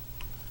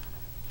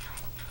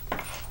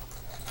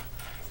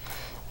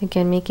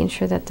 Again, making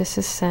sure that this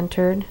is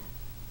centered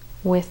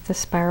with the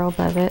spiral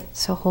above it,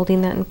 so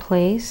holding that in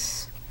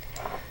place.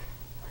 I'm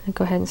going to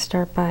go ahead and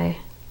start by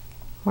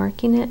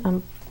marking it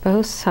on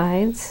both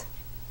sides.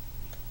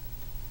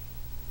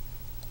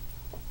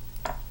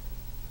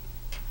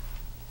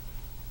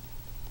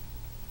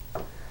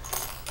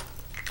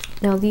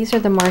 Now these are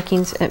the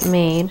markings it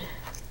made,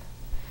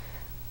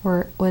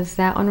 where it was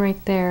that one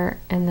right there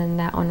and then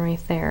that one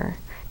right there.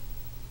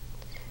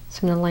 So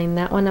I'm going to line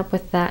that one up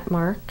with that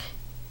mark.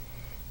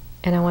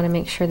 And I want to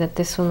make sure that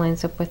this one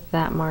lines up with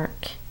that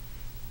mark.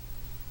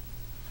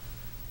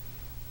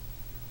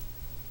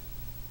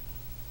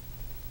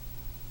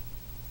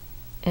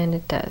 And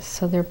it does.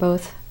 So they're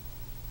both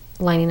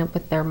lining up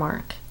with their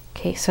mark.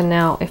 Okay, so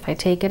now if I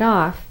take it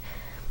off,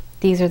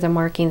 these are the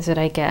markings that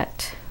I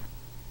get.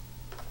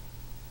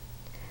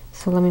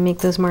 So let me make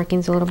those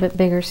markings a little bit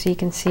bigger so you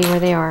can see where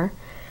they are.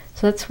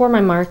 So that's where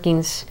my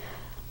markings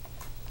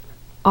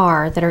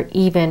are that are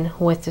even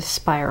with the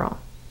spiral.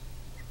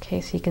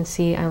 Okay, so you can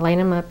see I line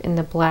them up in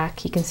the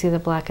black. You can see the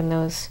black in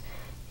those,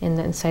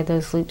 inside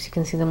those loops. You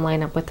can see them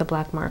line up with the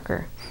black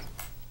marker.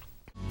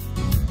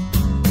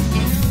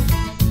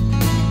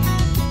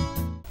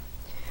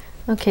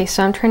 Okay,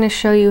 so I'm trying to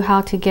show you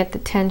how to get the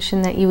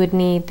tension that you would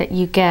need, that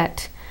you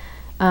get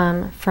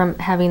from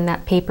having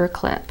that paper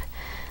clip.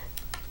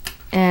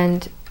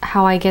 And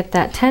how I get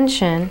that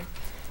tension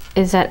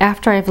is that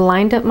after I've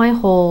lined up my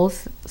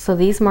holes, so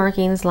these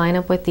markings line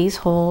up with these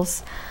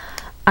holes,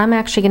 I'm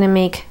actually going to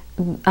make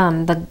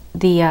the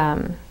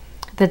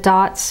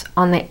dots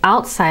on the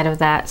outside of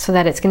that, so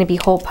that it's going to be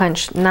hole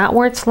punched, not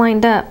where it's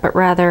lined up, but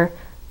rather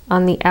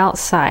on the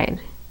outside.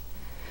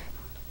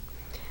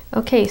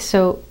 Okay,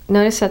 so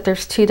notice that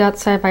there's two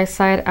dots side by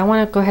side. I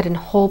want to go ahead and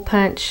hole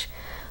punch.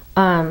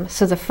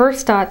 So the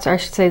first dots, or I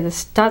should say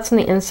the dots on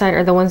the inside,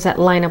 are the ones that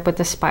line up with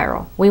the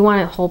spiral. We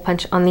want to hole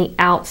punch on the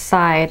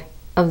outside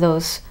of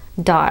those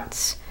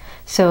dots.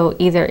 So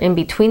either in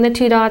between the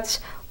two dots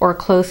or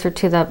closer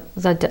to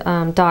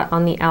the dot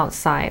on the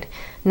outside.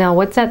 Now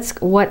what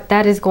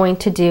that is going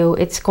to do,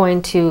 it's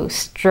going to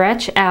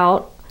stretch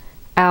out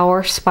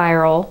our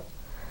spiral,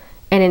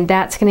 and then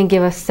that's going to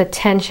give us the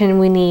tension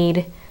we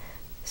need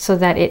so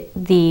that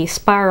the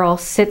spiral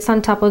sits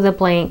on top of the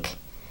blank,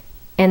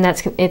 and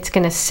it's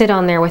going to sit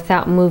on there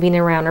without moving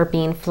around or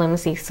being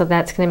flimsy. So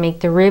that's going to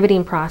make the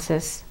riveting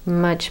process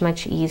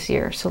much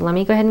easier. So let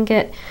me go ahead and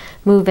get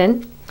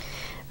moving.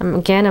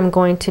 Again, I'm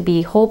going to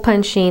be hole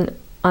punching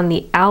on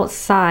the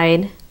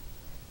outside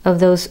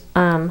of those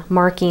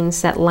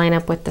markings that line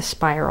up with the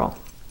spiral.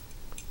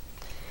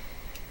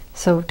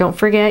 So don't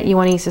forget, you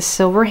want to use a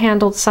silver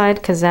handled side,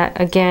 because that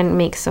again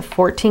makes a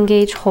 14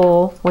 gauge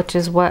hole, which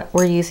is what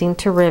we're using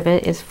to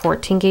rivet, is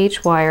 14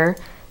 gauge wire.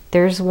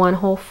 There's one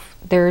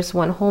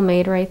hole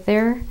made right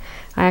there.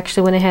 I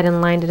actually went ahead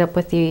and lined it up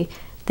with the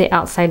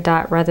outside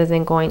dot rather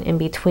than going in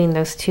between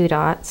those two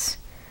dots.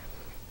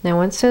 Now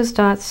once those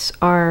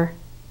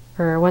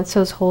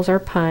holes are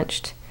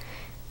punched,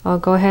 I'll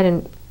go ahead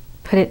and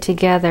put it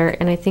together,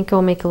 and I think it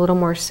will make a little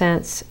more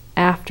sense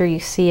after you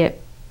see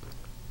it,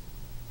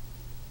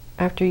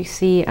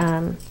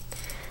 the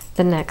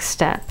next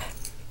step.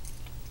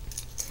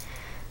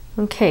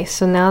 Okay,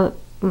 so now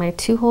my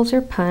two holes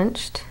are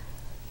punched.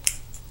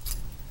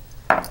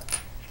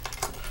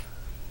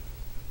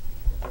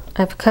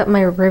 I've cut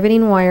my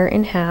riveting wire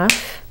in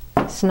half,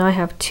 so now I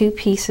have two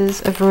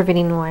pieces of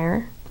riveting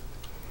wire.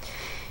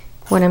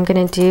 What I'm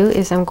going to do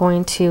is I'm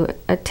going to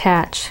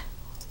attach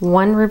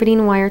one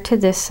riveting wire to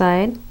this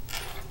side.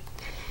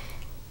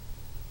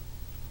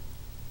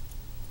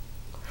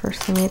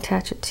 First, let me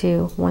attach it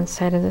to one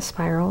side of the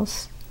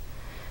spirals.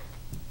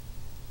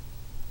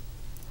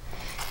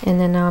 And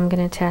then now I'm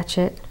going to attach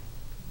it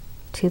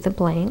to the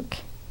blank.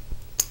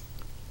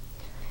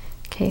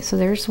 Okay, so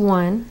there's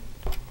one.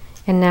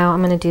 And now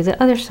I'm going to do the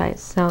other side.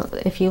 Now,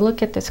 if you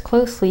look at this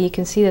closely, you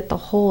can see that the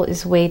hole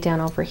is way down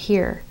over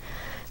here.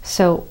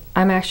 So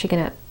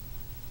you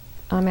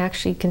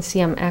can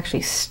see I'm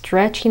actually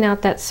stretching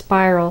out that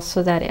spiral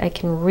so that I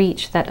can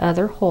reach that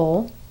other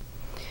hole.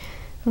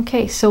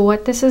 Okay, so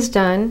what this has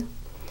done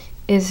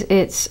is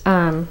it's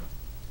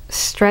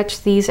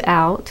stretched these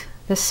out,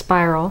 the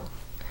spiral.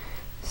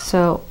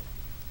 So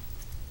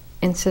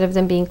instead of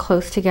them being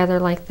close together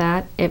like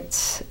that,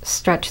 it's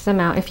stretched them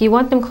out. If you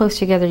want them close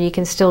together, you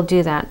can still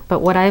do that. But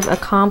what I've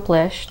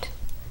accomplished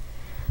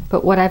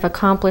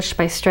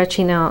by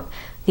stretching out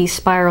these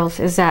spirals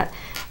is that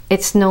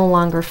it's no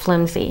longer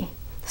flimsy.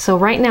 So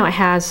right now it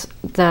has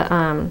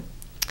the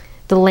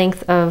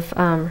length of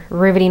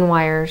riveting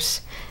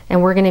wires,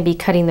 and we're going to be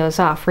cutting those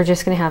off. We're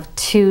just going to have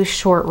two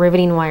short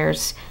riveting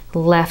wires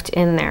left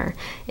in there.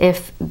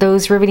 If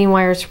those riveting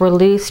wires were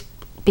loose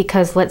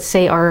because, let's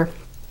say, our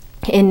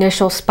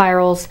initial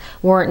spirals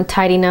weren't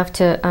tight enough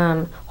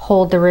to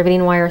hold the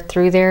riveting wire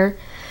through there,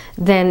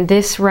 then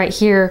this right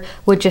here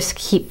would just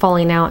keep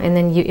falling out, and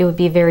then it would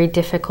be very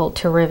difficult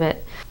to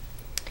rivet.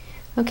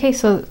 Okay,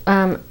 so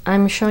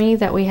I'm showing you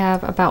that we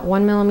have about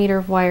 1 millimeter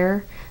of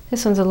wire.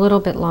 This one's a little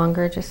bit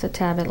longer, just a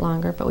tad bit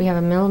longer, but we have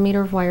 1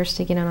 millimeter of wire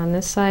sticking out on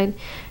this side.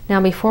 Now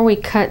before we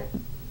cut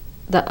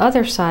the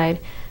other side,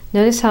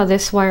 notice how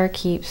this wire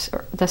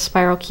the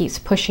spiral keeps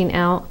pushing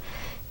out.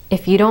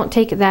 If you don't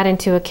take that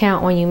into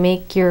account when you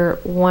make your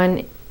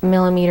 1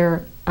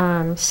 millimeter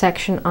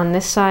section on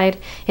this side,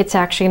 it's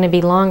actually going to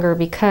be longer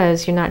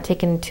because you're not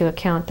taking into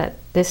account that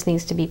this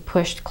needs to be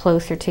pushed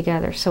closer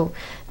together. So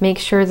make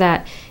sure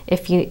that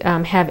if you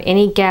have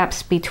any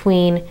gaps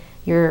between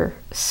your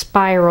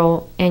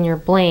spiral and your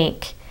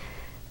blank,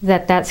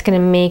 that's going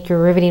to make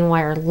your riveting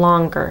wire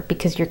longer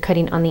because you're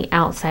cutting on the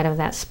outside of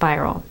that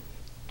spiral.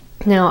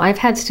 Now, I've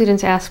had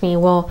students ask me,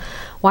 well,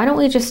 why don't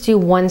we just do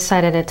one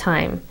side at a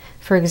time?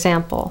 For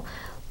example,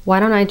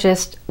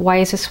 why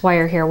is this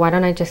wire here? Why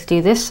don't I just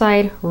do this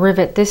side,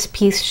 rivet this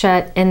piece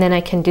shut, and then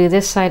I can do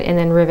this side and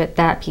then rivet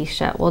that piece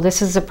shut? Well,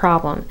 this is the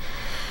problem.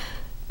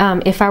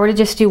 If I were to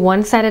just do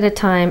one side at a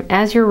time,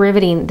 as you're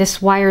riveting,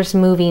 this wire's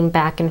moving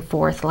back and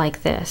forth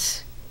like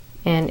this.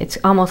 And it's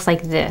almost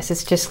like this.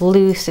 It's just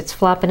loose, it's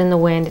flopping in the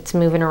wind, it's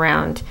moving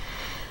around.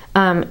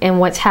 And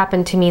what's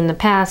happened to me in the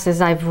past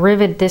is I've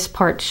riveted this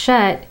part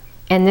shut,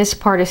 and this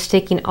part is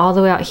sticking all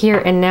the way out here,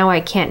 and now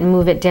I can't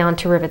move it down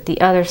to rivet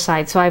the other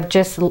side. So I've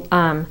just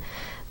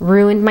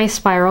ruined my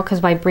spiral,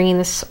 because by bringing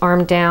this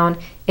arm down,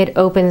 it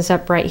opens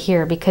up right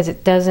here because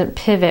it doesn't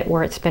pivot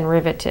where it's been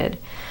riveted.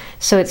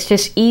 So it's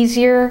just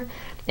easier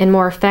and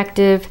more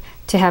effective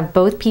to have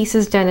both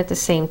pieces done at the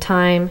same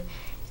time.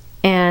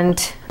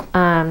 And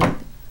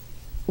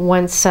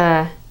once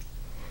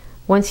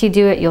you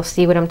do it, you'll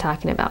see what I'm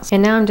talking about.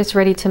 And now I'm just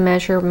ready to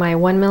measure my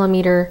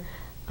 1mm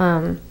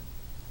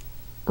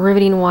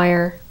riveting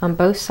wire on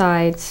both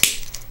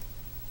sides,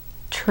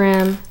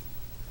 trim,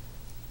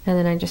 and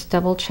then I just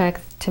double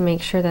check to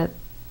make sure that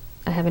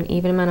I have an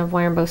even amount of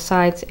wire on both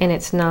sides and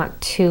it's not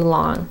too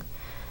long.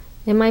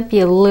 It might be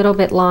a little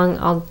bit long.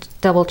 I'll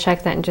double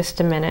check that in just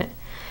a minute.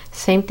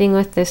 Same thing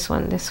with this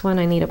one. This one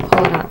I need to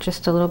pull it out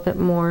just a little bit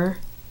more.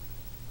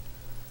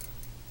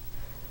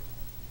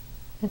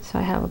 And so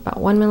I have about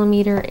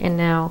 1mm, and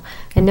now,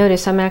 and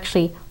notice I'm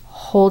actually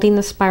holding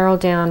the spiral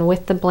down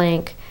with the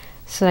blank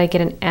so that I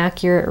get an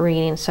accurate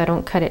reading so I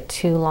don't cut it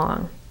too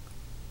long.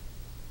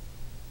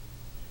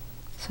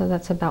 So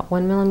that's about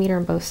 1mm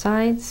on both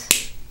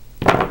sides.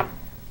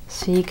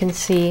 So you can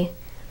see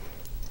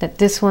that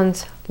this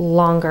one's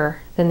longer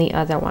than the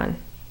other one,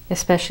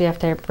 especially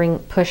after I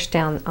push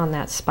down on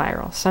that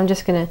spiral. So I'm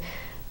just gonna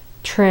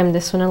trim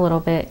this one a little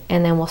bit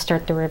and then we'll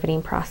start the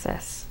riveting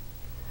process.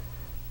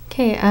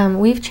 Okay,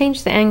 we've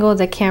changed the angle of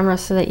the camera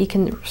so that you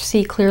can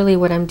see clearly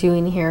what I'm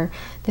doing here.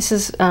 This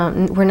is,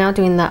 we're now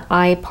doing the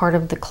eye part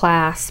of the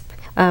clasp.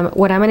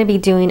 What I'm going to be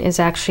doing is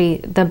actually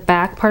the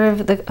back part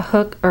of the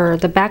hook, or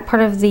the back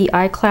part of the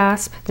eye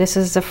clasp. This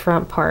is the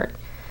front part.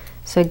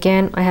 So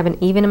again, I have an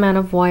even amount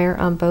of wire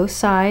on both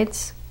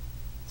sides.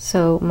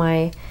 So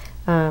my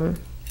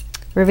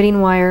riveting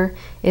wire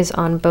is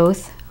on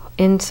both,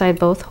 inside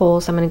both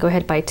holes. I'm going to go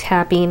ahead by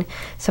tapping.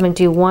 So I'm going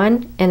to do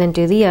one and then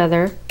do the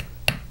other.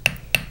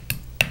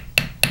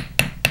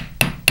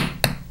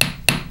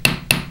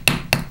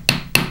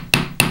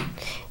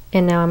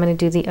 And now I'm going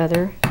to do the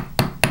other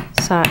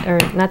side, or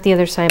not the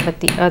other side, but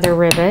the other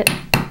rivet.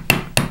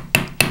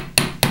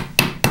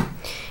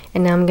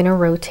 And now I'm going to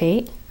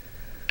rotate.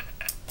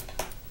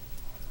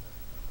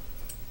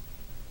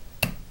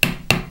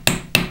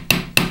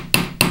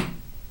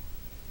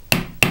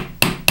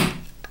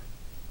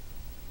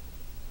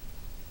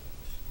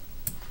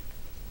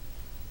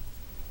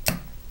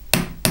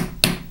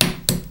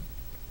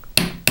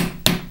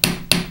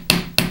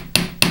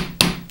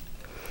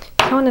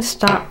 I want to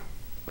stop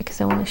because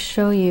I want to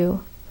show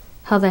you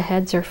how the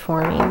heads are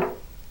forming.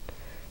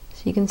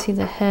 So you can see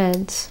the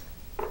heads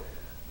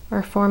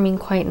are forming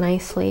quite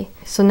nicely.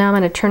 So now I'm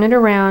going to turn it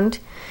around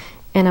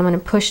and I'm going to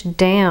push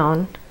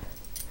down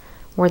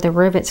where the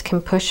rivets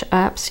can push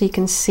up, so you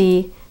can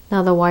see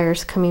now the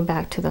wire's coming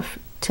back to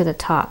the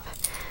top.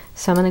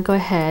 So I'm going to go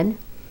ahead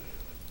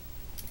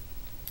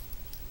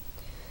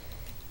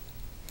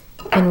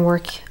and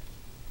work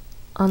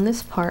on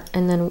this part,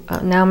 and then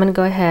now I'm going to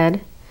go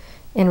ahead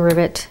and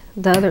rivet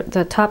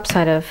the top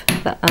side of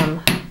the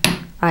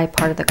eye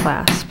part of the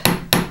clasp.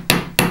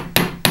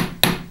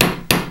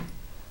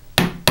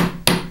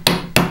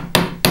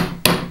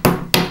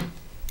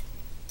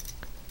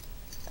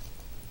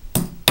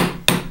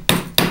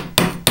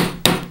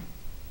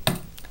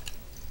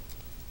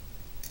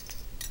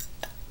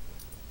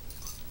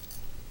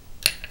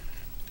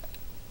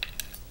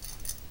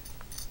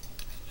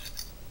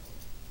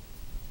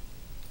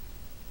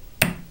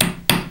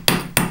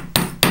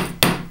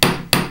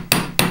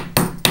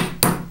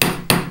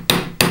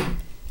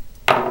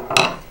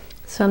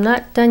 So I'm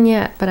not done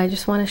yet, but I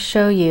just want to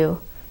show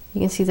you.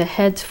 You can see the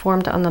heads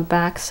formed on the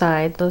back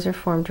side. Those are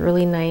formed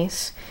really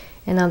nice.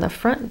 And on the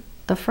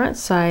front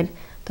side,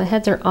 the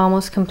heads are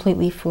almost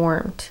completely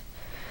formed.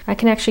 I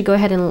can actually go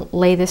ahead and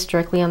lay this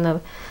directly on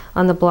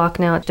the block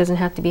now. It doesn't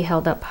have to be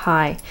held up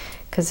high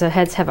because the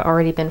heads have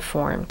already been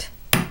formed.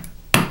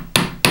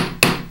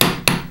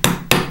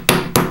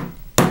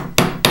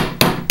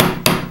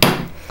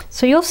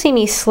 So you'll see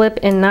me slip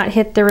and not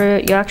hit the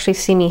rivet. You'll actually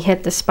see me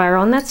hit the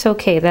spiral, and that's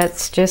okay.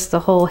 That's just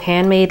the whole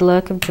handmade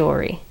look of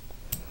jewelry.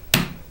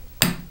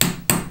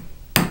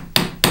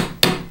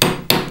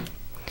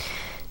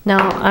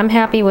 Now I'm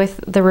happy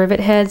with the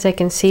rivet heads. I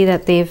can see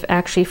that they've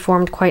actually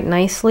formed quite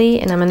nicely,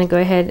 and I'm going to go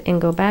ahead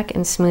and go back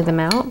and smooth them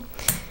out.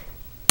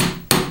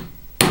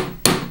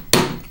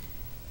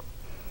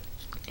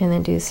 And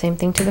then do the same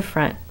thing to the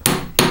front.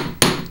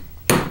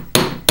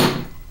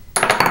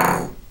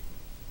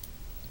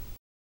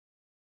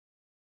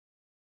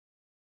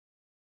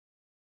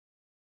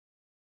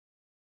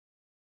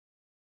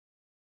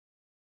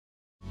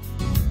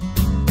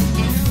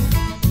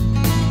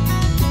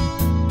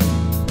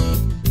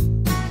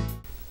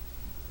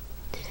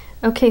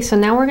 Okay, so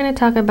now we're going to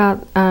talk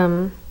about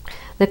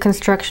the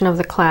construction of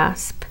the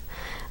clasp.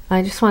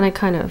 I just want to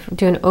kind of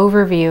do an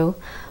overview.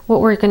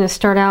 What we're going to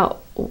start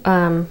out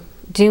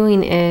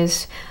doing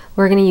is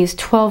we're going to use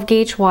 12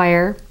 gauge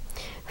wire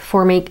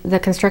for the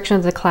construction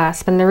of the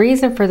clasp. And the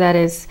reason for that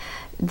is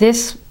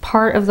this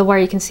part of the wire,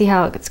 you can see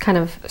how it's kind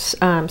of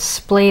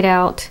splayed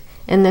out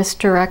in this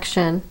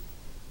direction.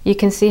 You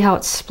can see how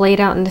it's splayed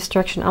out in this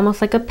direction, almost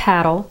like a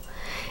paddle.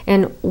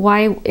 And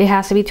why it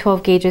has to be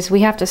 12 gauges,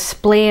 we have to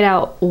splay it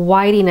out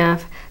wide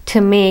enough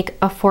to make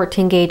a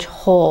 14 gauge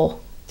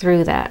hole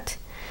through that.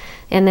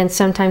 And then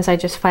sometimes I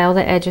just file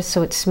the edges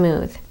so it's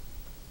smooth.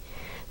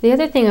 The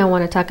other thing I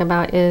want to talk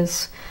about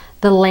is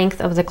the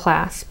length of the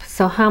clasp.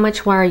 So how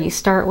much wire you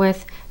start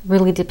with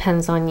really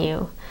depends on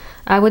you.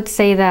 I would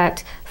say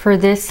that for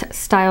this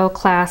style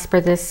clasp or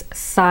this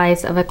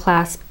size of a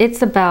clasp,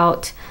 it's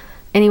about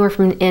anywhere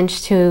from 1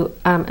 inch to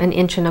 1.25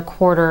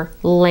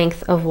 inches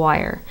length of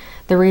wire.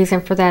 The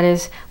reason for that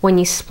is when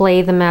you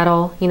splay the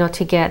metal, you know,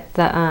 to get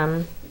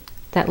the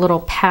that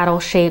little paddle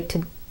shape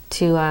to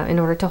in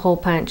order to hole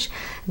punch,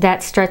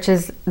 that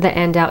stretches the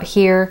end out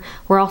here.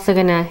 We're also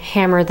going to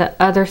hammer the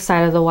other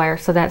side of the wire,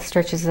 so that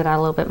stretches it out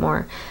a little bit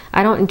more.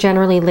 I don't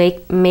generally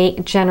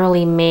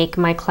make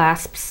my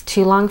clasps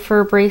too long for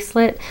a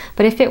bracelet,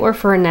 but if it were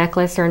for a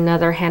necklace or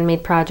another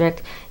handmade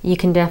project, you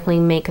can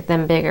definitely make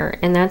them bigger.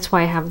 And that's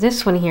why I have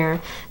this one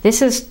here.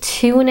 This is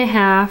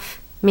 2.5,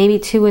 maybe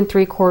 2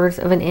 3/4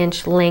 of an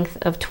inch length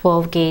of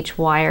 12 gauge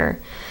wire.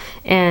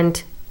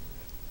 And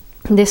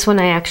this one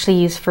I actually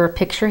use for a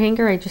picture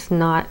hanger. I just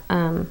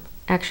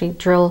actually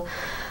drill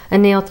a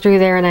nail through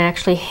there, and I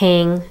actually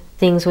hang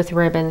things with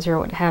ribbons or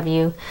what have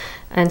you.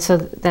 And so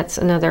that's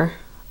another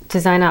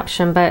design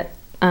option, but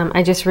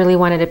I just really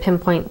wanted to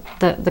pinpoint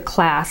the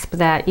clasp,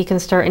 that you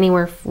can start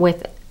anywhere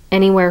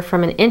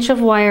from 1 inch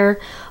of wire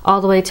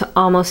all the way to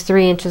almost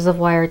 3 inches of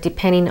wire,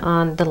 depending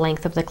on the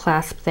length of the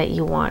clasp that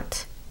you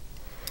want.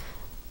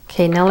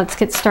 Okay, now let's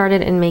get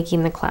started in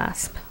making the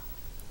clasp.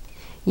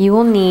 You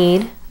will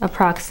need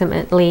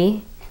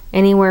approximately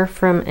anywhere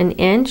from 1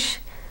 inch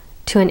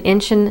to 1.5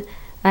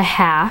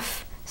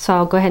 inches. So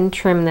I'll go ahead and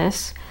trim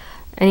this.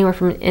 Anywhere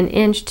from 1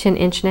 inch to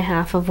 1.5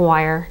 inches of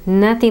wire.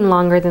 Nothing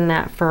longer than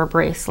that for a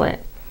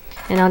bracelet.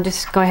 And I'll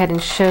just go ahead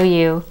and show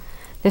you.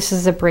 This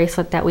is a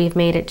bracelet that we've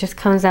made. It just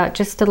comes out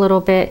just a little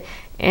bit,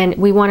 and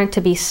we want it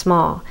to be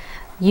small.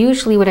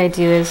 Usually what I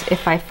do is,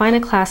 if I find a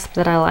clasp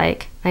that I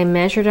like, I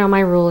measure it on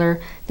my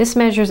ruler. This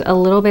measures a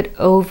little bit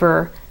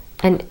over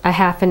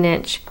 1/2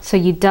 inch, so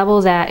you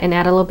double that and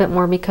add a little bit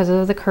more because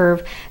of the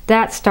curve.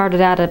 That started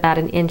out at about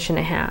 1.5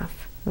 inches.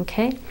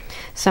 Okay,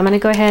 so I'm going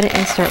to go ahead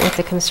and start with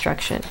the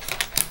construction.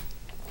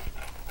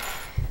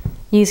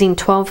 Using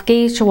 12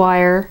 gauge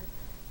wire,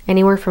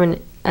 anywhere from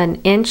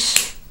an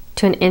inch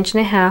to 1.5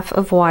 inches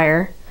of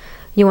wire,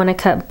 you want to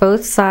cut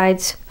both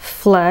sides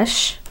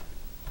flush.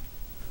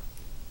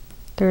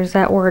 There's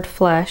that word,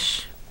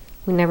 flush.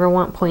 We never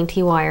want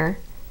pointy wire.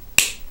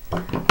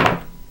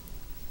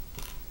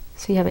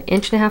 So you have 1.5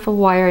 inches of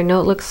wire. I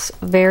know it looks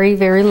very,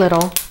 very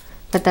little,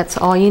 but that's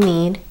all you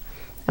need.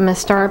 I'm going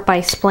to start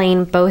by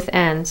splaying both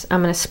ends.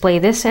 I'm going to splay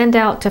this end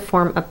out to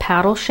form a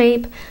paddle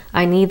shape.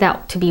 I need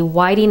that to be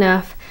wide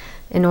enough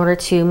in order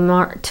to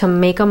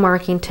make a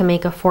marking to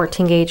make a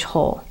 14 gauge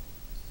hole.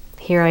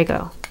 Here I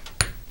go.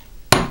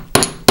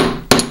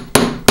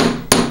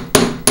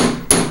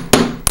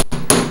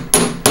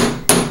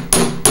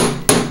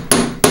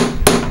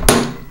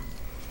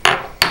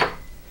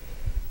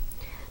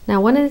 Now,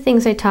 one of the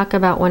things I talk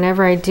about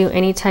whenever I do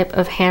any type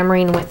of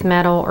hammering with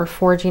metal or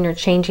forging or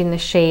changing the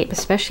shape,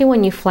 especially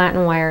when you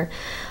flatten wire,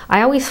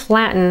 I always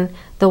flatten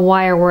the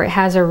wire where it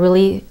has a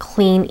really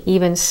clean,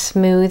 even,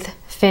 smooth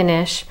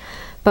finish.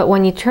 But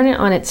when you turn it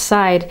on its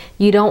side,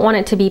 you don't want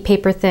it to be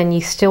paper thin.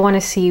 You still want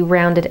to see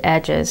rounded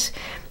edges.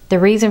 The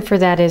reason for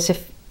that is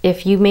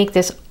if you make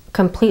this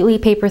completely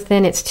paper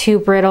thin, it's too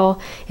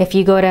brittle. If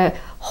you go to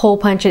hole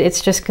punch it,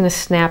 it's just going to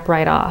snap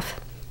right off.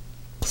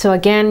 So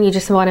again, you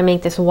just want to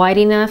make this wide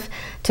enough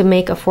to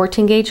make a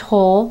 14 gauge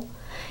hole,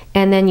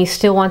 and then you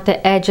still want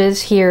the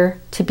edges here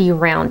to be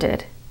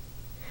rounded.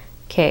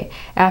 Okay,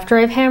 after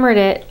I've hammered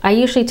it, I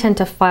usually tend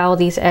to file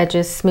these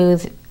edges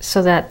smooth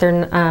so that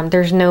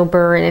there's no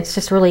burr and it's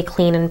just really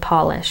clean and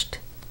polished.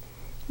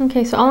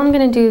 Okay, so all I'm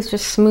going to do is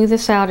just smooth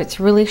this out. It's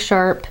really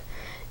sharp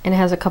and it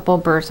has a couple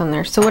of burrs on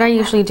there. So what I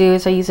usually do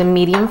is I use a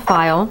medium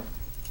file.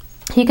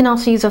 You can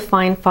also use a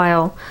fine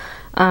file.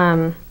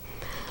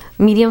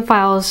 Medium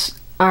files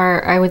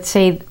are, I would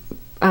say,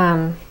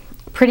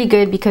 pretty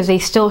good because they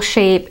still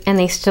shape and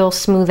they still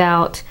smooth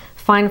out.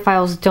 Fine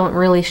files don't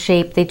really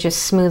shape, they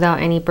just smooth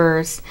out any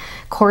burrs.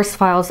 Coarse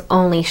files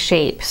only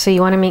shape, so you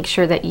want to make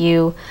sure that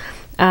you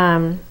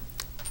have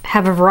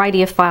a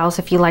variety of files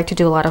if you like to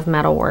do a lot of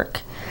metal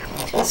work.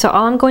 So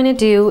all I'm going to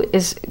do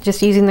is,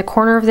 just using the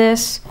corner of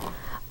this,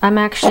 I'm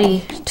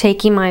actually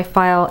taking my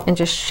file and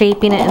just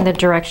shaping it in the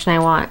direction I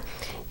want.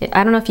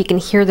 I don't know if you can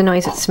hear the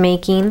noise it's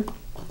making.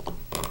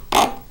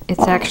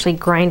 It's actually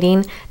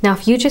grinding. Now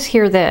if you just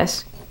hear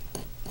this,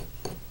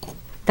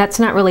 that's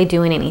not really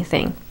doing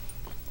anything.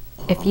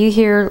 If you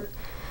hear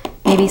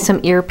maybe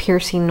some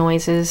ear-piercing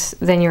noises,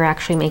 then you're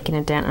actually making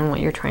a dent on what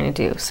you're trying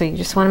to do. So you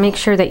just want to make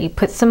sure that you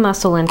put some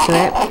muscle into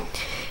it.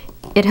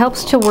 It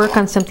helps to work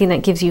on something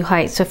that gives you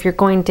height. So if you're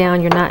going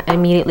down, you're not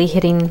immediately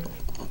hitting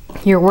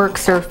your work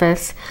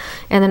surface.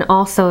 And then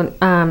also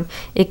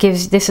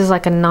this is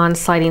like a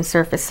non-sliding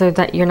surface, so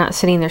that you're not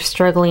sitting there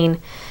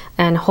struggling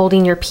and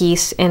holding your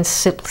piece and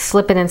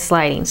slipping and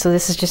sliding. So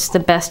this is just the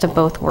best of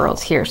both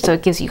worlds here. So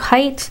it gives you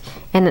height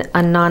and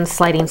a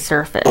non-sliding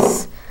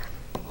surface.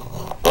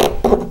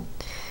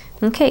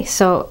 Okay,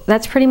 so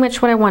that's pretty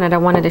much what I wanted. I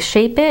wanted to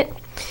shape it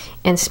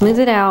and smooth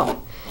it out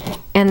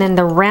And then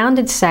the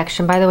rounded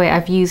section, by the way,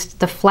 I've used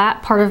the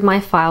flat part of my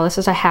file. This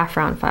is a half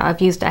round file. I've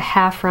used a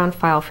half round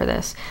file for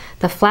this.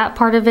 The flat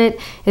part of it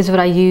is what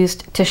I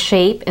used to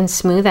shape and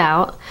smooth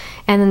out.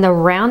 And then the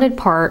rounded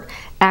part,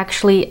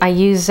 actually I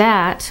use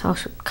that, I'll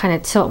kind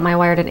of tilt my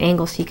wire at an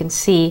angle so you can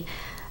see.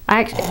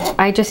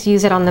 I just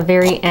use it on the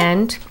very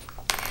end.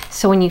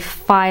 So when you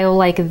file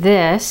like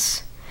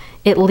this,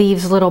 it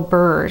leaves little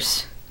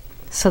burrs.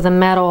 So the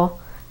metal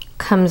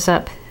comes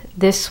up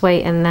this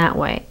way and that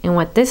way. And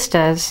what this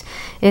does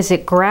is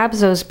it grabs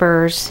those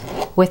burrs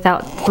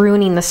without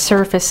ruining the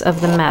surface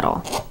of the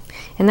metal.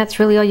 And that's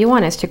really all you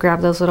want, is to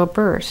grab those little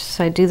burrs.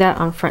 So I do that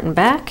on front and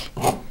back,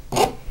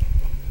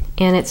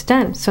 and it's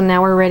done. So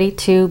now we're ready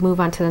to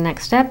move on to the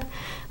next step,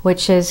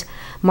 which is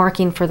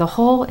marking for the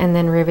hole and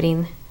then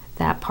riveting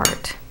that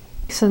part.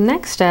 So the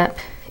next step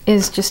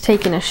is just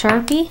taking a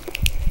Sharpie,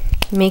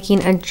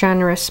 making a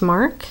generous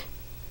mark.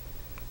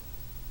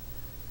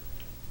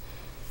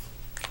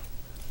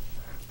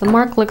 The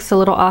mark looks a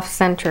little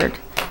off-centered,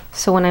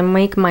 so when I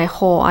make my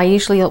hole, I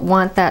usually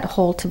want that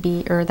hole to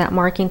be, or that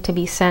marking to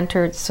be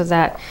centered, so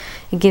that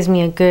it gives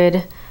me a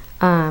good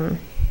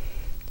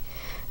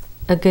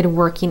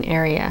working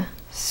area.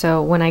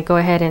 So when I go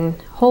ahead and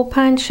hole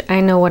punch,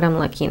 I know what I'm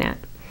looking at.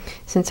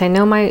 Since I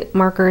know my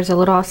marker is a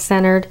little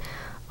off-centered,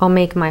 I'll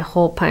make my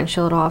hole punch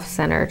a little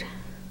off-centered.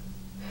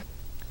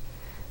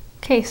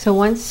 Okay, so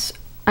once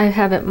I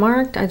have it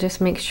marked, I just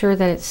make sure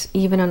that it's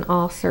even on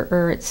all,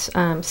 or it's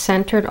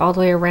centered all the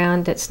way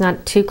around. It's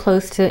not too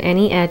close to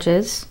any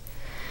edges.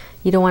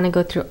 You don't want to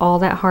go through all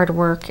that hard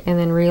work and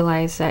then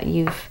realize that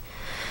you've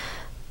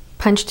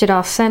punched it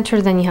off center.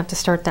 Then you have to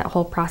start that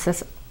whole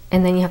process,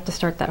 and then you have to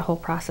start that whole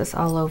process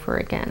all over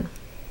again.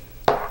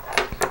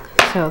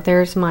 So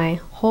there's my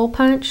hole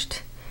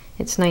punched.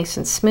 It's nice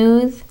and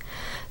smooth.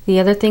 The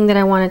other thing that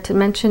I wanted to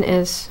mention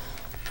is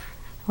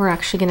we're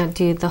actually going to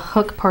do the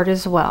hook part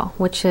as well,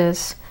 which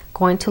is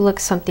going to look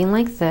something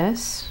like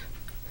this.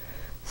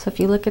 So if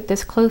you look at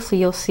this closely,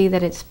 you'll see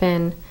that it's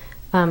been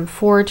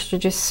forged or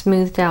just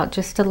smoothed out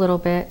just a little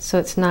bit. So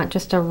it's not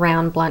just a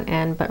round blunt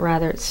end, but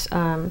rather it's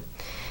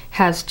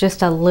has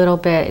just a little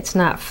bit. It's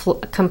not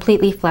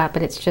completely flat,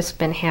 but it's just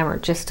been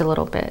hammered just a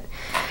little bit.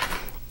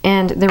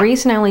 And the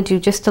reason I only do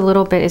just a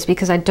little bit is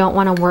because I don't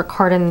want to work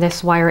hard on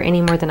this wire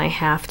any more than I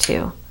have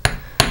to.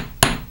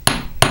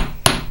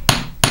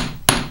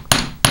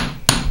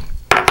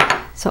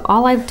 So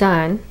all I've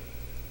done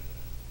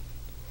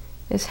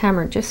is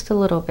hammer just a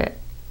little bit.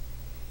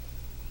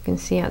 You can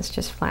see how it's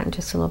just flattened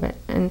just a little bit.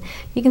 And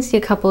you can see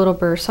a couple little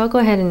burrs. So I'll go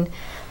ahead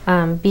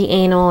and be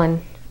anal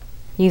and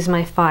use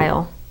my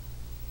file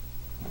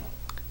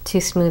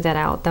to smooth that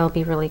out. That'll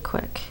be really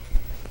quick.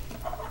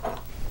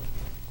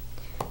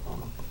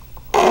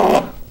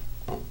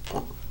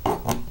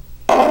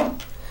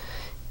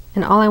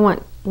 And all I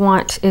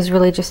want is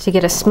really just to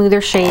get a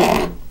smoother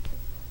shape.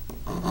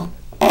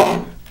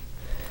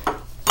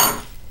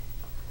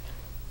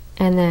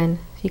 And then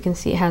you can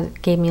see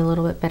it gave me a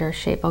little bit better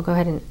shape. I'll go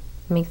ahead and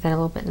make that a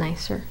little bit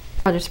nicer.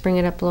 I'll just bring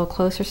it up a little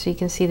closer so you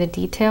can see the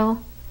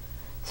detail.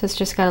 So it's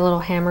just got a little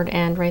hammered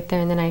end right there,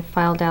 and then I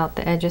filed out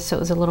the edges so it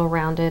was a little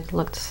rounded,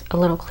 looked a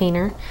little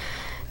cleaner.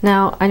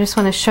 Now I just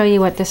want to show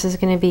you what this is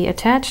going to be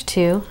attached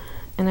to,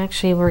 and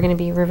actually we're going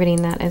to be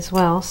riveting that as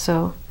well.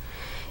 So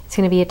it's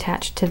going to be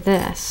attached to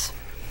this.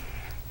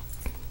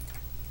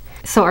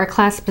 So our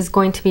clasp is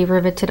going to be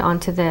riveted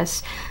onto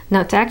this.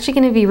 Now it's actually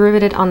going to be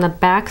riveted on the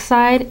back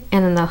side,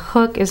 and then the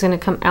hook is going to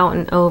come out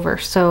and over.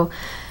 So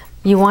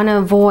you want to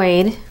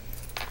avoid,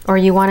 or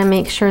you want to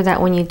make sure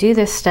that when you do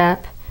this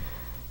step,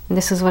 and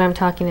this is what I'm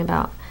talking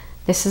about.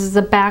 This is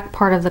the back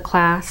part of the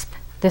clasp.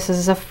 This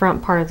is the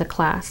front part of the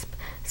clasp.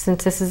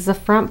 Since this is the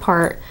front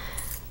part,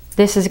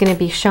 this is going to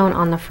be shown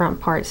on the front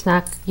part. It's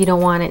not, you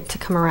don't want it to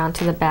come around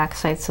to the back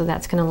side, so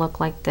that's going to look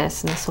like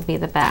this, and this will be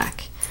the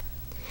back.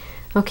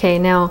 Okay,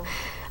 now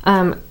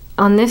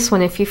on this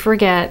one, if you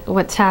forget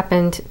what's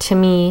happened to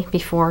me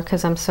before,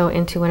 because I'm so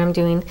into what I'm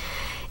doing,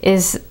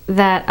 is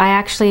that I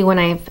actually, when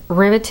I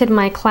riveted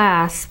my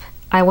clasp,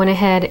 I went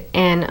ahead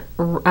and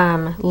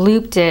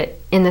looped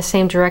it in the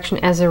same direction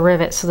as a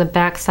rivet, so the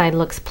back side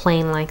looks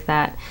plain like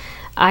that.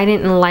 I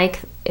didn't like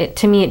it.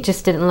 To me, it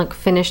just didn't look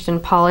finished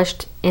and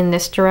polished in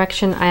this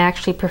direction. I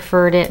actually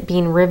preferred it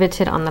being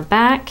riveted on the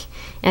back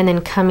and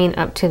then coming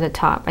up to the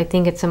top. I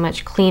think it's a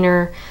much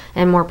cleaner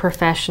and more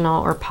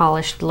professional or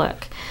polished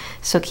look.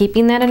 So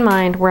keeping that in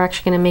mind, we're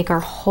actually going to make our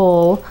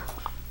hole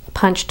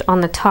punched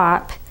on the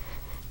top,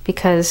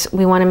 because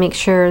we want to make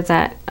sure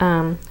that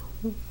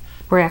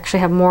we actually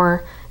have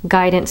more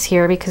guidance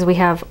here, because we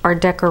have our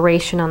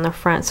decoration on the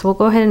front. So we'll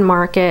go ahead and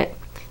mark it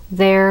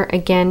there,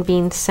 again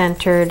being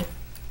centered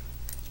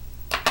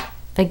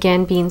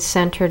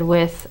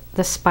with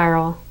the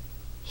spiral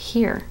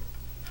here.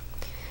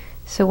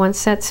 So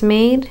once that's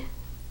made,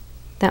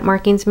 that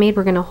marking's made,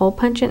 we're going to hole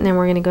punch it, and then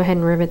we're going to go ahead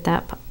and rivet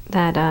that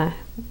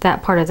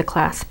part of the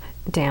clasp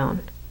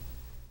down.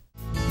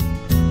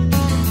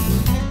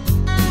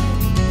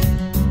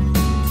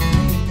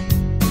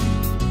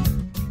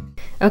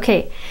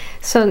 Okay,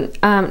 so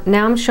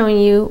now I'm showing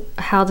you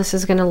how this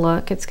is going to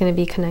look. It's going to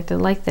be connected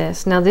like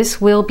this. Now this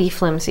will be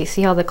flimsy.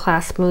 See how the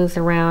clasp moves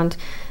around?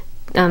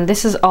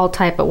 This is all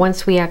tight, but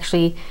once we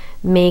actually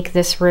make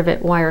this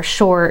rivet wire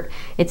short,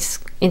 it's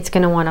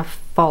going to want to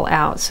fall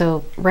out.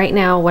 So right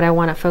now what I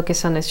want to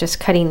focus on is just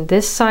cutting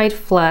this side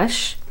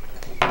flush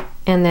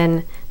and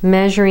then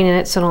measuring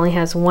it so it only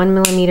has 1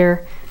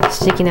 millimeter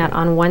sticking out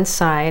on one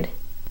side.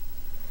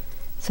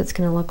 So it's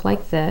going to look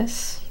like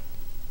this,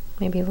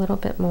 maybe a little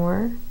bit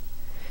more.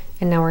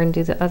 And now we're going to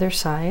do the other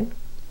side.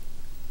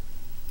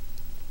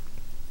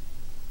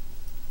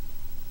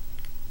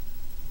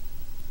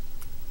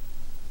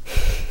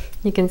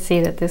 You can see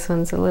that this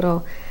one's a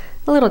little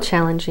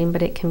challenging,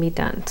 but it can be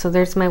done. So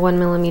there's my 1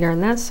 millimeter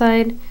on that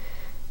side.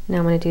 Now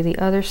I'm going to do the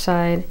other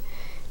side,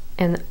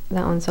 and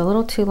that one's a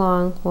little too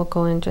long. We'll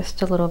go in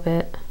just a little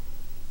bit.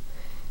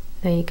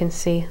 Now you can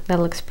see that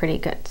looks pretty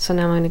good. So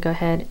now I'm going to go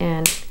ahead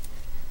and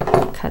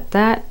cut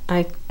that.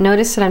 I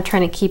notice that I'm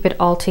trying to keep it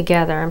all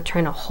together. I'm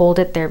trying to hold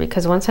it there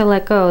because once I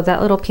let go,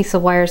 that little piece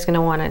of wire is going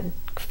to want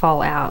to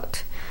fall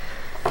out.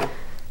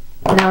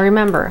 Now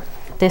remember,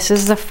 this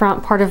is the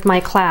front part of my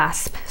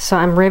clasp, so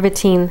I'm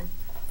riveting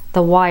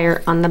the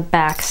wire on the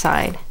back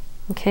side.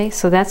 Okay,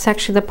 so that's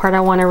actually the part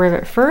I want to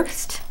rivet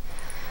first.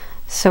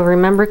 So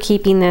remember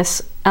keeping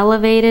this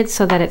elevated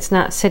so that it's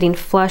not sitting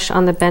flush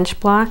on the bench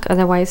block,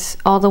 otherwise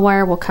all the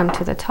wire will come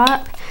to the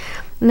top.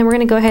 And then we're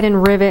going to go ahead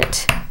and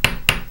rivet,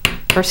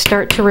 or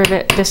start to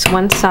rivet this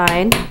one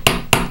side.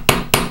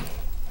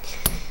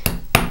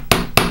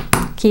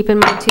 Keep in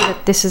mind too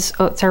that this is,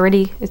 it's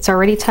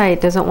already tight,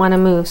 it doesn't want to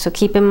move, so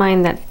keep in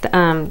mind that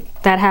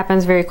that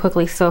happens very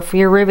quickly. So if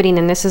you're riveting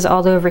and this is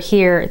all over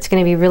here, it's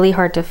going to be really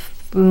hard to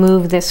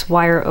move this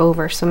wire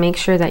over, so make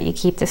sure that you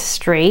keep this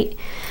straight.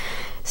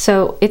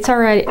 So it's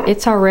already,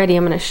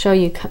 I'm going to show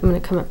you, I'm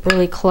going to come up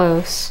really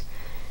close.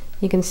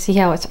 You can see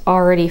how it's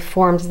already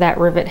formed that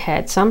rivet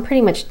head. So I'm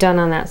pretty much done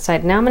on that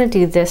side. Now I'm going to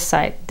do this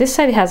side. This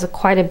side has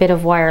quite a bit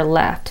of wire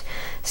left.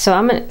 So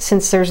I'm going to,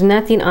 since there's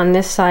nothing on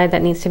this side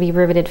that needs to be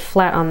riveted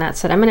flat on that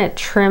side, I'm going to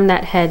trim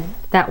that head,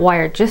 that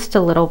wire just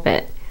a little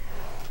bit.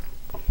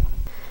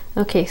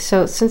 Okay,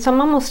 so since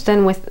I'm almost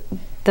done with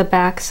the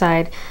back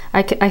side,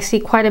 I see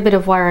quite a bit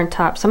of wire on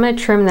top. So I'm going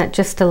to trim that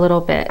just a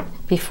little bit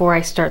before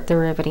I start the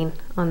riveting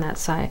on that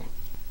side.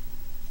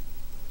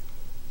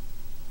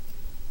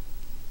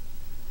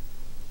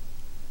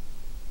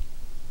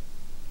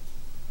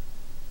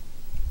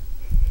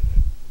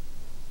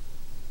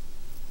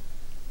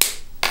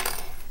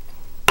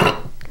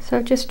 So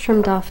I've just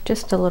trimmed off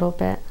just a little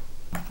bit.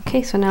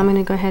 Okay, so now I'm going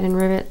to go ahead and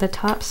rivet the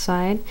top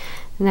side.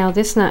 Now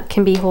this nut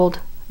can be held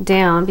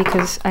down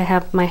because I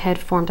have my head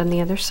formed on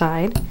the other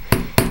side.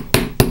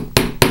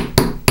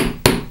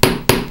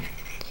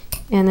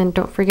 And then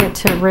don't forget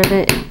to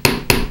rivet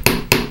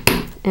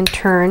and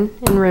turn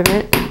and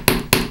rivet.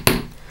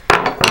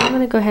 I'm going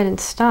to go ahead and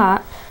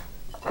stop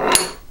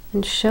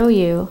and show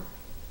you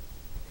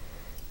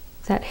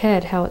that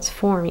head, how it's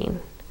forming.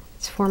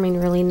 It's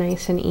forming really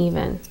nice and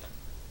even.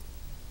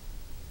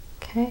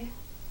 Okay,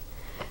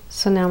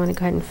 so now I'm going to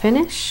go ahead and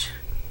finish.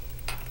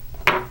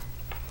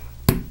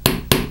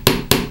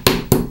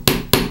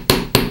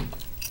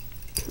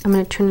 I'm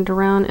going to turn it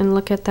around and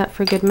look at that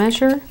for good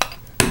measure.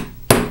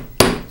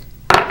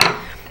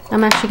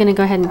 I'm actually going to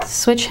go ahead and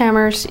switch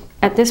hammers.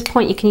 At this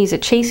point you can use a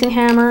chasing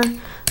hammer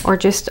or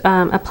just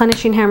a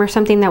plenishing hammer,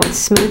 something that would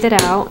smooth it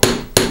out.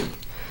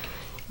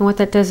 And what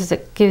that does is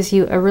it gives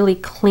you a really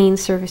clean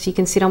surface. You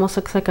can see it almost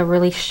looks like a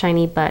really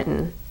shiny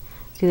button.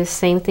 Do the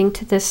same thing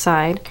to this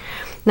side.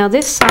 Now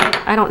this side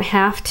I don't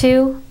have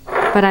to,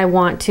 but I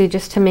want to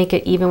just to make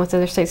it even with the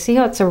other side. See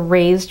how it's a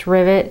raised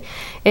rivet?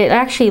 It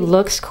actually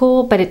looks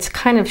cool, but it's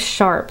kind of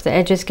sharp. The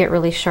edges get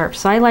really sharp.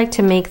 So I like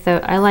to make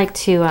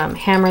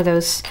hammer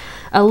those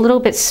a little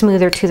bit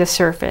smoother to the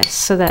surface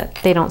so that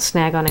they don't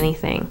snag on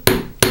anything.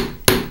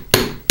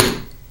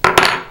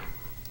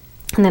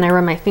 And then I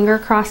run my finger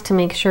across to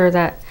make sure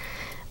that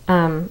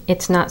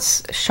it's not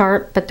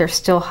sharp, but there's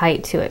still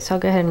height to it. So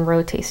I'll go ahead and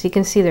rotate. So you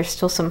can see there's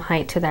still some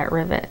height to that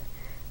rivet.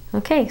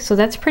 Okay, so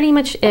that's pretty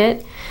much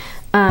it.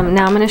 Now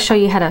I'm going to show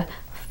you how to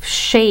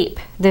shape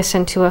this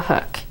into a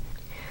hook.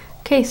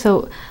 Okay,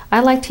 so I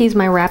like to use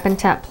my wrap and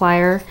tap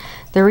plier.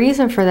 The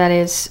reason for that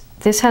is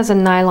this has a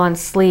nylon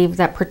sleeve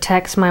that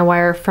protects my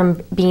wire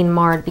from being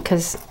marred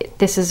because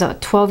this is a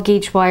 12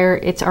 gauge wire.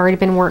 It's already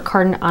been work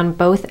hardened on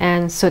both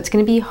ends, so it's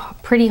going to be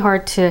pretty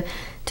hard to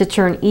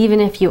turn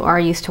even if you are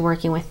used to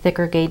working with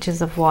thicker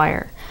gauges of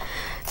wire.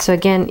 So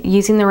again,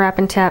 using the wrap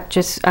and tap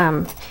just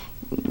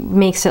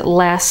makes it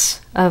less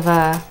of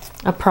a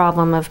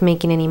problem of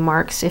making any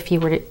marks if you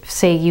were to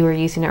say you were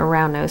using a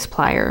round nose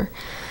plier.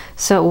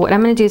 So what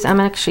I'm going to do is I'm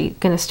actually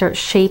going to start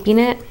shaping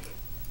it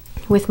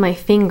with my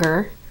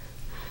finger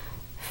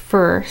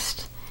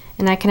first,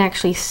 and I can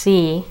actually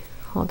see,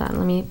 hold on,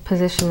 let me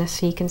position this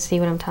so you can see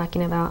what I'm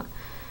talking about.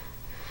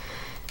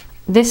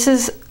 This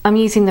is, I'm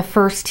using the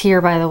first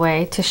tier, by the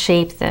way, to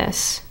shape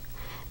this.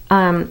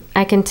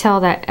 I can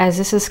tell that as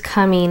this is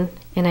coming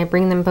and I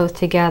bring them both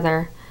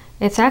together,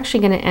 it's actually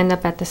going to end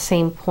up at the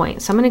same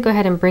point. So I'm going to go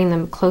ahead and bring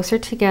them closer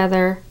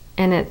together,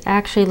 and it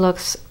actually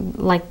looks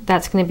like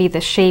that's going to be the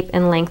shape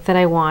and length that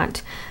I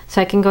want.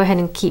 So I can go ahead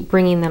and keep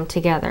bringing them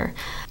together.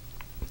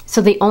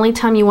 So the only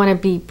time you want to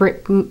be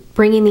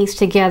bringing these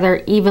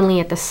together evenly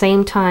at the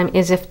same time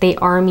is if they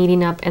are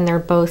meeting up and they're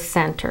both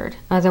centered.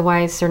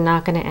 Otherwise, they're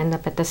not going to end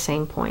up at the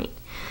same point.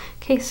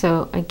 Okay,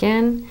 so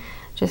again,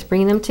 just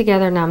bringing them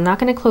together. Now I'm not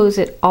going to close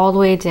it all the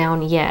way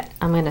down yet.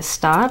 I'm going to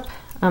stop.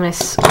 I'm going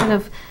to kind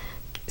of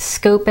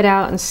scope it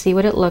out and see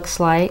what it looks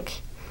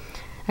like.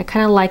 I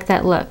kind of like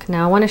that look.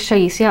 Now I want to show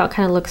you, see how it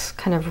kind of looks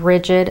kind of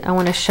rigid? I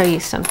want to show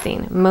you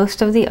something.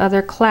 Most of the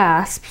other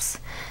clasps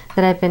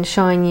that I've been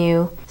showing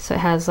you, so it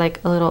has like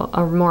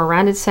a more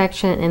rounded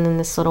section, and then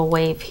this little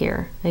wave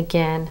here.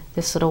 Again,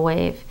 this little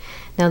wave.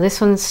 Now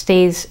this one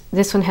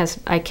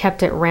I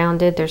kept it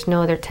rounded, there's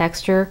no other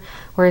texture,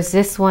 whereas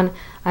this one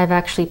I've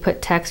actually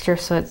put texture,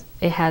 so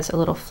it has a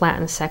little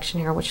flattened section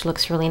here, which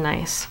looks really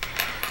nice.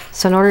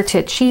 So in order to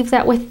achieve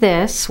that with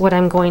this, what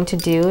I'm going to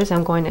do is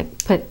I'm going to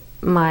put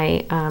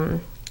my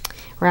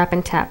wrap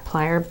and tap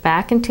plier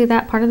back into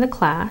that part of the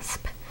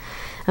clasp.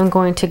 I'm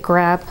going to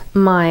grab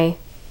my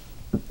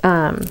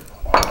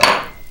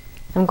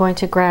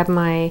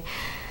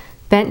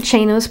bent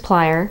chain nose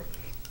plier,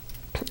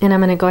 and I'm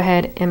going to go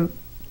ahead and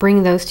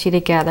bring those two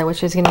together,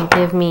 which is going to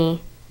give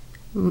me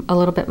a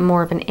little bit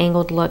more of an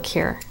angled look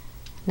here.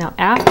 Now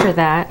after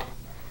that,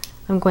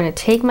 I'm going to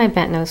take my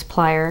bent nose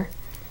plier.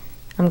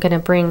 I'm going to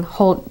bring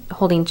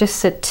holding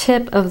just the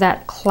tip of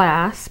that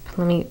clasp.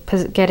 Let me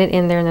get it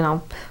in there, and then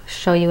I'll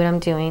show you what I'm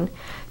doing.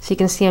 So you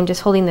can see I'm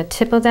just holding the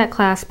tip of that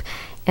clasp,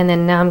 and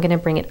then now I'm going to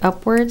bring it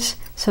upwards,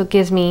 so it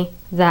gives me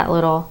that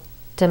little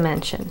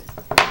dimension.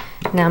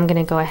 Now I'm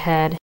going to go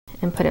ahead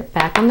and put it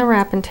back on the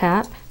wrap and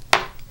tap.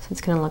 So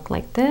it's going to look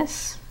like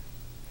this.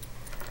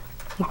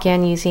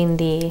 Again, using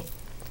the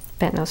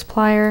bent nose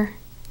plier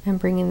and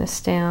bringing this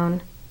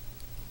down.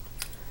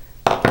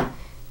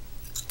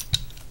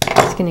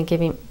 It's going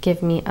to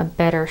give me a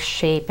better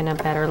shape and a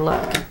better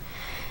look.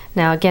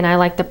 Now again, I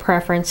like the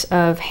preference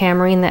of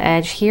hammering the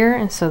edge here,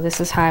 and so this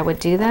is how I would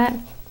do that.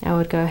 I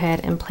would go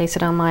ahead and place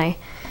it on my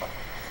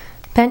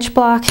bench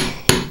block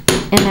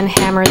and then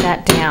hammer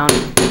that down.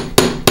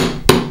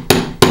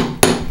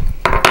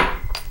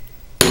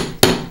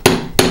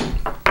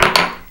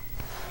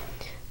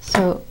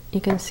 So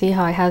you can see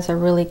how it has a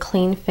really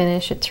clean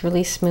finish. It's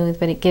really smooth,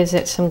 but it gives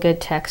it some good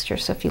texture.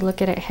 So if you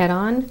look at it head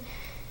on,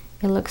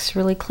 it looks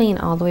really clean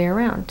all the way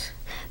around.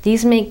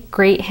 These make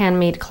great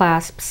handmade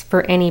clasps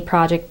for any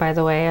project, by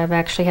the way. I've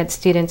actually had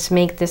students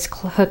make this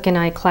hook and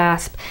eye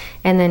clasp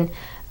and then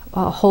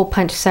hole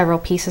punch several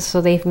pieces,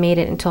 so they've made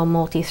it into a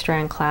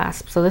multi-strand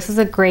clasp. So this is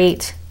a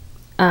great,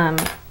 in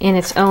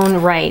its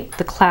own right,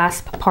 the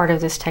clasp part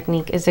of this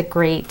technique is a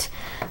great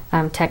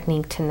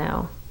technique to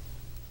know.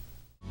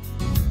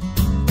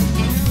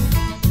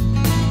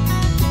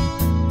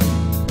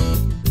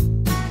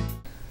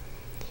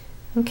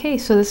 Okay,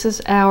 so this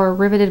is our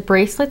riveted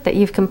bracelet that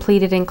you've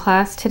completed in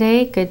class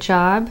today. Good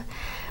job.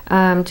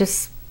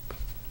 Just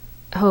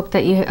hope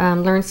that you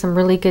learned some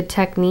really good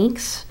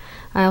techniques.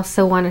 I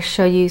also want to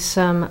show you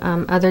some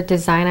other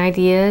design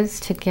ideas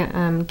to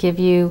give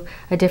you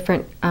a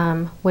different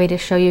way to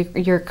show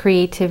your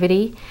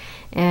creativity,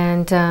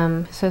 and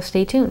so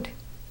stay tuned.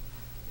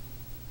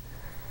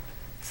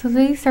 So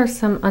these are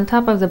some, on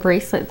top of the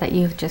bracelet that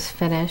you've just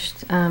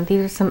finished,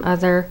 these are some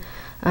other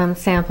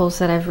samples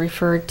that I've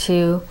referred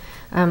to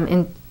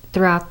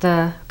throughout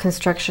the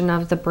construction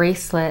of the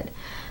bracelet.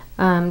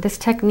 This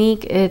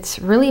technique, it's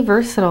really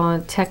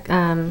versatile.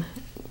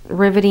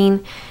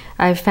 Riveting,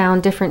 I've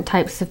found different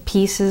types of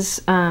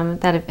pieces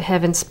that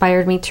have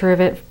inspired me to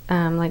rivet,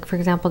 like for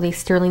example these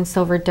sterling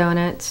silver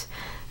donuts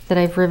that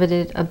I've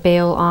riveted a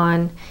bail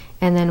on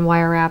and then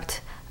wire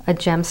wrapped a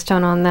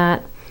gemstone on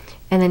that,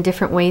 and then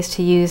different ways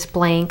to use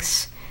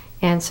blanks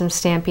and some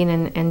stamping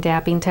and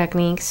dapping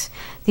techniques.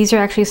 These are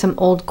actually some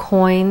old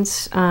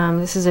coins.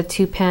 This is a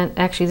 2p,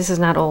 actually this is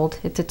not old,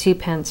 it's a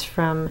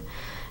 2p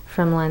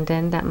from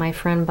London that my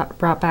friend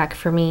brought back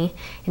for me,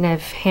 and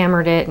I've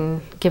hammered it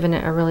and given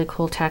it a really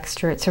cool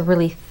texture. It's a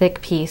really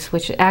thick piece,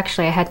 which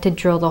actually I had to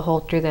drill the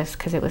hole through this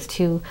because it was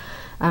too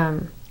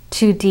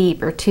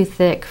deep or too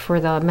thick for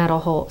the metal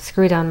hole,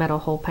 screw down metal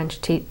hole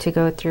punch to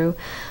go through.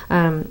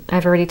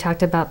 I've already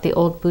talked about the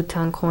old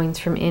Bhutan coins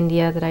from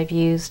India that I've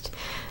used.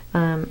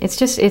 It's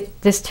just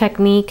this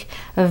technique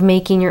of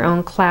making your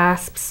own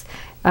clasps.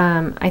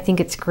 I think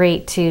it's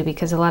great too,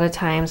 because a lot of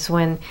times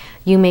when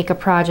you make a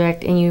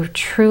project and you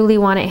truly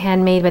want it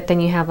handmade, but then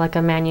you have like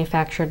a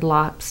manufactured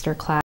lobster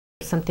clasp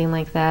or something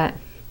like that,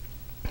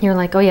 you're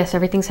like, oh yes,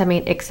 everything's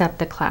handmade except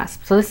the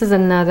clasp. So this is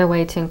another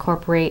way to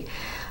incorporate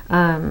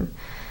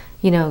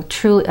you know,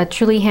 a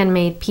truly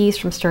handmade piece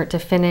from start to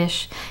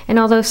finish. And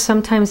although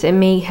sometimes it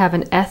may have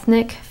an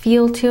ethnic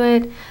feel to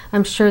it,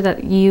 I'm sure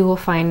that you will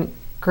find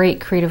great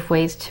creative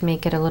ways to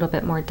make it a little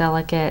bit more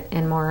delicate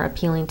and more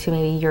appealing to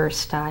maybe your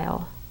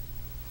style.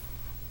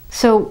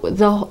 So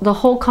the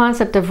whole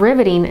concept of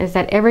riveting is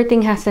that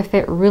everything has to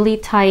fit really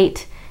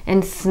tight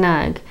and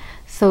snug.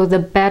 So the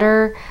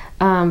better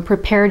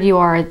prepared you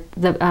are,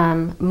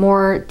 the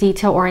more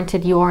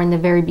detail-oriented you are in the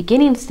very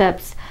beginning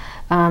steps,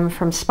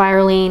 from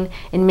spiraling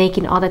and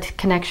making all the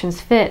connections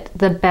fit,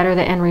 the better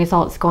the end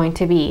result is going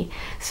to be.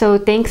 So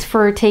thanks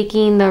for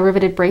taking the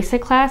Riveted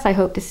Bracelet class. I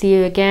hope to see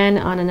you again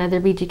on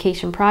another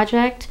Beaducation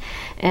project,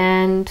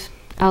 and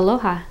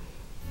aloha.